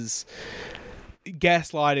is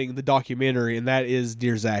gaslighting the documentary, and that is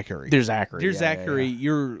Dear Zachary. Dear Zachary. Dear Zachary,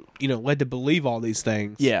 you're led to believe all these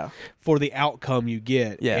things. Yeah. For the outcome you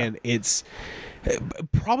get. Yeah. And it's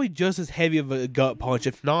probably just as heavy of a gut punch,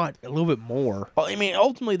 if not a little bit more. Well, I mean,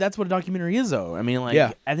 ultimately, that's what a documentary is, though. I mean, like,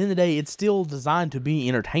 at the end of the day, it's still designed to be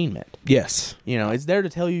entertainment. Yes. It's there to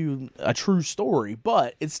tell you a true story,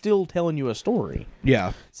 but it's still telling you a story.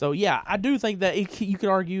 Yeah. So, yeah, I do think that you could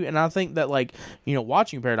argue, and I think that, like,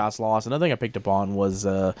 watching Paradise Lost, another thing I picked up on was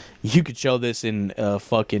you could show this in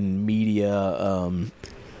fucking media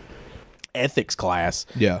ethics class,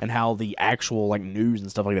 and how the actual like news and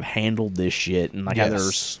stuff like that handled this shit, and like how they're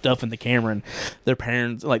stuffing the camera and the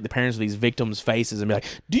parents of these victims' faces and be like,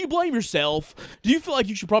 do you blame yourself? Do you feel like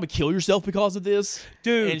you should probably kill yourself because of this,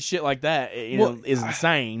 dude? And shit like that, is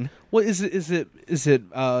insane. What is it? Is it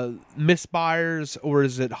Miss Byers or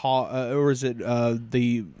is it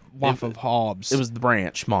the wife of Hobbs? It was the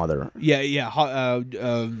branch mother. Yeah.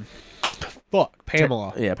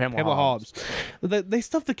 Pamela. Pamela Hobbs. They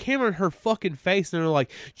stuffed the camera in her fucking face, and they're like,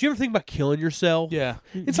 "Do you ever think about killing yourself?" Yeah.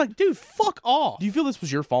 It's like, dude, fuck off. Do you feel this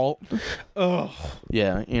was your fault? Ugh.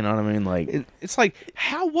 Yeah, you know what I mean? Like, it's like,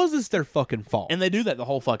 how was this their fucking fault? And they do that the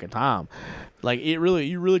whole fucking time. Like, you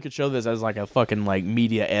really could show this as like a fucking like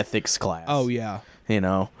media ethics class. Oh yeah.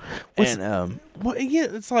 Well,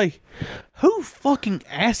 again, it's like, who fucking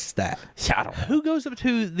asks that? I don't know. Who goes up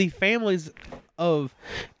to the families of,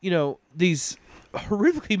 these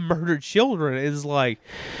horrifically murdered children and is like,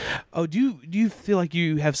 oh, do you feel like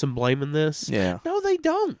you have some blame in this? Yeah. No, they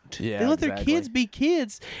don't. Yeah, they let their kids be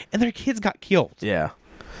kids, and their kids got killed. Yeah.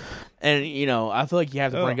 And, I feel like you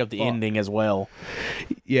have to bring up the ending as well.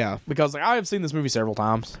 Yeah. Because, like, I have seen this movie several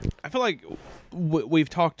times. I feel like we've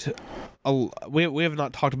talked... We have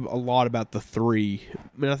not talked a lot about the 3. I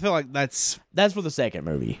mean, I feel like that's for the second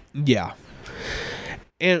movie. Yeah.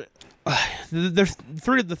 And the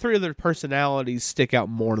three of their personalities stick out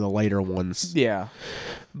more than the later ones. Yeah.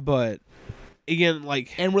 But... Again,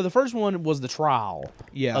 like... And where the first one was the trial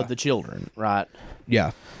of the children, right?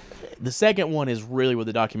 Yeah. The second one is really where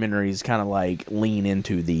the documentaries kind of like lean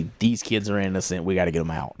into these kids are innocent, we got to get them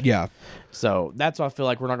out. Yeah. So that's why I feel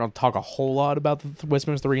like we're not going to talk a whole lot about the West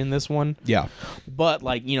Memphis 3 in this one. Yeah. But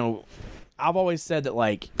like, I've always said that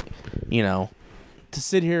like, to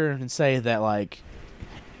sit here and say that like,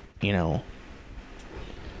 I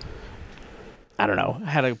don't know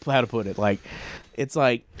how to put it. Like, it's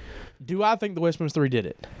like, do I think the West Memphis 3 did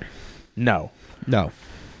it? No.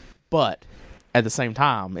 But at the same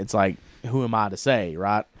time, it's like, who am I to say,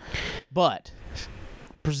 right? But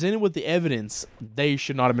presented with the evidence, they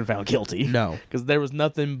should not have been found guilty. No. Because there was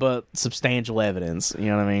nothing but substantial evidence. You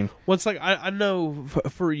know what I mean? Well, it's like, I know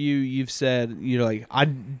for you've said, like, I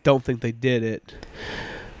don't think they did it.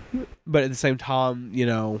 But at the same time,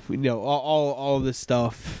 all of this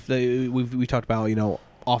stuff that we talked about,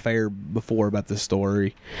 off air before about this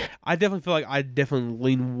story. I definitely feel like I definitely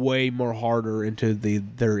lean way more harder into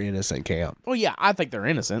they're innocent camp. Well, yeah, I think they're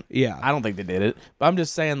innocent. Yeah. I don't think they did it. But I'm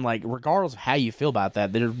just saying, like, regardless of how you feel about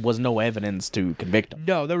that, there was no evidence to convict them.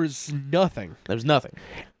 No, there was nothing. There was nothing.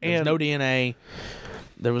 There was no DNA.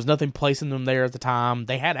 There was nothing placing them there at the time.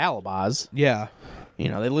 They had alibis. Yeah. You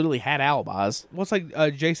know, they literally had alibis. Well, it's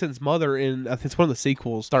like Jason's mother in, I think it's one of the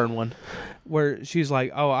sequels. Third one. Where she's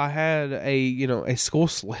like, oh, I had a school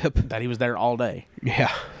slip. That he was there all day.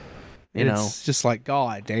 Yeah. You know. It's just like,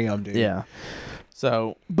 God damn, dude. Yeah.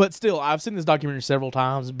 So, but still, I've seen this documentary several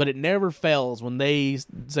times, but it never fails when they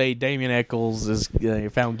say Damien Eccles is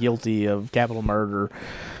found guilty of capital murder.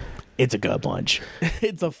 It's a gut punch.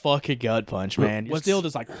 It's a fucking gut punch, man. You're still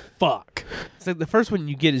just like, fuck. It's like the first one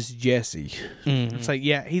you get is Jesse. Mm-hmm. It's like,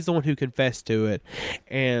 yeah, he's the one who confessed to it.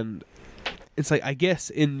 And it's like, I guess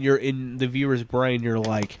in the viewer's brain, you're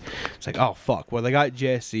like, it's like, oh, fuck. Well, they got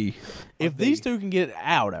Jesse. If these two can get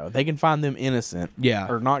out of it, they can find them innocent. Yeah.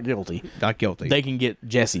 Or not guilty. Not guilty. They can get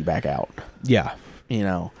Jesse back out. Yeah. You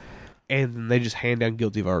know. And then they just hand down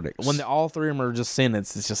guilty verdicts. When all three of them are just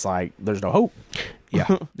sentenced, it's just like, there's no hope.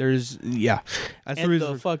 Yeah. That's and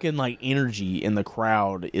the fucking, like, energy in the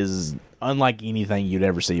crowd is unlike anything you'd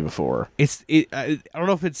ever see before. I don't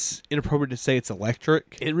know if it's inappropriate to say it's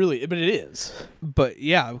electric. But it is. But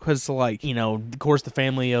yeah, because like, you know, of course the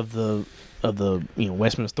family of the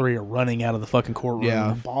Westminster 3 are running out of the fucking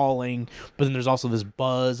courtroom, bawling. But then there's also this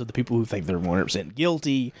buzz of the people who think they're 100%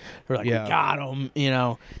 guilty. Who are like, we got them. You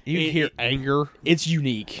know, you can hear anger. It's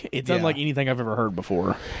unique. It's unlike anything I've ever heard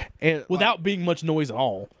before, and without being much noise at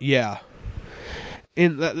all. Yeah.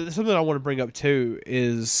 And something I want to bring up too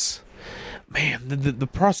is, man, the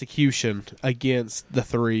prosecution against the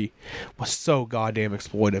three was so goddamn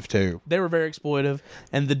exploitive too. They were very exploitive,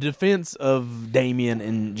 and the defense of Damien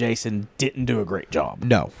and Jason didn't do a great job.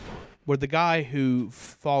 No. Where the guy who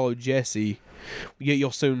followed Jesse,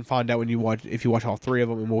 you'll soon find out if you watch all three of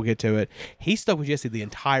them, and we'll get to it. He stuck with Jesse the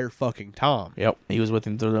entire fucking time. Yep, he was with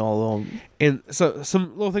him through all. And so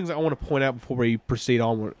some little things I want to point out before we proceed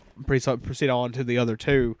on to the other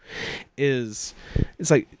two is,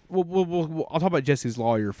 it's like I'll talk about Jesse's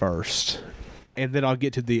lawyer first, and then I'll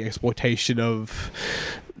get to the exploitation of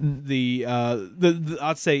the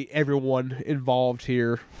I'd say everyone involved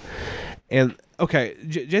here. And okay,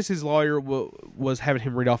 Jesse's lawyer was having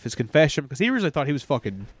him read off his confession because he originally thought he was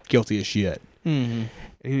fucking guilty as shit. Mm-hmm.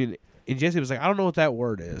 And Jesse was like, I don't know what that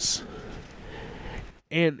word is.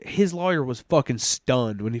 And his lawyer was fucking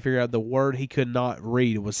stunned when he figured out the word he could not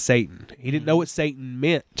read was Satan. He didn't know what Satan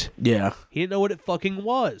meant. Yeah. He didn't know what it fucking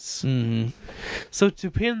was. Mm-hmm. So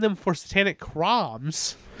to pin them for satanic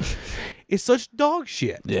crimes is such dog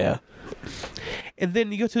shit. Yeah. And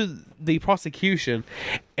then you go to the prosecution,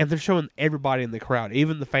 and they're showing everybody in the crowd,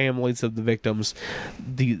 even the families of the victims,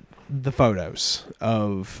 the photos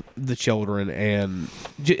of the children, and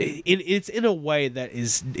it's in a way that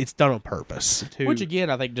it's done on purpose. Which again,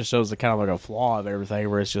 I think just shows the kind of like a flaw of everything,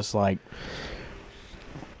 where it's just like,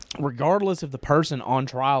 regardless if the person on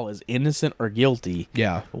trial is innocent or guilty,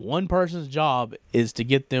 one person's job is to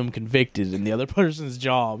get them convicted, and the other person's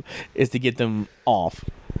job is to get them off.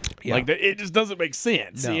 Yeah. Like, it just doesn't make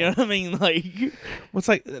sense. No. You know what I mean? Like, it's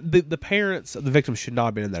like the parents of the victims should not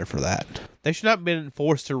have been in there for that. They should not have been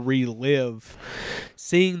forced to relive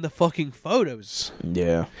seeing the fucking photos.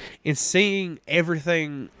 Yeah. And seeing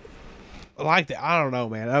everything like that. I don't know,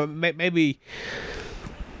 man. Maybe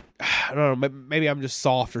I don't know. Maybe I'm just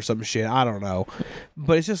soft or some shit. I don't know.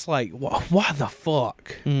 But it's just like, what the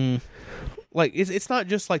fuck? Mm. Like, it's not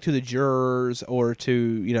just like to the jurors or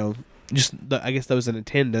to, just I guess those in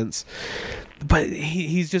attendance, but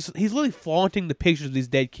he's literally flaunting the pictures of these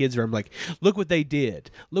dead kids around, like, look what they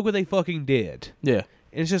did, look what they fucking did. Yeah,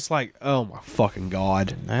 and it's just like, oh my fucking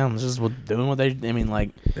god, man, this is doing what they. I mean, like,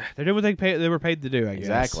 they're doing what they were paid to do, I guess.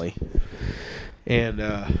 Exactly. And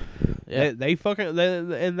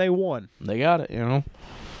they won. They got it,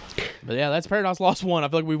 But yeah, that's Paradise Lost 1. I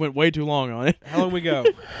feel like we went way too long on it. How long we go?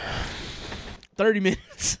 30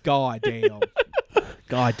 minutes. God damn.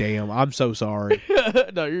 God damn, I'm so sorry.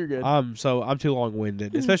 No, you're good. I'm too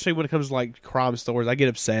long-winded, especially when it comes to like crime stories. I get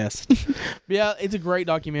obsessed. Yeah, it's a great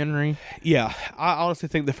documentary. Yeah, I honestly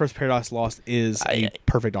think the first Paradise Lost is a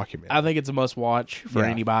perfect documentary. I think it's a must-watch for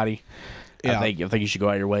anybody. Yeah. I think you should go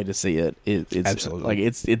out your way to see it. It's absolutely, like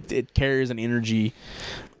it carries an energy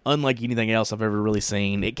unlike anything else I've ever really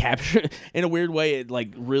seen. It captures, in a weird way, it like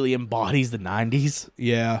really embodies the 90s.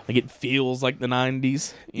 Yeah. Like it feels like the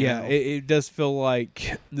 90s. Yeah, it does feel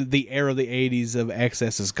like the era of the 80s of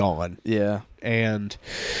excess is gone. Yeah. And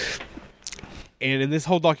And in this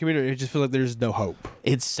whole documentary, it just feels like there's no hope.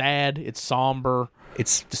 It's sad. It's somber.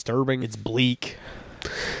 It's disturbing. It's bleak.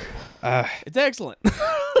 It's excellent.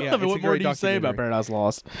 Yeah, what more do you say about Paradise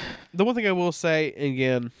Lost? The one thing I will say,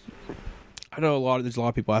 again, I know there's a lot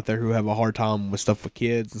of people out there who have a hard time with stuff with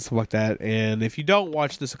kids and stuff like that. And if you don't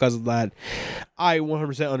watch this because of that, I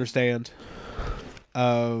 100% understand.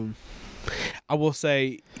 I will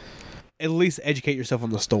say, at least educate yourself on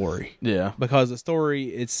the story. Yeah. Because the story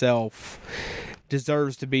itself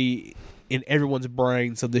deserves to be in everyone's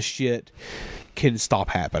brain so this shit can stop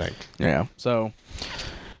happening. Yeah. So,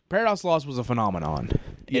 Paradise Lost was a phenomenon.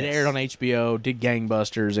 It aired on HBO, did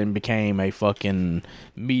gangbusters, and became a fucking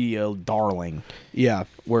media darling. Yeah.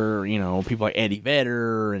 Where, people like Eddie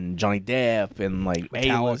Vedder and Johnny Depp and like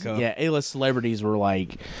A-list celebrities were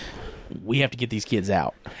like, we have to get these kids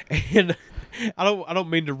out. And I don't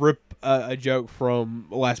mean to rip a joke from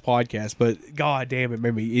last podcast, but god damn,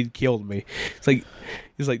 it killed me. It's like,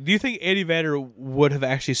 do you think Eddie Vedder would have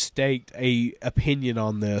actually staked a opinion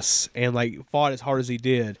on this and like fought as hard as he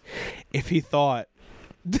did if he thought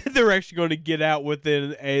they're actually going to get out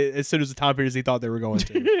within as soon as the time period he thought they were going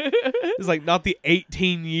to? It's like not the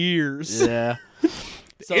 18 years. Yeah.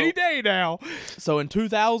 So, any day now. So in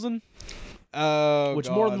 2000, which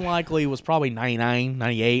more than likely was probably 99,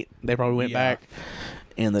 98, they probably went back,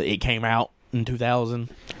 and it came out in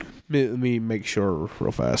 2000. Let me make sure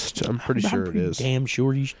real fast. I'm pretty sure it is. Damn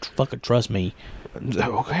sure. You fucking trust me.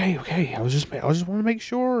 Okay. I was just want to make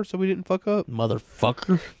sure so we didn't fuck up.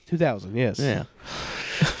 Motherfucker. 2000, yes. Yeah.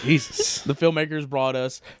 Jesus. The filmmakers brought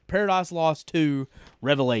us Paradise Lost 2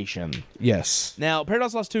 Revelation. Yes. Now,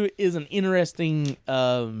 Paradise Lost 2 is an interesting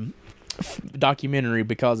documentary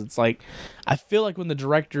because it's like, I feel like when the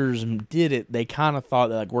directors did it, they kind of thought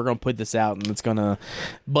that, like, we're going to put this out and it's going to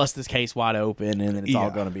bust this case wide open and then it's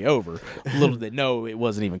all going to be over. Little did they know it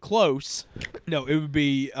wasn't even close. No, it would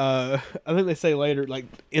be, I think they say later, like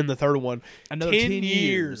in the third one, another 10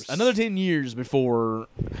 years. Another 10 years before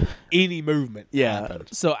any movement happened.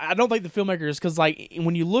 So I don't think the filmmakers, because like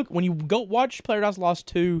when you go watch Paradise Lost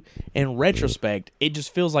 2 in retrospect, it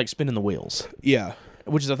just feels like spinning the wheels. Yeah.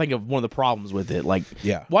 Which is, I think, one of the problems with it. Like,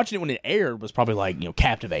 watching it when it aired was probably, like,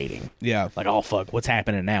 captivating. Yeah. Like, oh, fuck, what's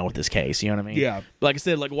happening now with this case? You know what I mean? Yeah. But like I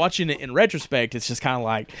said, like, watching it in retrospect, it's just kind of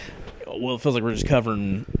like, well, it feels like we're just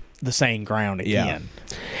covering the same ground again.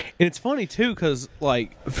 Yeah. And it's funny, too, because,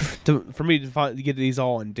 like, for me to get these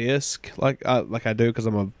all on disc, like I do, because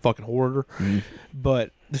I'm a fucking hoarder,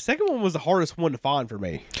 but the second one was the hardest one to find for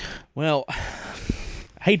me. Well,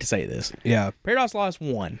 I hate to say this. Yeah. Paradise Lost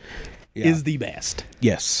 1 is the best.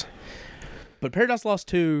 Yes. But Paradise Lost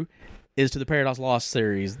 2 is to the Paradise Lost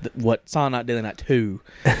series what Silent Night, Deadly Night 2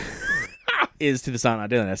 is to the Silent Night,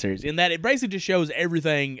 Deadly Night series. In that it basically just shows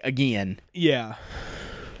everything again. Yeah.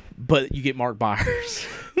 But you get Mark Byers.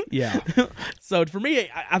 Yeah. So for me,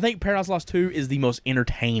 I think Paradise Lost 2 is the most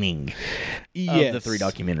entertaining of the three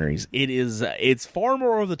documentaries. It's far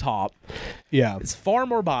more over the top. Yeah. It's far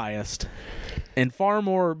more biased. And far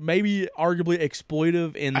more, maybe arguably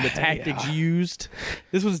exploitive in the tactics used.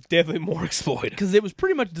 This was definitely more exploitive. Because it was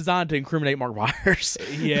pretty much designed to incriminate Mark Byers.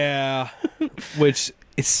 Yeah. Which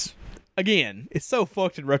is, again, it's so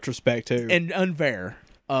fucked in retrospect, too. And unfair.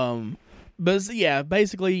 But yeah,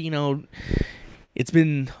 basically, it's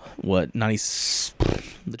been,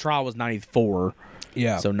 the trial was 94.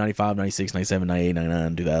 Yeah. So 95, 96, 97, 98,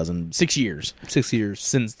 99, 2000. 6 years. 6 years.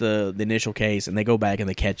 Since the initial case. And they go back and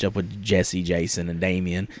they catch up with Jesse, Jason, and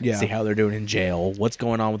Damien. Yeah. See how they're doing in jail. What's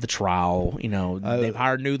going on with the trial. They've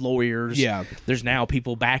hired new lawyers. Yeah. There's now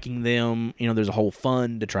people backing them. There's a whole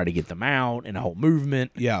fund to try to get them out and a whole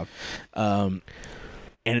movement. Yeah. And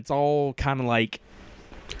it's all kind of like,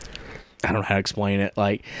 I don't know how to explain it,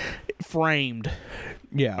 like framed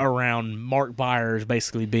around Mark Byers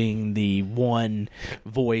basically being the one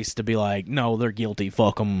voice to be like, no, they're guilty,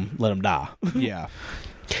 fuck them, let them die. Yeah.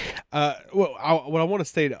 What I want to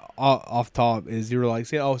state off top is you were like,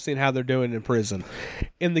 seeing how they're doing in prison.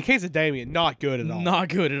 In the case of Damien, not good at all. Not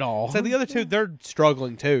good at all. So the other two, they're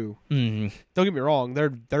struggling too. Mm-hmm. Don't get me wrong,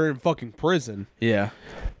 they're in fucking prison. Yeah.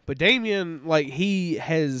 But Damien, like, he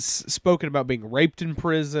has spoken about being raped in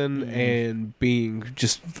prison and being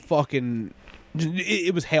just fucking...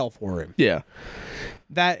 It was hell for him. Yeah.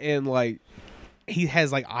 That and, like, he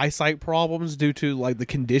has, like, eyesight problems due to, like, the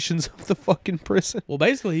conditions of the fucking prison. Well,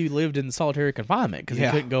 basically, he lived in solitary confinement because he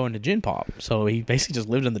couldn't go into Gen Pop. So he basically just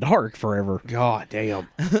lived in the dark forever. God damn.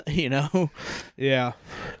 Yeah. Yeah.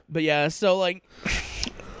 But yeah, so, like...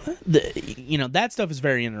 that stuff is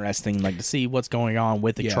very interesting, like to see what's going on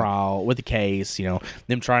with the trial, with the case,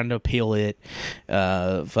 them trying to appeal it,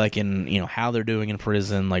 fucking, how they're doing in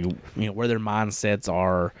prison, like, where their mindsets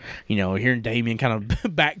are, hearing Damien kind of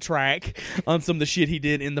backtrack on some of the shit he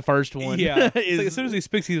did in the first one. Yeah. As soon as he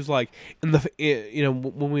speaks, he was like, when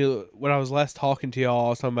I was last talking to y'all, I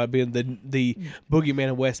was talking about being the boogeyman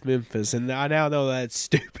of West Memphis, and I now know that's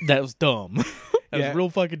stupid. That was dumb. That was real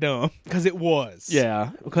fucking dumb. Because it was.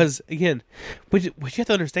 Yeah. Because, again, what you have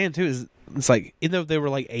to understand, too, is it's like, even though they were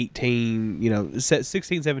like 18,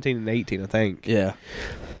 16, 17, and 18, I think. Yeah.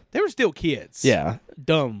 They were still kids. Yeah.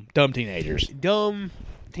 Dumb teenagers. Dumb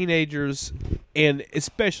teenagers, and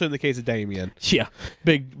especially in the case of Damien. Yeah.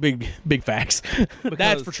 Big facts.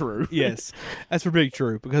 That's for true. Yes. That's for big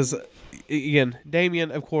true. Because, again,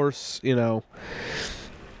 Damien, of course,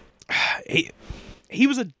 he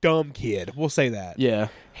was a dumb kid. We'll say that. Yeah.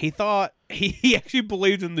 He thought he actually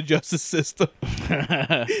believed in the justice system.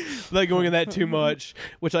 Not going in that too much.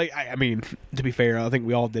 Which I mean, to be fair, I think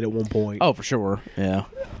we all did at one point. Oh, for sure. Yeah.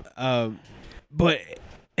 But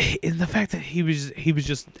in the fact that he was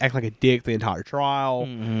just acting like a dick the entire trial.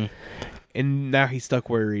 Mm-hmm. And now he's stuck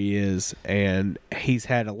where he is, and he's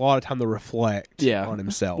had a lot of time to reflect on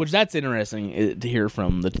himself. Which that's interesting to hear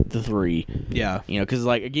from the three. Yeah. Because,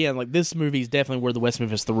 this movie is definitely where the West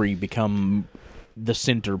Memphis Three become the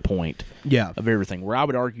center point of everything. Where I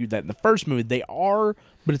would argue that in the first movie, they are,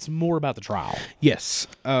 but it's more about the trial. Yes.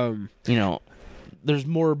 There's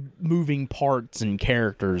more moving parts and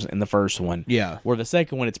characters in the first one. Yeah. Where the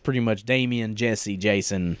second one, it's pretty much Damien, Jesse,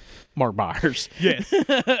 Jason, Mark Byers. Yes.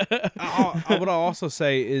 What I also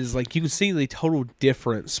say is, you can see the total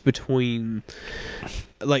difference between,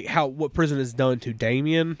 what prison has done to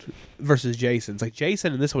Damien versus Jason. It's like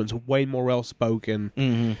Jason in this one's way more well spoken.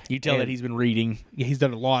 Mm-hmm. You tell that he's been reading. Yeah, he's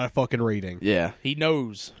done a lot of fucking reading. Yeah, he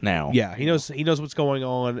knows now. Yeah, he knows what's going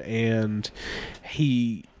on, and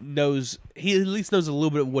he at least knows a little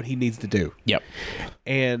bit of what he needs to do. Yep.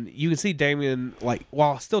 And you can see Damien,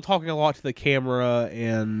 while still talking a lot to the camera,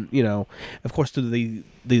 and of course to the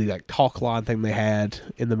talk line thing they had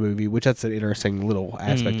in the movie, which that's an interesting little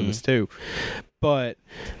aspect of this too. But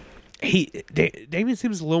Damien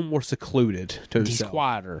seems a little more secluded to himself. He's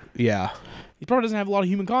quieter. Yeah. He probably doesn't have a lot of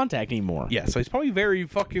human contact anymore. Yeah, so he's probably very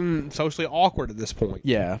fucking socially awkward at this point.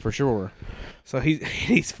 Yeah, for sure. So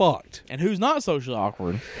he's fucked. And who's not socially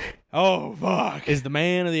awkward? Oh, fuck. Is the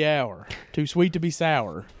man of the hour. Too sweet to be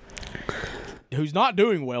sour. Who's not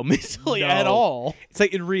doing well mentally at all. It's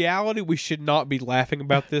like, in reality, we should not be laughing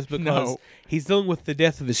about this because he's dealing with the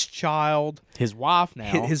death of his child. His wife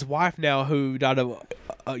now. His wife now, who died of,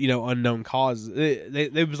 unknown causes.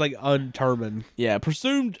 It was, undetermined. Yeah,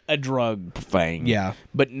 presumed a drug thing. Yeah.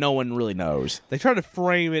 But no one really knows. They try to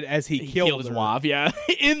frame it as he killed his her. wife, yeah.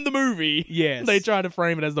 In the movie. Yes. They try to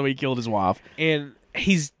frame it as though he killed his wife. And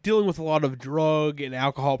he's dealing with a lot of drug and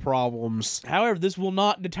alcohol problems. However, this will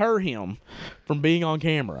not deter him from being on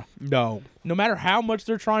camera. No. No matter how much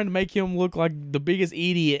they're trying to make him look like the biggest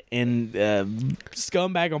idiot and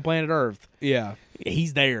scumbag on planet Earth. Yeah.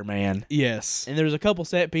 He's there, man. Yes. And there's a couple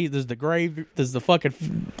set pieces. There's the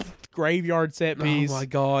fucking graveyard set piece. Oh my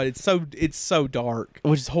god, it's so dark.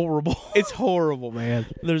 Which is horrible. It's horrible, man.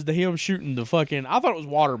 There's him shooting the fucking, I thought it was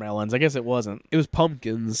watermelons. I guess it wasn't. It was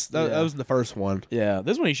pumpkins. That was in the first one. Yeah,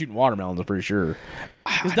 this one he's shooting watermelons, I'm pretty sure.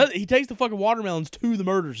 He takes the fucking watermelons to the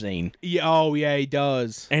murder scene. Yeah, oh yeah, he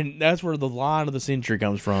does. And that's where the line of the century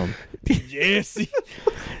comes from. Jesse,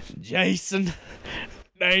 Jason,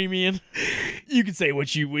 Damien, you can say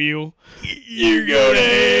what you will. You go to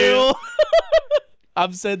hell.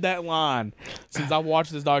 I've said that line since I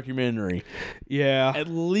watched this documentary. Yeah. At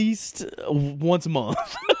least once a month.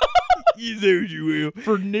 You do what you will.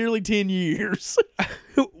 For nearly 10 years.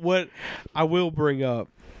 What I will bring up,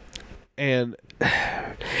 and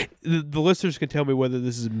the listeners can tell me whether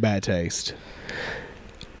this is in bad taste.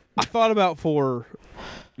 I thought about for,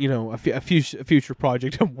 a future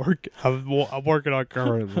project I'm working on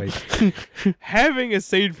currently. Having a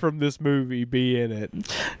scene from this movie be in it.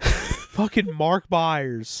 Fucking Mark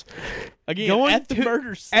Byers. Again, going at the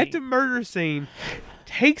murder scene. At the murder scene,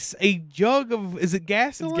 takes a jug of, is it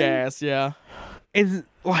gasoline? It's gas, yeah. And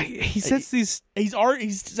he says these,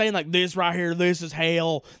 he's saying this right here, this is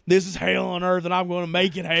hell on earth, and I'm going to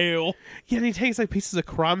make it hell. Yeah, and he takes pieces of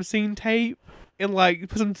crime scene tape and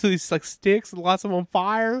puts them to these sticks and lights them on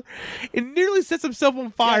fire, and nearly sets himself on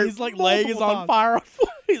fire. Yeah, his leg is on fire.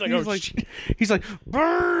 He's like,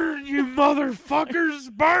 burn, you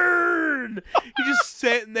motherfuckers, burn! He just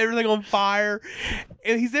setting everything on fire,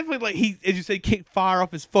 and he's definitely as you said, kicked fire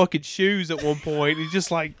off his fucking shoes at one point. He's just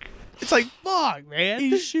It's like, fuck, man.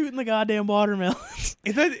 He's shooting the goddamn watermelons.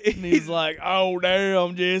 And he's like, oh,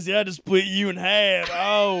 damn, Jesse, I had to split you in half.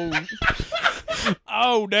 Oh.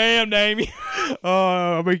 Oh, damn, Damien.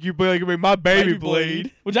 I'll make you bleed. Make my baby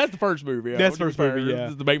bleed. Which that's the first movie. That's the first movie, yeah.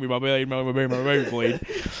 This is the Make Me My Baby Bleed.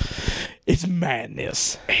 It's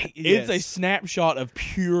madness. Yes. It's a snapshot of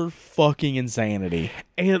pure fucking insanity.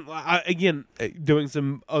 And again, doing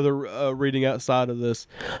some other reading outside of this,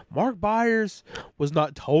 Mark Byers was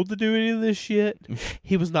not told to do any of this shit.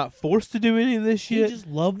 He was not forced to do any of this shit. He just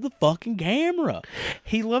loved the fucking camera.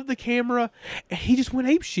 He loved the camera. And he just went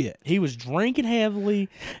ape shit. He was drinking heavily.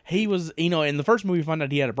 He was, in the first movie, we find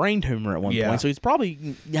out he had a brain tumor at one point. So he's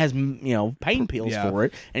probably has, pain pills for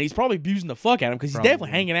it. And he's probably abusing the fuck out of him because he's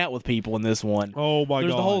definitely hanging out with people in this one. Oh my God.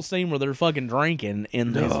 There's the whole scene where they're fucking drinking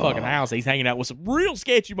in his fucking house. He's hanging out with some real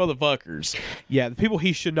sketchy motherfuckers. Yeah, the people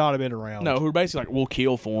he should not have been around. No, who are basically like, we'll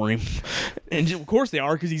kill for him. And of course they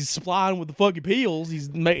are, because he's supplying with the fucking pills. He's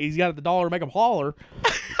got the dollar to make them holler.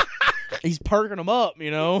 He's perking them up,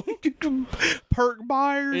 Perk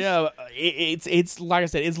Byers. Yeah, it's like I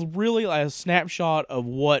said, it's really like a snapshot of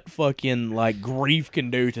what fucking like grief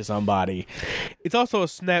can do to somebody. It's also a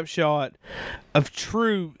snapshot of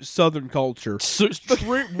true Southern culture.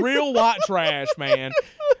 Real white trash, man.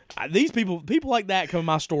 These people like that come to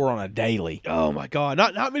my store on a daily. Oh my God,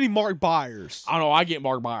 not many Mark Byers. I know, I get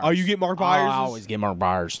Mark Byers. Oh, you get Mark Byers? I always get Mark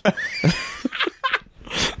Byers.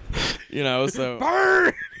 So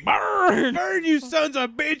burn, you sons of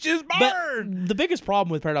bitches, burn. But the biggest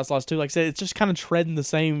problem with Paradise Lost 2, like I said, it's just kind of treading the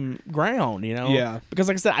same ground, Yeah. Because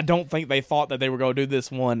like I said, I don't think they thought that they were going to do this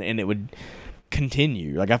one and it would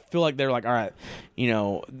continue. Like, I feel like they're like, all right,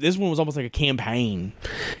 this one was almost like a campaign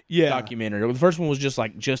documentary. The first one was just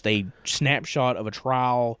a snapshot of a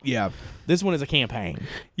trial. Yeah. This one is a campaign.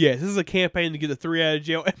 Yes, this is a campaign to get the 3 out of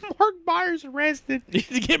jail and Mark Byers arrested.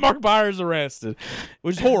 To get Mark Byers arrested,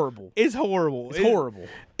 which is horrible. It's horrible. It's horrible.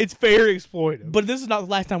 It's very exploitive. But this is not the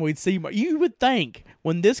last time we'd see Mark. You would think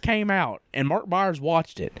when this came out and Mark Byers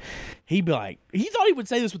watched it, he'd be like, he thought he would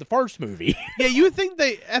say this with the first movie. Yeah, you would think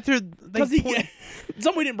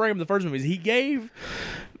something we didn't bring him in the first movie is he gave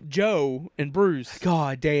Joe and Bruce,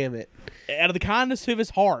 God damn it, out of the kindness of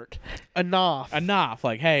his heart, a knife.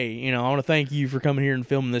 Like, hey, I want to thank you for coming here and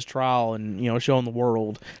filming this trial and showing the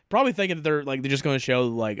world. Probably thinking that they're just going to show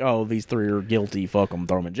like, oh, these 3 are guilty, fuck them,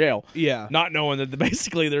 throw them in jail. Yeah, not knowing that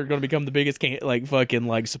basically they're going to become the biggest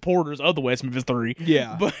fucking supporters of the West Memphis 3.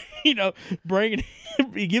 Yeah, but bringing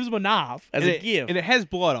he gives them a knife as a gift, and it has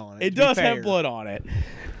blood on it. It does have blood on it.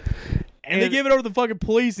 And they give it over to the fucking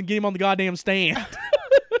police and get him on the goddamn stand.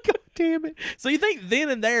 God damn it. So you think then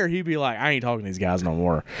and there he'd be like, I ain't talking to these guys no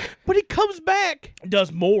more. But he comes back.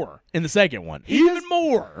 Does more in the second one. Even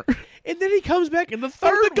more. And then he comes back in the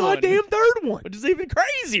third goddamn third one. Which is even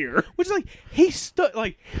crazier. Which is he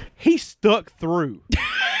stuck through.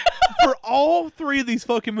 For all 3 of these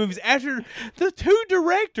fucking movies, after the 2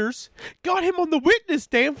 directors got him on the witness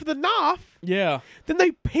stand for the knife. Yeah. Then they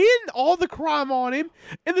pinned all the crime on him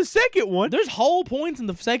in the second one. There's whole points in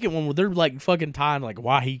the second one where they're like fucking tying like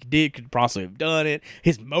why he could possibly have done it,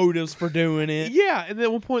 his motives for doing it. Yeah, and then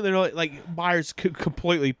at one point they're like Byers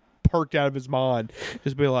completely perked out of his mind.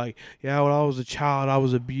 Just be like, yeah, when I was a child, I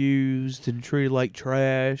was abused and treated like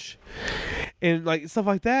trash. And like stuff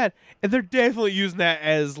like that. And they're definitely using that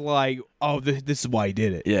as like, oh, this is why he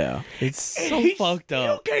did it. Yeah. It's so fucked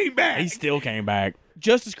up. He still came back.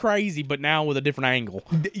 Just as crazy, but now with a different angle.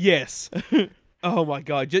 Yes. Oh my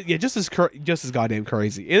God! Just as goddamn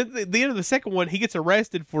crazy. And at the end of the second one, he gets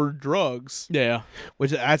arrested for drugs. Yeah, which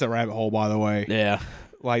that's a rabbit hole, by the way. Yeah,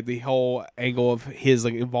 like the whole angle of his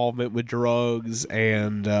involvement with drugs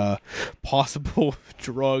and possible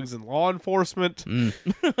drugs and law enforcement.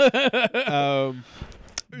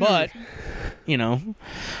 But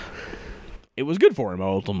it was good for him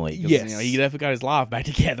ultimately. Yes, he definitely got his life back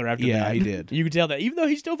together after that. Yeah, he did. You can tell that, even though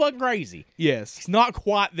he's still fucking crazy. Yes, he's not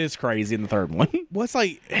quite this crazy in the third one. Well, it's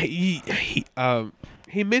like he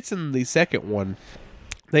admits in the second one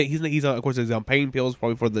that he's on, of course, he's on pain pills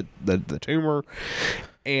probably for the tumor,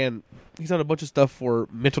 and he's on a bunch of stuff for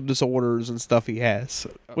mental disorders and stuff he has.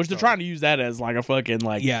 Which they're trying to use that as like a fucking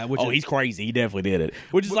like, he's crazy. He definitely did it.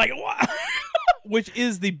 Which is like, what? Which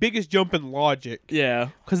is the biggest jump in logic. Yeah.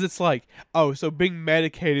 Because it's like, oh, so being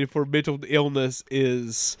medicated for mental illness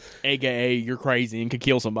is... AKA, you're crazy and could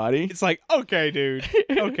kill somebody. It's like, okay, dude.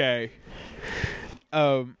 Okay.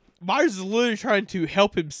 Myers is literally trying to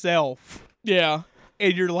help himself. Yeah.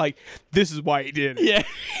 and you're like, this is why he did it. Yeah.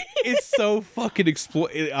 It's so fucking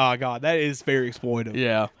oh god, that is very exploitive.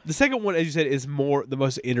 Yeah. The second one, as you said, is the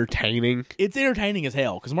most entertaining. It's entertaining as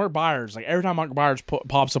hell because Mark Byers, like every time Mark Byers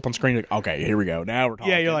pops up on screen, like, okay, here we go. Now we're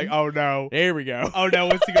talking. Yeah, you're like, oh no. Here we go. Oh no,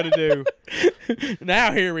 what's he gonna do?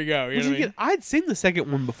 Now here we go. You know what I mean? I'd seen the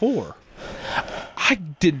second one before. I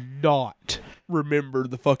did not remember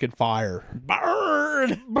the fucking fire.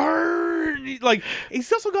 Burn! Like,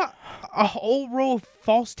 he's also got a whole row of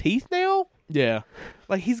false teeth now. Yeah.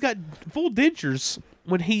 Like, he's got full dentures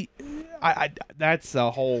when he... that's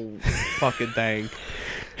a whole fucking thing.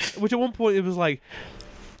 Which at one point it was like,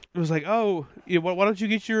 oh, why don't you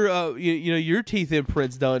get your your teeth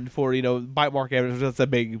imprints done for bite mark evidence? That's a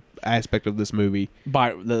big aspect of this movie.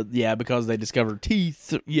 Because they discovered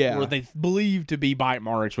teeth. Yeah, what they believed to be bite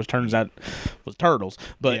marks, which turns out was turtles.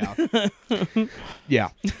 But yeah.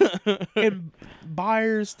 And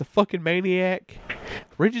Byers, the fucking maniac,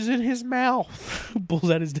 reaches in his mouth,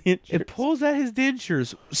 pulls out his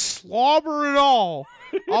dentures, slobber and all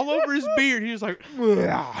over his beard. He's like,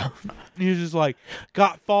 ugh. He's just like,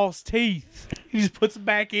 got false teeth. He just puts them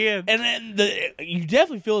back in. And then you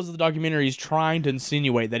definitely feel as the documentary is trying to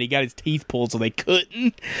insinuate that he got his teeth pulled so they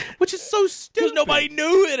couldn't. Which is so stupid. Because nobody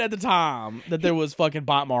knew it at the time that there was fucking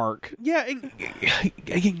bite mark. Yeah, and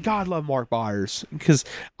again, God love Mark Byers. Because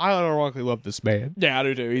I unironically love this man. Yeah, I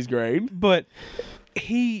do too. He's great. But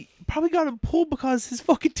he probably got him pulled because his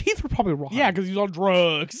fucking teeth were probably wrong. Yeah, because he was on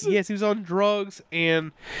drugs. Yes, he was on drugs,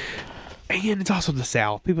 and it's also the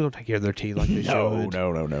South. People don't take care of their teeth like they should.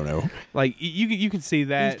 No. Like, you can see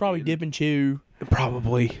that. He's probably dip and chew.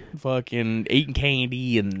 Probably. Fucking eating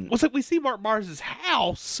candy and... Well, it's like we see Mark Byers'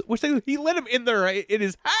 house, which he let him in there in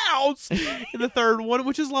his house in the third one,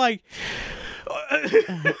 which is like...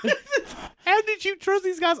 How did you trust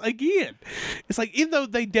these guys again? It's like, even though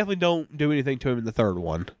they definitely don't do anything to him in the third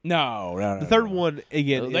one. No. The third one,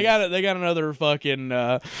 again, they got another fucking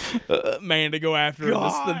man to go after.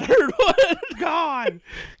 The third one. God,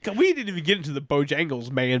 we didn't even get into the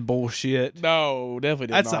Bojangles man bullshit. No, definitely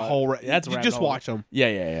did That's not. a whole. That's just watch them.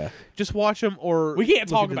 Yeah. Just watch them, or we can't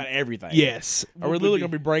talk about everything. Yes, or we're literally gonna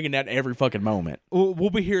be breaking down every fucking moment.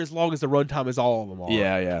 We'll be here as long as the runtime is all of them are.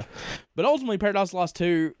 Yeah. But ultimately, Paradise Lost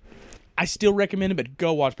 2, I still recommend it, but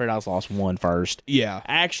go watch Paradise Lost 1 first. Yeah.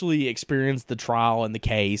 Actually experience the trial and the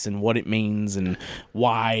case and what it means and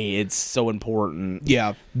why it's so important.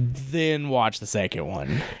 Yeah. Then watch the second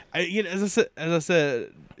one. As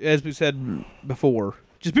we said before,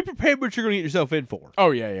 just be prepared what you're going to get yourself in for.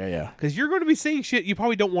 Oh, yeah. Because you're going to be seeing shit you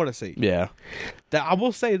probably don't want to see. Yeah. I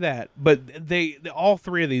will say that, but all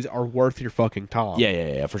three of these are worth your fucking time.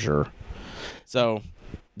 Yeah, for sure. So...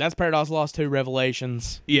 that's Paradise Lost 2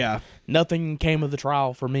 Revelations. Yeah. Nothing came of the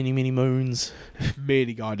trial for many, many moons.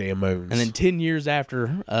 Many goddamn moons. And then 10 years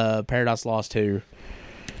after Paradise Lost 2,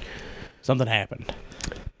 something happened.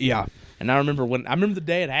 Yeah. And I remember the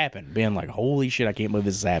day it happened, being like, holy shit, I can't believe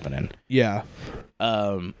this is happening. Yeah.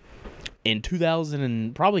 In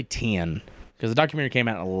 2010, because the documentary came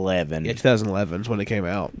out in 2011. Yeah, 2011 is when it came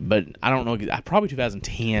out. But I don't know, probably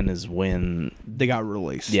 2010 is when they got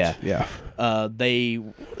released. Yeah. Yeah. The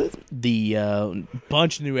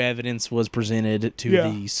bunch of new evidence was presented to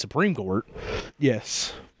the Supreme Court.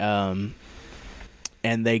 Yes. And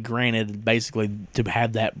they granted basically to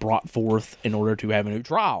have that brought forth in order to have a new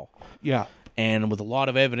trial. Yeah. And with a lot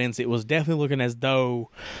of evidence, it was definitely looking as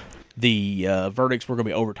though the verdicts were going to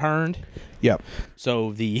be overturned. Yep.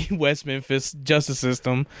 So the West Memphis justice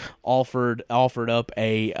system offered up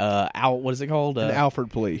a what is it called? An Alford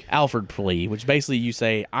plea. Alford plea, which basically you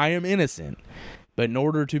say, I am innocent, but in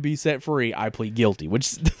order to be set free, I plead guilty.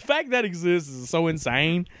 Which the fact that exists is so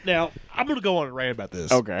insane. Now I'm going to go on a rant about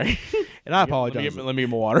this. Okay. And I apologize. Let me get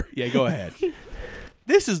my water. Yeah, go ahead.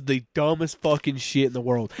 This is the dumbest fucking shit in the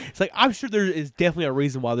world. It's like, I'm sure there is definitely a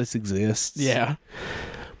reason why this exists. Yeah.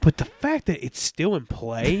 But the fact that it's still in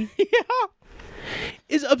play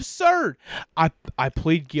is absurd. I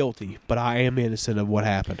plead guilty, but I am innocent of what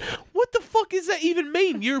happened. What the fuck does that even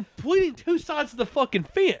mean? You're pleading two sides of the fucking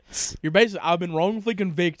fence. You're basically, I've been wrongfully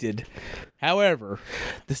convicted. However,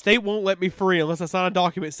 the state won't let me free unless I sign a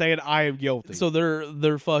document saying I am guilty. So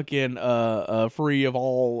they're fucking free of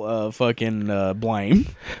all fucking blame.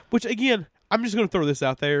 Which again, I'm just gonna throw this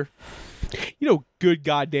out there. You know, good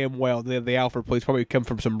goddamn well the Alford police probably come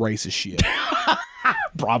from some racist shit.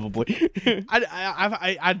 Probably.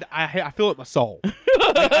 I feel it in my soul.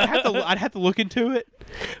 I'd have to look into it,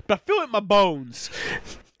 but I feel it in my bones.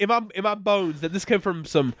 in my bones that this came from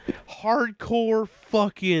some hardcore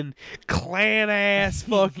fucking clan ass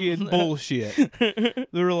fucking bullshit. They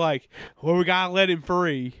were like, well, we gotta let him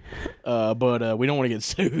free, but we don't want to get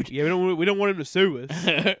sued. Yeah, we don't want him to sue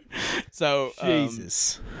us. So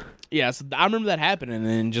Jesus. Yeah, so I remember that happening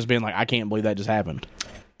and just being like, I can't believe that just happened.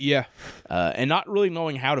 Yeah. And not really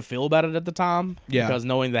knowing how to feel about it at the time. Yeah. Because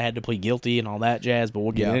knowing they had to plead guilty and all that jazz, but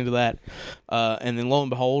we'll get into that. And then lo and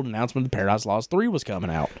behold, announcement of Paradise Lost 3 was coming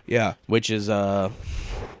out. Yeah. Which is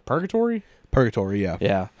Purgatory? Purgatory, yeah.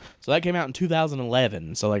 Yeah. So that came out in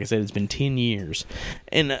 2011. So like I said, it's been 10 years.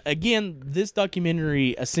 And again, this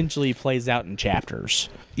documentary essentially plays out in chapters.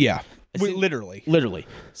 Yeah. Literally.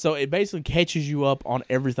 So it basically catches you up on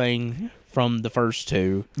everything from the first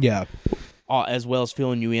two. Yeah. As well as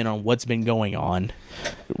filling you in on what's been going on.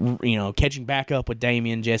 You know, catching back up with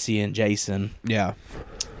Damien, Jesse, and Jason. Yeah.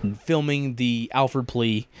 Filming the Alfred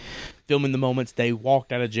plea. Filming the moments they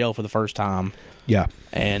walked out of jail for the first time. Yeah.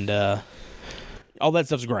 And all that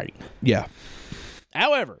stuff's great. Yeah.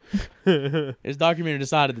 However, this documentary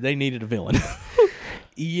decided that they needed a villain.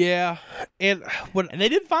 Yeah. And they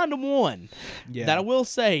did find him one. Yeah. That I will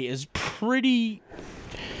say is pretty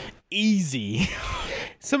easy.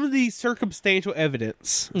 Some of the circumstantial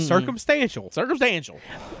evidence. Circumstantial.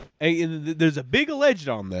 And there's a big alleged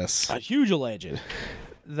on this. A huge alleged.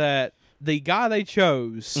 That the guy they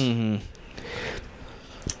chose... a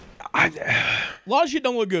lot of shit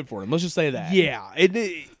don't look good for him. Let's just say that. Yeah.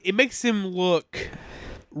 It makes him look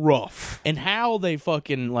rough. And how they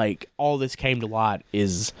fucking, like, all this came to light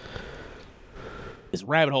is a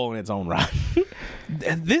rabbit hole in its own right.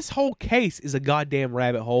 And this whole case is a goddamn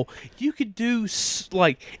rabbit hole. You could do,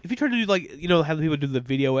 like, if you try to do, like, you know how people do the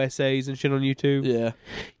video essays and shit on YouTube? Yeah.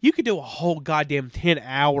 You could do a whole goddamn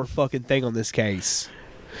 10-hour fucking thing on this case.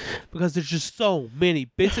 Because there's just so many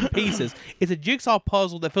bits and pieces. It's a jigsaw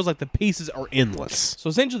puzzle that feels like the pieces are endless. So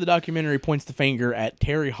essentially the documentary points the finger at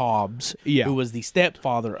Terry Hobbs, who was the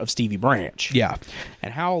stepfather of Stevie Branch. Yeah.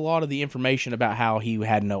 And how a lot of the information about how he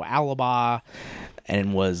had no alibi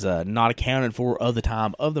and was not accounted for of the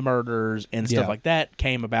time of the murders and stuff like that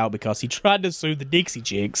came about because he tried to sue the Dixie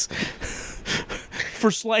Chicks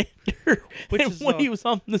for slander. And when he was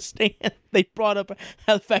on the stand, they brought up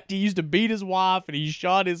how the fact he used to beat his wife and he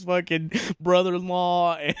shot his fucking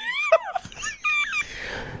brother-in-law. And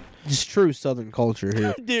Just true Southern culture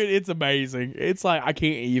here. dude, it's amazing. It's like, I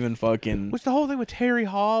can't even fucking... What's the whole thing with Terry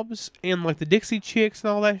Hobbs and, like, the Dixie Chicks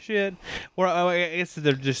and all that shit? Or I guess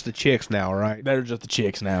they're just the Chicks now, right? They're just the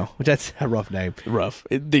Chicks now. Which, that's a rough name.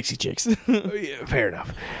 Dixie Chicks. Yeah, fair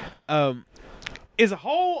enough. Is a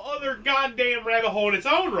whole other goddamn rabbit hole in its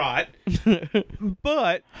own right.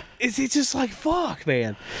 But it's just like, fuck,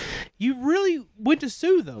 man. You really went to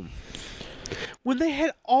sue them when they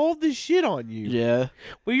had all this shit on you. Yeah.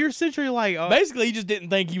 Well, you're essentially like... basically, he just didn't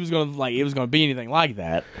think he was going to, like, it was going to be anything like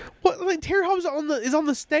that. What, like, Terry Hobbs is on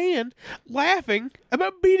the stand laughing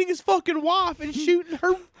about beating his fucking wife and shooting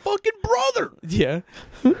her fucking brother. Yeah.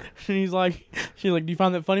 And she's like, do you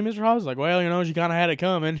find that funny, Mr. Hobbs? Like, well, you know, she kind of had it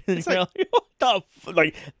coming. It's like, what the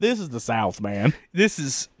like, this is the South, man. This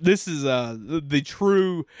is the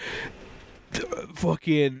true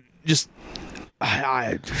fucking just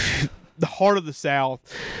the heart of the South,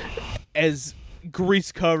 as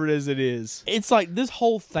grease covered as it is. It's like this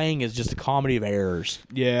whole thing is just a comedy of errors.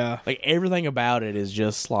 Yeah. Like everything about it is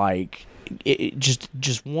just like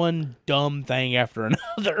just one dumb thing after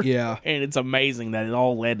another. Yeah. And it's amazing that it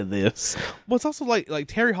all led to this. Well, it's also like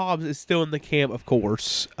Terry Hobbs is still in the camp, of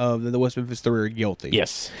course, of the West Memphis Three are guilty.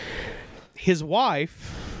 Yes. His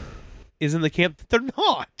wife is in the camp that they're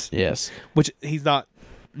not. Yes. Which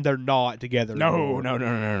they're not together.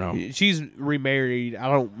 No. She's remarried. I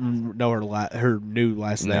don't know her new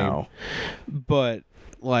last name. No. But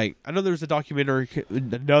like, I know there's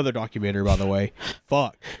another documentary, by the way,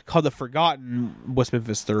 called The Forgotten West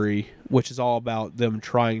Memphis Three, which is all about them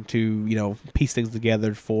trying to, you know, piece things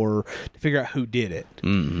together to figure out who did it.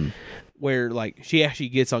 Mm-hmm. Where like she actually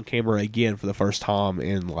gets on camera again for the first time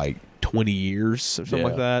in like 20 years or something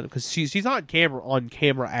like that, because she's not on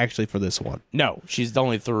camera actually for this one. No, she's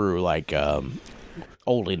only through like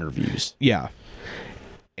old interviews. Yeah.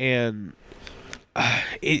 And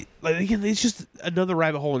it's just another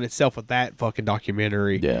rabbit hole in itself with that fucking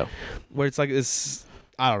documentary. Yeah. Where it's like this,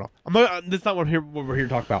 I don't know. That's not what we're here to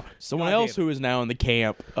talk about. Someone else who is now in the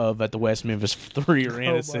camp of at the West Memphis Three are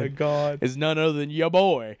innocent. Oh my God. Is none other than your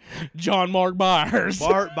boy, John Mark Byers.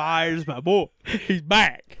 Mark Byers, my boy. He's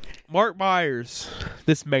back. Mark Byers,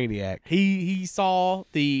 this maniac. He saw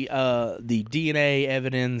the DNA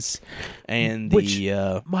evidence and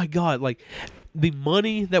my God, like the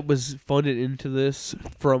money that was funded into this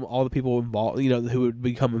from all the people involved, who would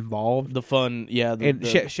become involved. The fun, yeah.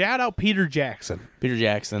 Shout out Peter Jackson. Peter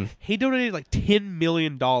Jackson. He donated like $10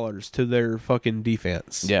 million to their fucking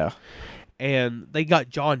defense. Yeah. And they got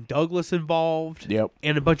John Douglas involved. Yep.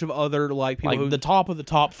 And a bunch of other people. Like the top of the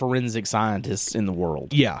top forensic scientists in the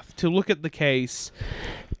world. Yeah. To look at the case.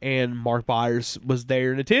 And Mark Byers was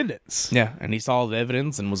there in attendance. Yeah. And he saw the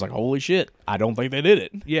evidence and was like, holy shit, I don't think they did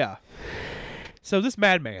it. Yeah. So this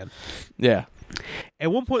madman. Yeah.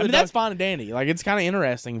 At one point, that's fine and dandy. Like, it's kind of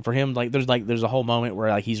interesting for him. There's a whole moment where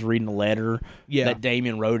like he's reading a letter that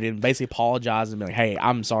Damien wrote in, basically apologizing, and being like, "Hey,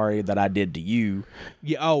 I'm sorry that I did to you.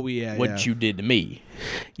 Yeah, oh yeah, what you did to me."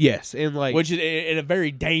 Yes, and like, which is in a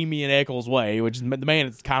very Damien Eccles way, which is, the man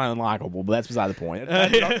is kind of unlikable, but that's beside the point.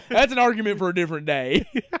 That's an argument for a different day.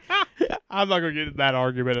 I'm not gonna get into that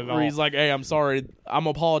argument at all. Where he's like, "Hey, I'm sorry. I'm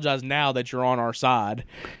apologize now that you're on our side."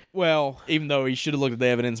 Well, even though he should have looked at the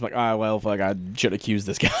evidence, like, well, fuck, I should accuse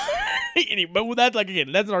this guy. But that's like,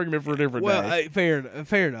 again, that's an argument for a different day.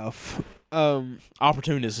 Fair enough.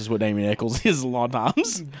 Opportunist is what Damien Eccles is a lot of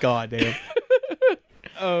times. Goddamn.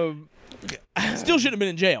 Still shouldn't have been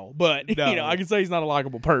in jail, but No. I can say he's not a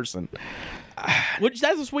likable person. Which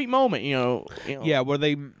that's a sweet moment, Yeah, where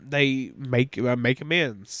they make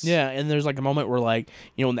amends. Yeah, and there's like a moment where like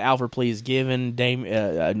when the Alfred plea is given,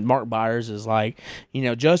 Mark Byers is like,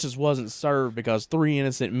 justice wasn't served because 3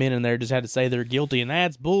 innocent men in there just had to say they're guilty, and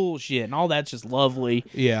that's bullshit, and all that's just lovely.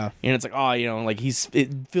 Yeah, and it's like, like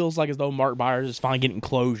it feels like as though Mark Byers is finally getting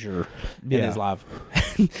closure in his life.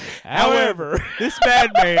 However, this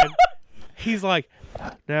bad man, he's like,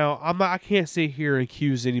 now I can't sit here and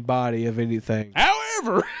accuse anybody of anything.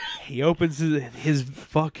 However, he opens his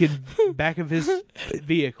fucking back of his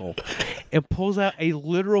vehicle and pulls out a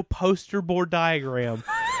literal poster board diagram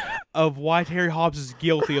of why Terry Hobbs is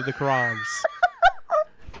guilty of the crimes.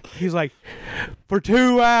 He's like, for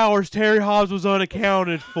 2 hours, Terry Hobbs was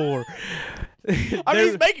unaccounted for.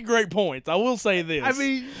 He's making great points. I will say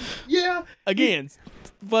this. Yeah. Again,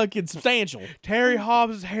 fucking substantial. Terry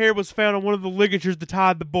Hobbs' hair was found on one of the ligatures that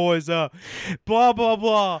tied the boys up. Blah, blah,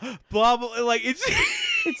 blah. Blah, blah. Like,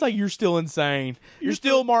 it's like you're still insane. You're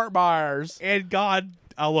still Mark Byers. And God,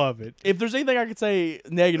 I love it. If there's anything I could say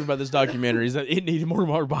negative about this documentary is that it needed more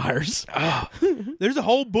Mark Byers. There's a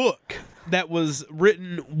whole book that was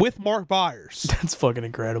written with Mark Byers. That's fucking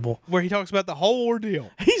incredible. Where he talks about the whole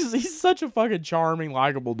ordeal. He's such a fucking charming,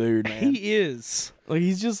 likable dude, man. He is. Like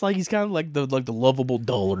he's just like he's kind of like the lovable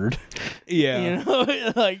dullard. Yeah.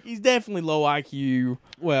 Like he's definitely low IQ.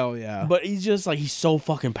 Well, yeah. But he's just like he's so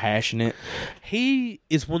fucking passionate. He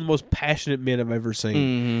is one of the most passionate men I've ever seen.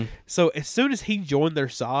 Mm-hmm. So as soon as he joined their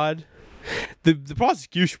side, the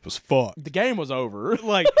prosecution was fucked. The game was over.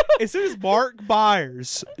 Like as soon as Mark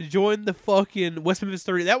Byers joined the fucking West Memphis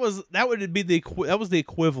 30, that was the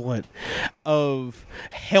equivalent of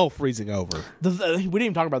hell freezing over. We didn't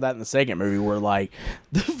even talk about that in the second movie, where like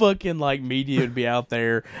the fucking like media would be out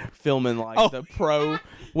there filming like the pro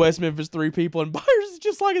West Memphis 3 people, and Byers is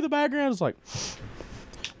just like in the background. It's like,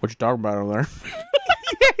 what you talking about over there?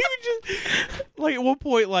 Yeah, he would just like at one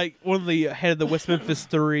point, like one of the head of the West Memphis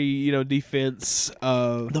 3, defense,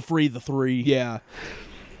 the Free the 3, yeah,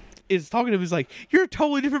 is talking to him. He's like, "You're a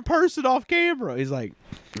totally different person off camera." He's like,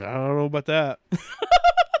 "I don't know about that."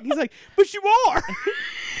 He's like, "But you are."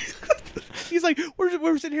 He's like,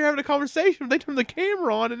 we're sitting here having a conversation. They turned the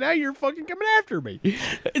camera on, and now you're fucking coming after me.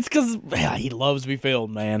 It's because he loves to be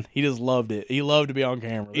filmed, man. He just loved it. He loved to be on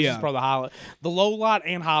camera. This is probably the low light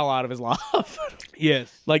and highlight of his life.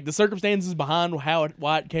 Yes, like the circumstances behind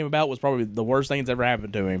why it came about was probably the worst thing that's ever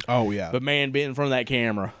happened to him. Oh yeah, but man, being in front of that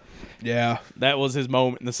camera. Yeah, that was his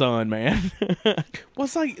moment in the sun, man. Well,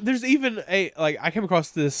 it's like there's even I came across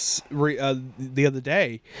this the other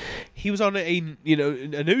day. He was on a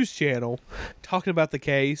news channel talking about the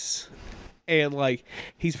case, and like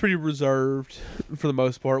he's pretty reserved for the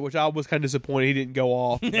most part, which I was kind of disappointed he didn't go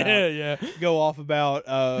off. Go off about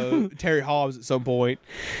Terry Hobbs at some point.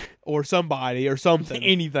 Or somebody, or something.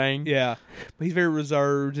 Anything. Yeah. But he's very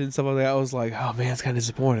reserved and stuff like that. I was like, oh man, it's kind of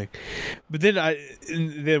disappointing. But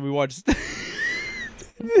then we watched...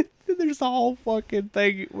 There's the whole fucking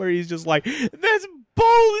thing where he's just like, that's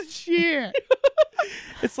bullshit!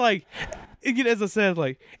 It's like... Again, as I said,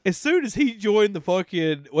 like, as soon as he joined the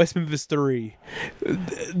fucking West Memphis 3,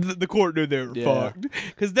 the court knew they were fucked.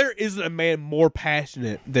 Because there isn't a man more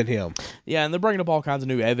passionate than him. Yeah, and they're bringing up all kinds of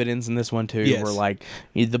new evidence in this one, too. Yes. Where, like,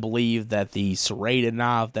 you need to believe that the serrated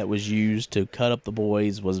knife that was used to cut up the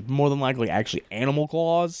boys was more than likely actually animal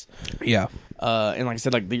claws. Yeah. And like I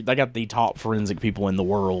said, like they got the top forensic people in the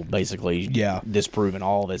world basically disproving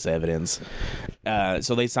all this evidence.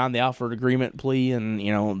 So they signed the Alford Agreement plea,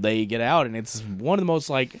 and they get out, and it's one of the most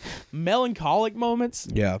like melancholic moments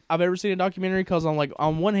I've ever seen in a documentary, because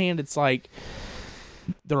on one hand it's like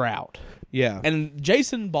they're out. Yeah. And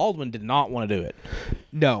Jason Baldwin did not want to do it.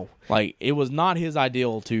 No. Like, it was not his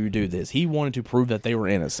ideal to do this. He wanted to prove that they were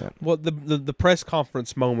innocent. Well, the press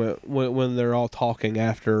conference moment when they're all talking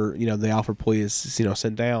after, the Alford plea is,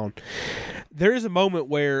 sent down, there is a moment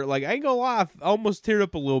where, like, I ain't gonna lie, I almost teared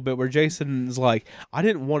up a little bit, where Jason's like, I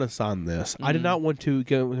didn't want to sign this. I did not want to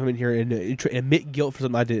come in here and admit guilt for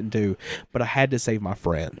something I didn't do, but I had to save my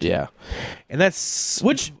friend. Yeah. And that's...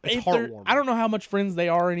 Which, heartwarming. I don't know how much friends they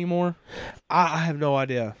are anymore. I have no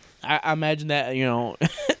idea. I imagine that,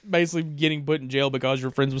 basically getting put in jail because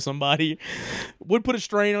you're friends with somebody would put a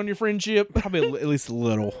strain on your friendship. Probably at least a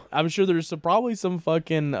little. I'm sure there's probably some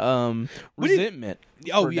fucking resentment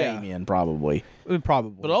for Damien, probably.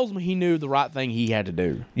 Probably. But ultimately, he knew the right thing he had to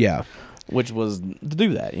do. Yeah. Which was to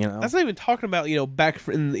do that, That's not even talking about, back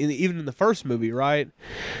even in the first movie, right?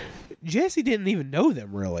 Jesse didn't even know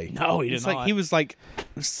them, really. No, he did not. Like, he was, like,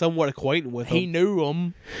 somewhat acquainted with them. He knew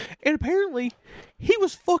them. And apparently, he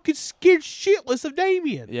was fucking scared shitless of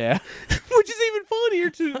Damien. Yeah. Which is even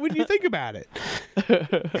funnier when you think about it.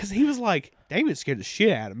 Because he was like, Damien scared the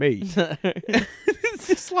shit out of me. It's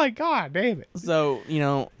just like, God damn it. So,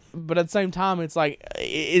 but at the same time, it's like,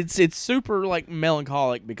 it's super, like,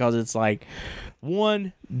 melancholic, because it's like,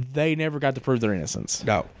 one, they never got to prove their innocence.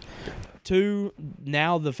 No. Two,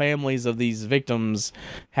 now the families of these victims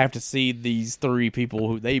have to see these three people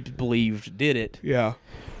who they believed did it. Yeah.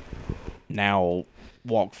 Now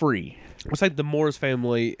walk free. It's like the Morris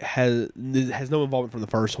family has no involvement from the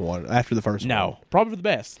first one, after the first one. No. Probably for the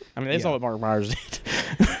best. I mean, they saw what Mark Myers did.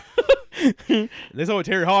 They saw what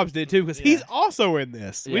Terry Hobbs did, too, because he's also in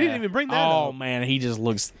this. We didn't even bring that up. Oh, man, he just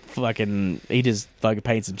looks fucking... He just fucking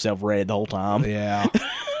paints himself red the whole time. Yeah.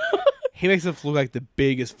 He makes him look like the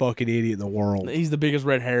biggest fucking idiot in the world. He's the biggest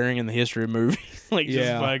red herring in the history of movies.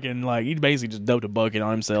 Just fucking, like, he basically just doped a bucket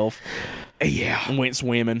on himself. Yeah. And went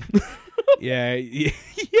swimming. Yeah.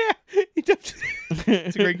 It's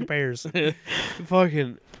a great comparison.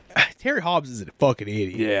 Fucking... Terry Hobbs is a fucking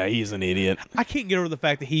idiot. Yeah, he's an idiot. I can't get over the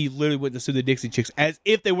fact that he literally went to sue the Dixie Chicks as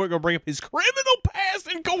if they weren't going to bring up his criminal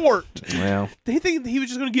past in court. Well, they think he was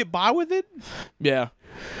just going to get by with it. Yeah,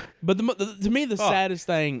 but to me, the saddest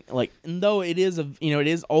thing, like, though it is it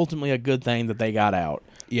is ultimately a good thing that they got out.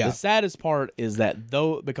 Yeah, the saddest part is that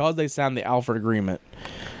because they signed the Alford Agreement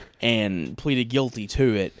and pleaded guilty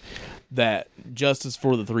to it, that justice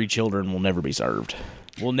for the three children will never be served.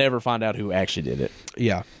 We'll never find out who actually did it.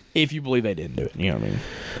 Yeah. If you believe they didn't do it. You know what I mean?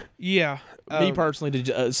 Yeah. Me personally,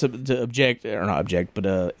 to object, or not object, but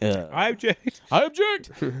I object. I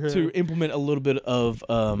object to implement a little bit of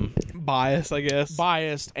bias, I guess.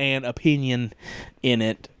 Bias and opinion in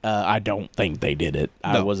it. I don't think they did it. No.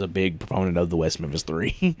 I was a big proponent of the West Memphis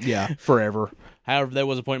 3. Yeah. Forever. However, there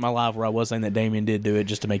was a point in my life where I was saying that Damien did do it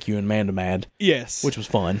just to make you and Amanda mad. Yes. Which was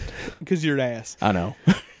fun. Because you're an ass. I know.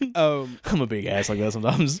 I'm a big ass like that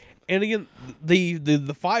sometimes. And again,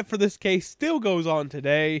 the fight for this case still goes on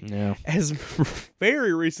today. Yeah. As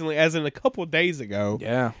very recently, as in a couple of days ago.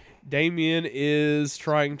 Yeah. Damien is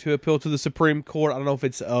trying to appeal to the Supreme Court. I don't know if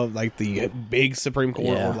it's like the big Supreme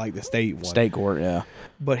Court or like the state one. State court, yeah.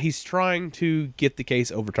 But he's trying to get the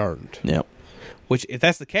case overturned. Yep. Which, if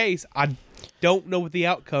that's the case, I don't know what the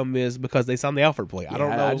outcome is because they signed the Alford plea. I don't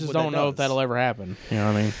know. I just don't know if that'll ever happen. You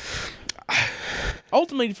know what I mean?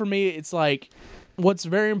 Ultimately, for me, it's like what's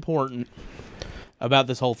very important about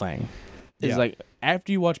this whole thing is like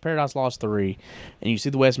after you watch Paradise Lost 3 and you see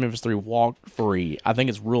the West Memphis 3 walk free, I think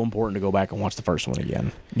it's real important to go back and watch the first one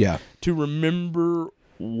again. Yeah. To remember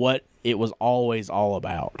what it was always all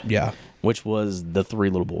about. Yeah. Which was the three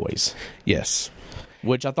little boys. Yes.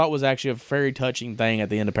 Which I thought was actually a very touching thing at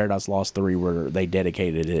the end of Paradise Lost 3 where they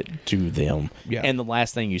dedicated it to them. Yeah. And the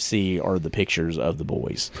last thing you see are the pictures of the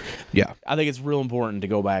boys. Yeah. I think it's real important to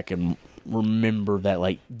go back and remember that,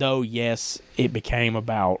 like, though, yes, it became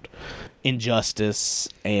about injustice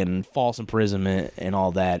and false imprisonment and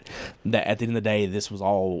all that, that at the end of the day, this was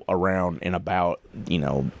all around and about,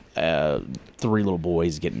 three little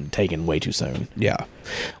boys getting taken way too soon. Yeah.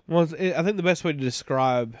 Well, I think the best way to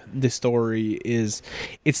describe this story is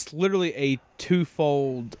it's literally a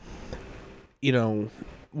twofold,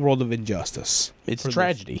 world of injustice. It's a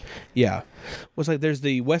tragedy. Yeah. Well, it's like there's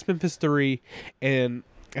the West Memphis 3, and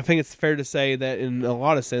I think it's fair to say that in a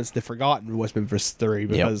lot of sense, the forgotten West Memphis 3,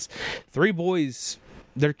 because three boys,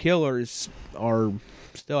 their killers are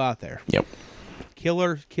still out there. Yep.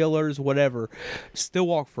 killers, whatever, still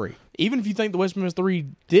walk free. Even if you think the West Memphis Three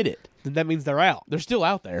did it, Then that means they're out. they're still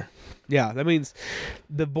out there. Yeah, that means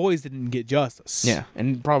the boys didn't get justice. Yeah,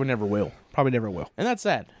 and probably never will. Probably never will. And that's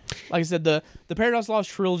sad. Like I said, the Paradise Lost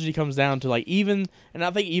trilogy comes down to like even, and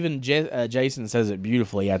I think even Jason says it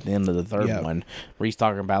beautifully at the end of the third one, where he's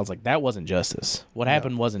talking about it's like that wasn't justice. What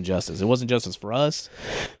happened wasn't justice. It wasn't justice for us.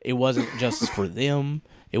 It wasn't justice for them.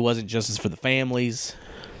 It wasn't justice for the families.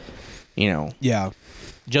 You know. Yeah.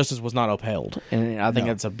 Justice was not upheld, and I think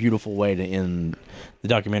that's a beautiful way to end the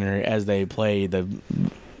documentary as they play the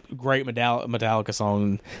great Metallica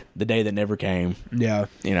song, "The Day That Never Came." Yeah,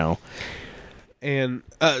 you know, and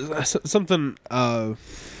something I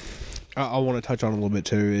want to touch on a little bit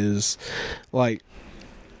too is like,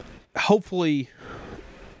 hopefully,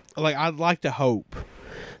 like I'd like to hope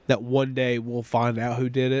that one day we'll find out who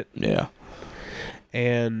did it. Yeah.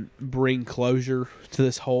 And bring closure to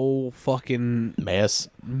this whole fucking mess.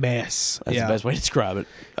 That's the best way to describe it.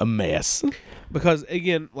 A mess. Because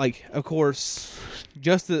again, like, of course,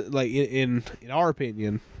 just like in our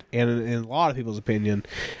opinion, and in a lot of people's opinion,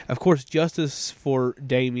 of course, justice for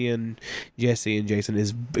Damien, Jesse, and Jason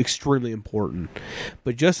is extremely important.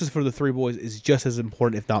 But justice for the three boys is just as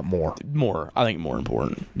important, if not more. I think more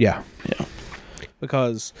important. Yeah. Yeah.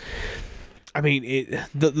 Because, I mean,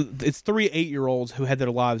 it's 3 8-year-olds who had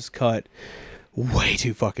their lives cut way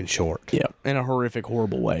too fucking short. Yeah, in a horrific,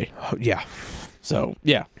 horrible way. Yeah. So,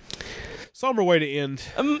 yeah. Somber way to end.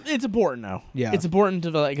 It's important now. Yeah, it's important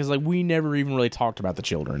to because like we never even really talked about the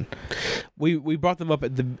children. We brought them up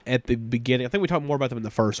at the beginning. I think we talked more about them in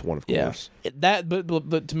the first one, of course.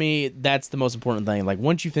 But to me, that's the most important thing. Like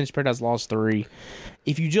once you finish Paradise Lost 3,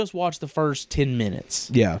 if you just watch the first 10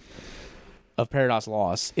 minutes, of Paradise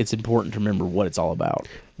Lost, it's important to remember what it's all about.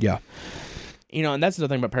 Yeah. You know, and that's the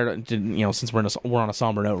thing about Paradise. You know, since we're on a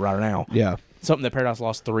somber note right now. Yeah. Something that Paradise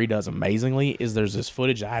Lost 3 does amazingly is there's this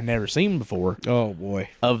footage that I'd never seen before. Oh, boy.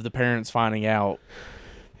 Of the parents finding out.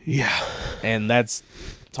 Yeah. And it's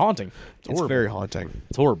haunting. It's very haunting.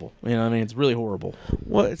 It's horrible. You know what I mean? It's really horrible.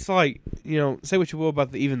 Well, it's like, you know, say what you will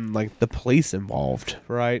about even like the police involved,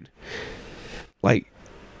 right? Like,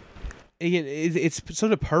 again, it's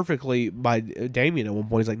sort of perfectly by Damien at one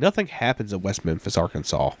point. He's like, nothing happens in West Memphis,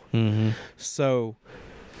 Arkansas. Mm-hmm. So,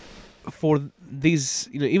 for these,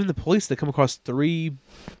 you know, even the police that come across 3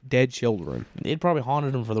 dead children, it probably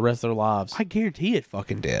haunted them for the rest of their lives. I guarantee it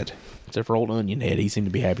fucking did. Except for old Onion Head, he seemed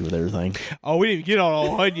to be happy with everything. Oh, we didn't get on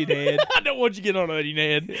old Onion Head. I don't want you to get on Onion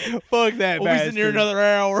Head. Fuck that bastard. We'll be sitting here another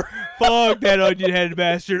hour. Fuck that Onion Head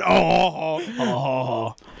bastard.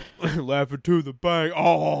 Laughing to the bank.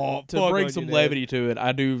 To bring some levity to it,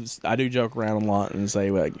 I do joke around a lot and say,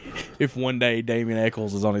 like, if one day Damien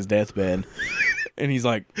Eccles is on his deathbed and he's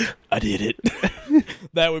like, I did it,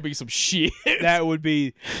 that would be some shit. That would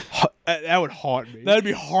haunt me. That'd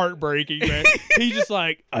be heartbreaking, man. He's just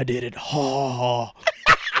like, I did it.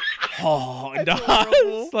 And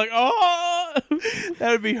dies. Like,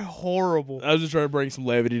 that would be horrible. I was just trying to bring some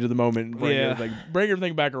levity to the moment and bring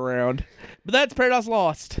everything back around. But that's Paradise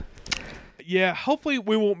Lost. Yeah, hopefully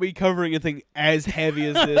we won't be covering anything as heavy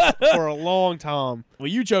as this for a long time. Well,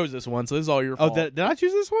 you chose this one, so this is all your fault. Oh, did I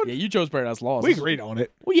choose this one? Yeah, you chose Paradise Lost. We agreed on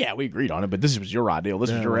it. Well, yeah, we agreed on it, but this was your ideal.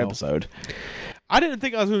 This was your episode. I didn't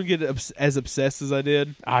think I was going to get as obsessed as I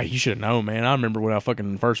did. You should have known, man. I remember when I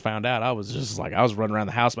fucking first found out, I was just like, I was running around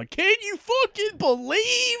the house like, can you fucking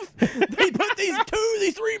believe they put these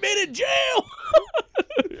 3 men in jail?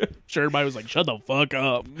 Sure, everybody was like, shut the fuck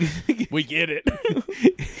up. We get it.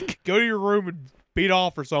 Go to your room and beat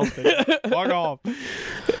off or something. Fuck off.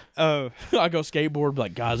 I go skateboard,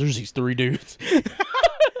 like, guys, there's these 3 dudes.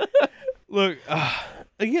 Look,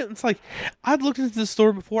 again, it's like, I'd looked into this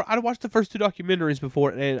story before. I'd watched the first 2 documentaries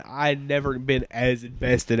before, and I'd never been as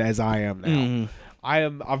invested as I am now.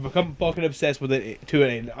 I've become fucking obsessed with it to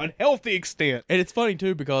an unhealthy extent. And it's funny,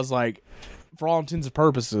 too, because, like, for all intents and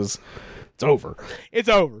purposes, it's over. It's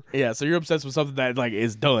over. Yeah, so you're obsessed with something that, like,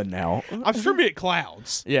 is done now. I'm streaming at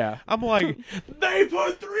clouds. Yeah. I'm like, they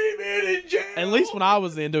put 3 men in jail. At least when I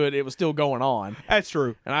was into it, it was still going on. That's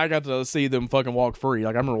true. And I got to see them fucking walk free.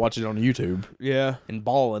 Like, I remember watching it on YouTube. Yeah. And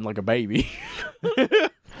bawling like a baby.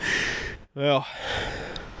 Well,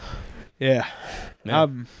 yeah.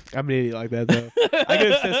 I'm an idiot like that, though. I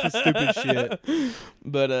get obsessed with stupid shit.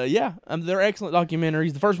 But, yeah, they're excellent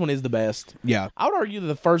documentaries. The first one is the best. Yeah. I would argue that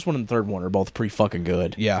the first one and the third one are both pretty fucking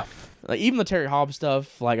good. Yeah. Like, even the Terry Hobbs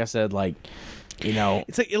stuff, like I said, like, you know.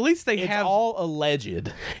 It's like, at least it's all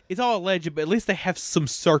alleged. It's all alleged, but at least they have some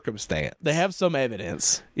circumstance. They have some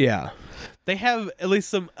evidence. Yeah. They have at least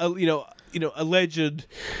some, alleged,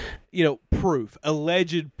 proof.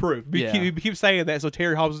 Alleged proof. We keep saying that so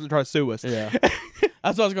Terry Hobbs doesn't try to sue us. Yeah.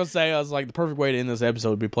 That's what I was going to say. I was like, the perfect way to end this episode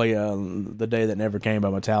would be play The Day That Never Came by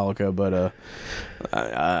Metallica, but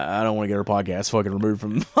I don't want to get our podcast fucking removed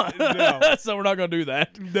from No. So we're not going to do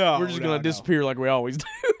that. No. We're just going to disappear like we always do.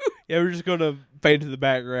 Yeah, we're just going to fade to the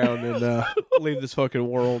background and leave this fucking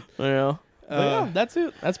world. Yeah. Yeah, that's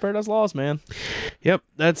it. That's Paradise Lost, man. Yep,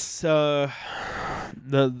 that's the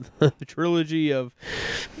trilogy of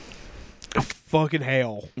fucking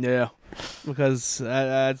hell. Yeah. Because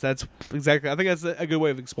that's exactly. I think that's a good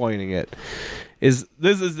way of explaining it. Is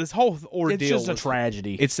this whole ordeal? It's just a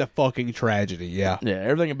tragedy. It's a fucking tragedy. Yeah. Yeah.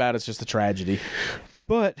 Everything about it's just a tragedy.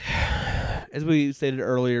 But as we stated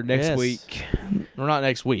earlier, next week, or not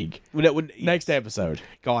next week, next episode.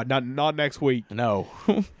 God, not next week. No.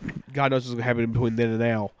 God knows what's gonna happen between then and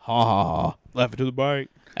now. Ha ha ha. Left it to the bank.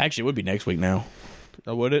 Actually, it would be next week now.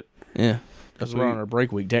 Oh, would it? Yeah. Because we're on our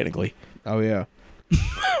break week technically. Oh yeah.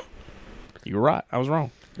 You were right. I was wrong.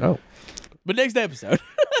 Oh. But next episode.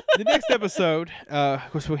 The next episode, of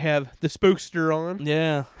course, we have the Spookster on.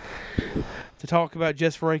 Yeah. To talk about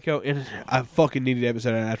Jess Franco, and I fucking need an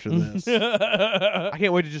episode after this. I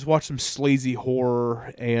can't wait to just watch some sleazy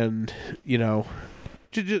horror and,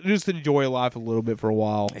 just enjoy life a little bit for a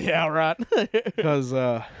while. Yeah, right. Because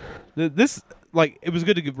this, it was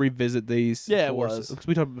good to revisit these. Yeah, it was. Because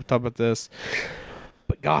we talked about this.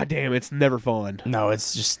 But goddamn, it's never fun. No,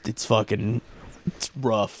 it's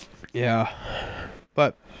rough. Yeah.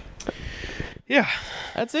 But, yeah.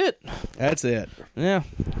 That's it. That's it. Yeah.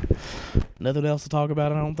 Nothing else to talk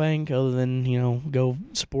about, I don't think, other than, go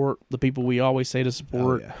support the people we always say to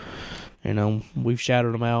support. Oh, yeah. We've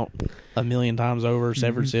shouted them out a million times over.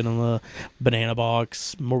 Severed Cinema, Banana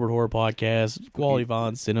Box, Morbid Horror Podcast, Quality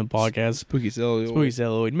Vine Cinema Podcast, Spooky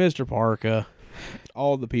Celluloid, Mr. Parka.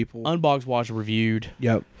 All the people. Unboxed, Watched, Reviewed.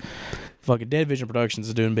 Yep. Fucking Dead Vision Productions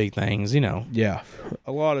is doing big things, Yeah.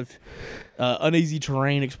 A lot of... Uneasy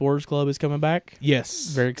Terrain Explorers Club is coming back. Yes.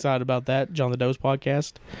 Very excited about that. John the Doe's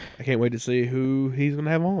podcast. I can't wait to see who he's going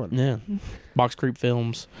to have on. Yeah. Box Creep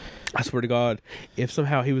Films. I swear to God, if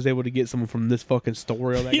somehow he was able to get someone from this fucking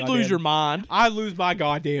story on that you'd lose your mind. I'd lose my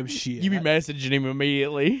goddamn shit. You'd be messaging him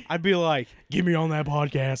immediately. I'd be like, get me on that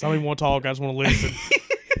podcast. I don't even want to talk. I just want to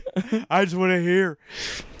listen. I just want to hear.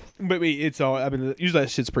 But it's all. Usually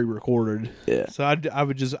that shit's pre-recorded. Yeah. So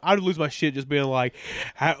I'd lose my shit just being like,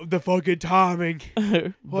 the fucking timing.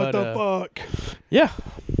 What the fuck? Yeah.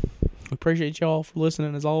 We appreciate y'all for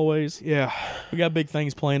listening as always. Yeah. We got big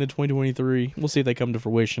things planned in 2023. We'll see if they come to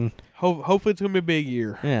fruition. Hopefully it's gonna be a big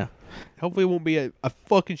year. Yeah. Hopefully it won't be a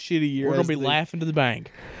fucking shitty year. We're gonna be laughing to the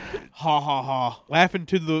bank. Ha ha ha. Laughing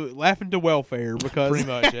to welfare because pretty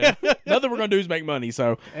much. Yeah. Nothing we're gonna do is make money.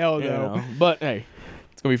 So hell no. But hey.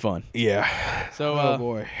 It's going to be fun. Yeah. So, oh,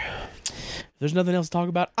 boy. If there's nothing else to talk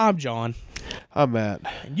about, I'm John. I'm Matt.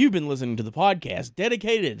 And you've been listening to the podcast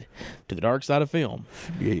dedicated to the dark side of film.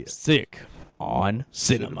 Yeah. Sick on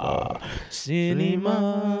Cinema.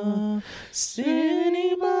 Cinema.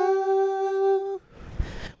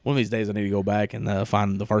 One of these days I need to go back and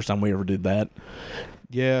find the first time we ever did that.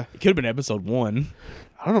 Yeah. It could have been episode 1.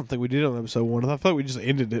 I don't think we did on episode 1. I thought we just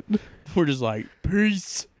ended it. We're just like,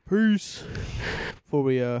 peace. Peace. Before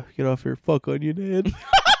we get off here, fuck Onion Head.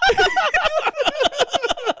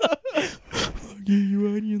 Fuck you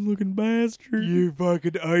onion looking bastard. You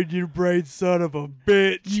fucking onion brain son of a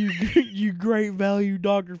bitch. You great value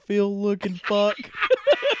Dr. Phil looking fuck.